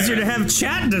been easier to have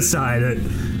chat decide it.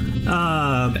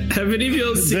 Have any of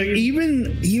y'all seen?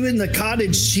 Even the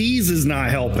cottage cheese is not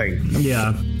helping.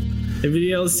 Yeah. Have any of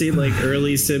y'all seen like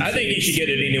early Simpsons? I think you should get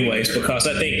it anyways because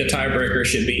I think the tiebreaker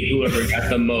should be whoever got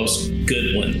the most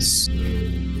good ones. Oh,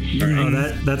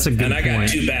 that's a good And I got point.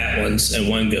 2 bad ones and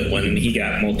 1 good one, and he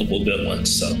got multiple good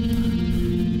ones. So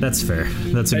That's fair.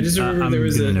 I just remember I'm there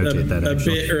was gonna notate that, a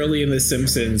actually. bit early in The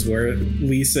Simpsons where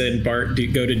Lisa and Bart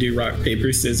go to do rock,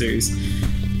 paper, scissors.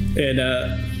 And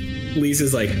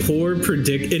Lisa's like,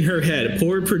 in her head,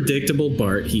 poor predictable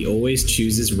Bart, he always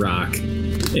chooses rock.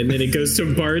 And then it goes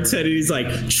to Bart's head and he's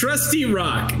like, trusty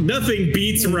rock, nothing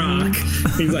beats rock.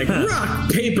 He's like, rock,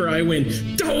 paper, I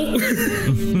win. Don't.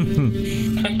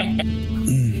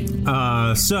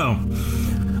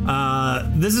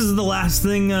 This is the last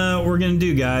thing we're gonna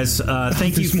do, guys.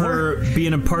 Thank you for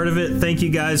being a part of it. Thank you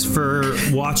guys for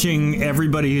watching,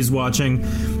 everybody who's watching.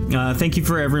 Thank you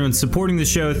for everyone supporting the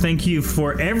show. Thank you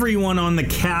for everyone on the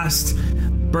cast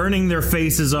burning their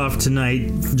faces off tonight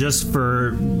just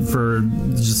for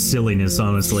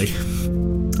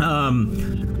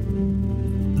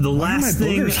The last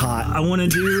thing I want to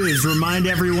do is remind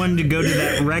everyone to go to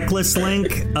that Reckless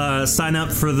link, sign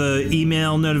up for the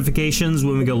email notifications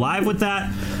when we go live with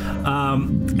that.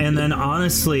 And then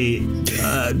honestly,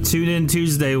 tune in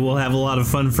Tuesday. We'll have a lot of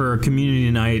fun for our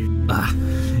community night.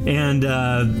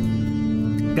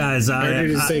 Guys,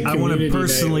 I want to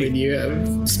personally. When you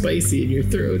have spicy in your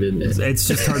throat, isn't it? It's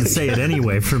just hard to say it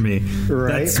anyway for me.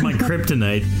 Right? That's my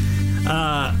kryptonite.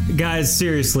 Guys,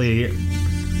 seriously,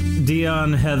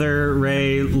 Dion, Heather,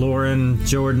 Ray, Lauren,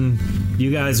 Jordan,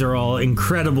 you guys are all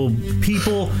incredible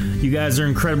people. You guys are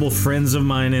incredible friends of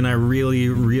mine, and I really,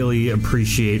 really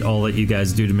appreciate all that you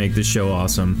guys do to make this show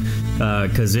awesome,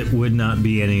 because it would not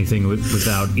be anything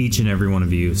without each and every one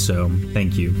of you, so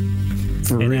thank you.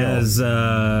 For and real. as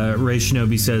Ray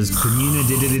Shinobi says,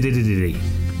 community.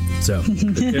 So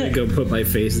I'm gonna go put my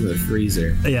face in the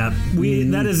freezer. yeah,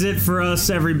 that is it for us,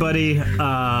 everybody.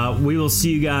 We will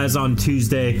see you guys on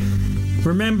Tuesday.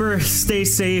 Remember, stay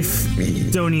safe.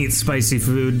 Don't eat spicy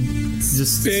food.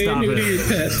 Just stop Neuter it. your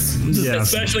pets. Yeah.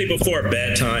 Especially before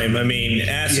bedtime. I mean,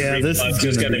 acid this reflux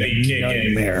is going to be kicking.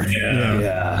 nightmare.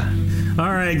 Yeah.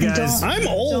 All right, guys. I'm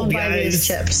old, Don't buy guys. these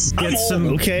chips. Get I'm some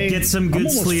old, okay? Get some I'm good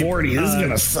almost sleep. 40. This is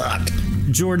gonna suck.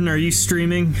 Jordan, are you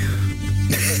streaming?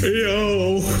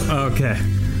 Yo. Okay.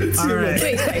 All right.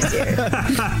 Way spicier.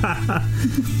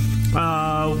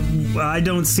 I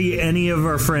don't see any of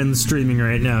our friends streaming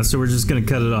right now, so we're just gonna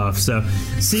cut it off. So,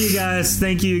 see you guys.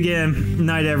 Thank you again.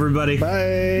 Night, everybody.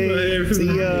 Bye. Bye,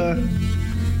 See ya.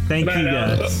 Thank you,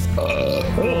 guys.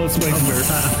 Oh, it's my turn.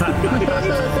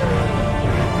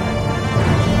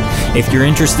 If you're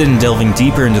interested in delving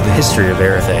deeper into the history of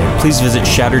Erethe, please visit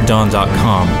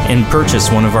ShatteredDawn.com and purchase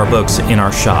one of our books in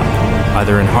our shop,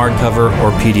 either in hardcover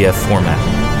or PDF format.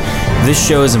 This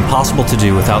show is impossible to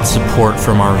do without support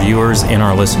from our viewers and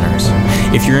our listeners.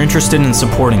 If you're interested in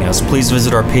supporting us, please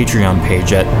visit our Patreon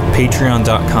page at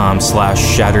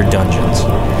patreon.com/ShatteredDungeons.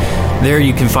 There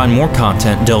you can find more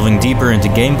content delving deeper into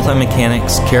gameplay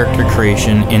mechanics, character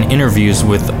creation, and interviews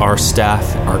with our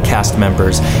staff, our cast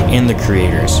members, and the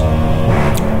creators.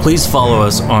 Please follow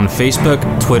us on Facebook,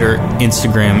 Twitter,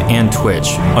 Instagram, and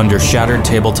Twitch under Shattered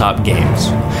Tabletop Games.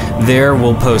 There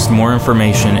we'll post more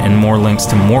information and more links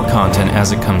to more content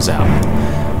as it comes out.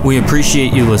 We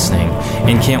appreciate you listening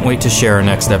and can't wait to share our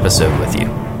next episode with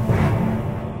you.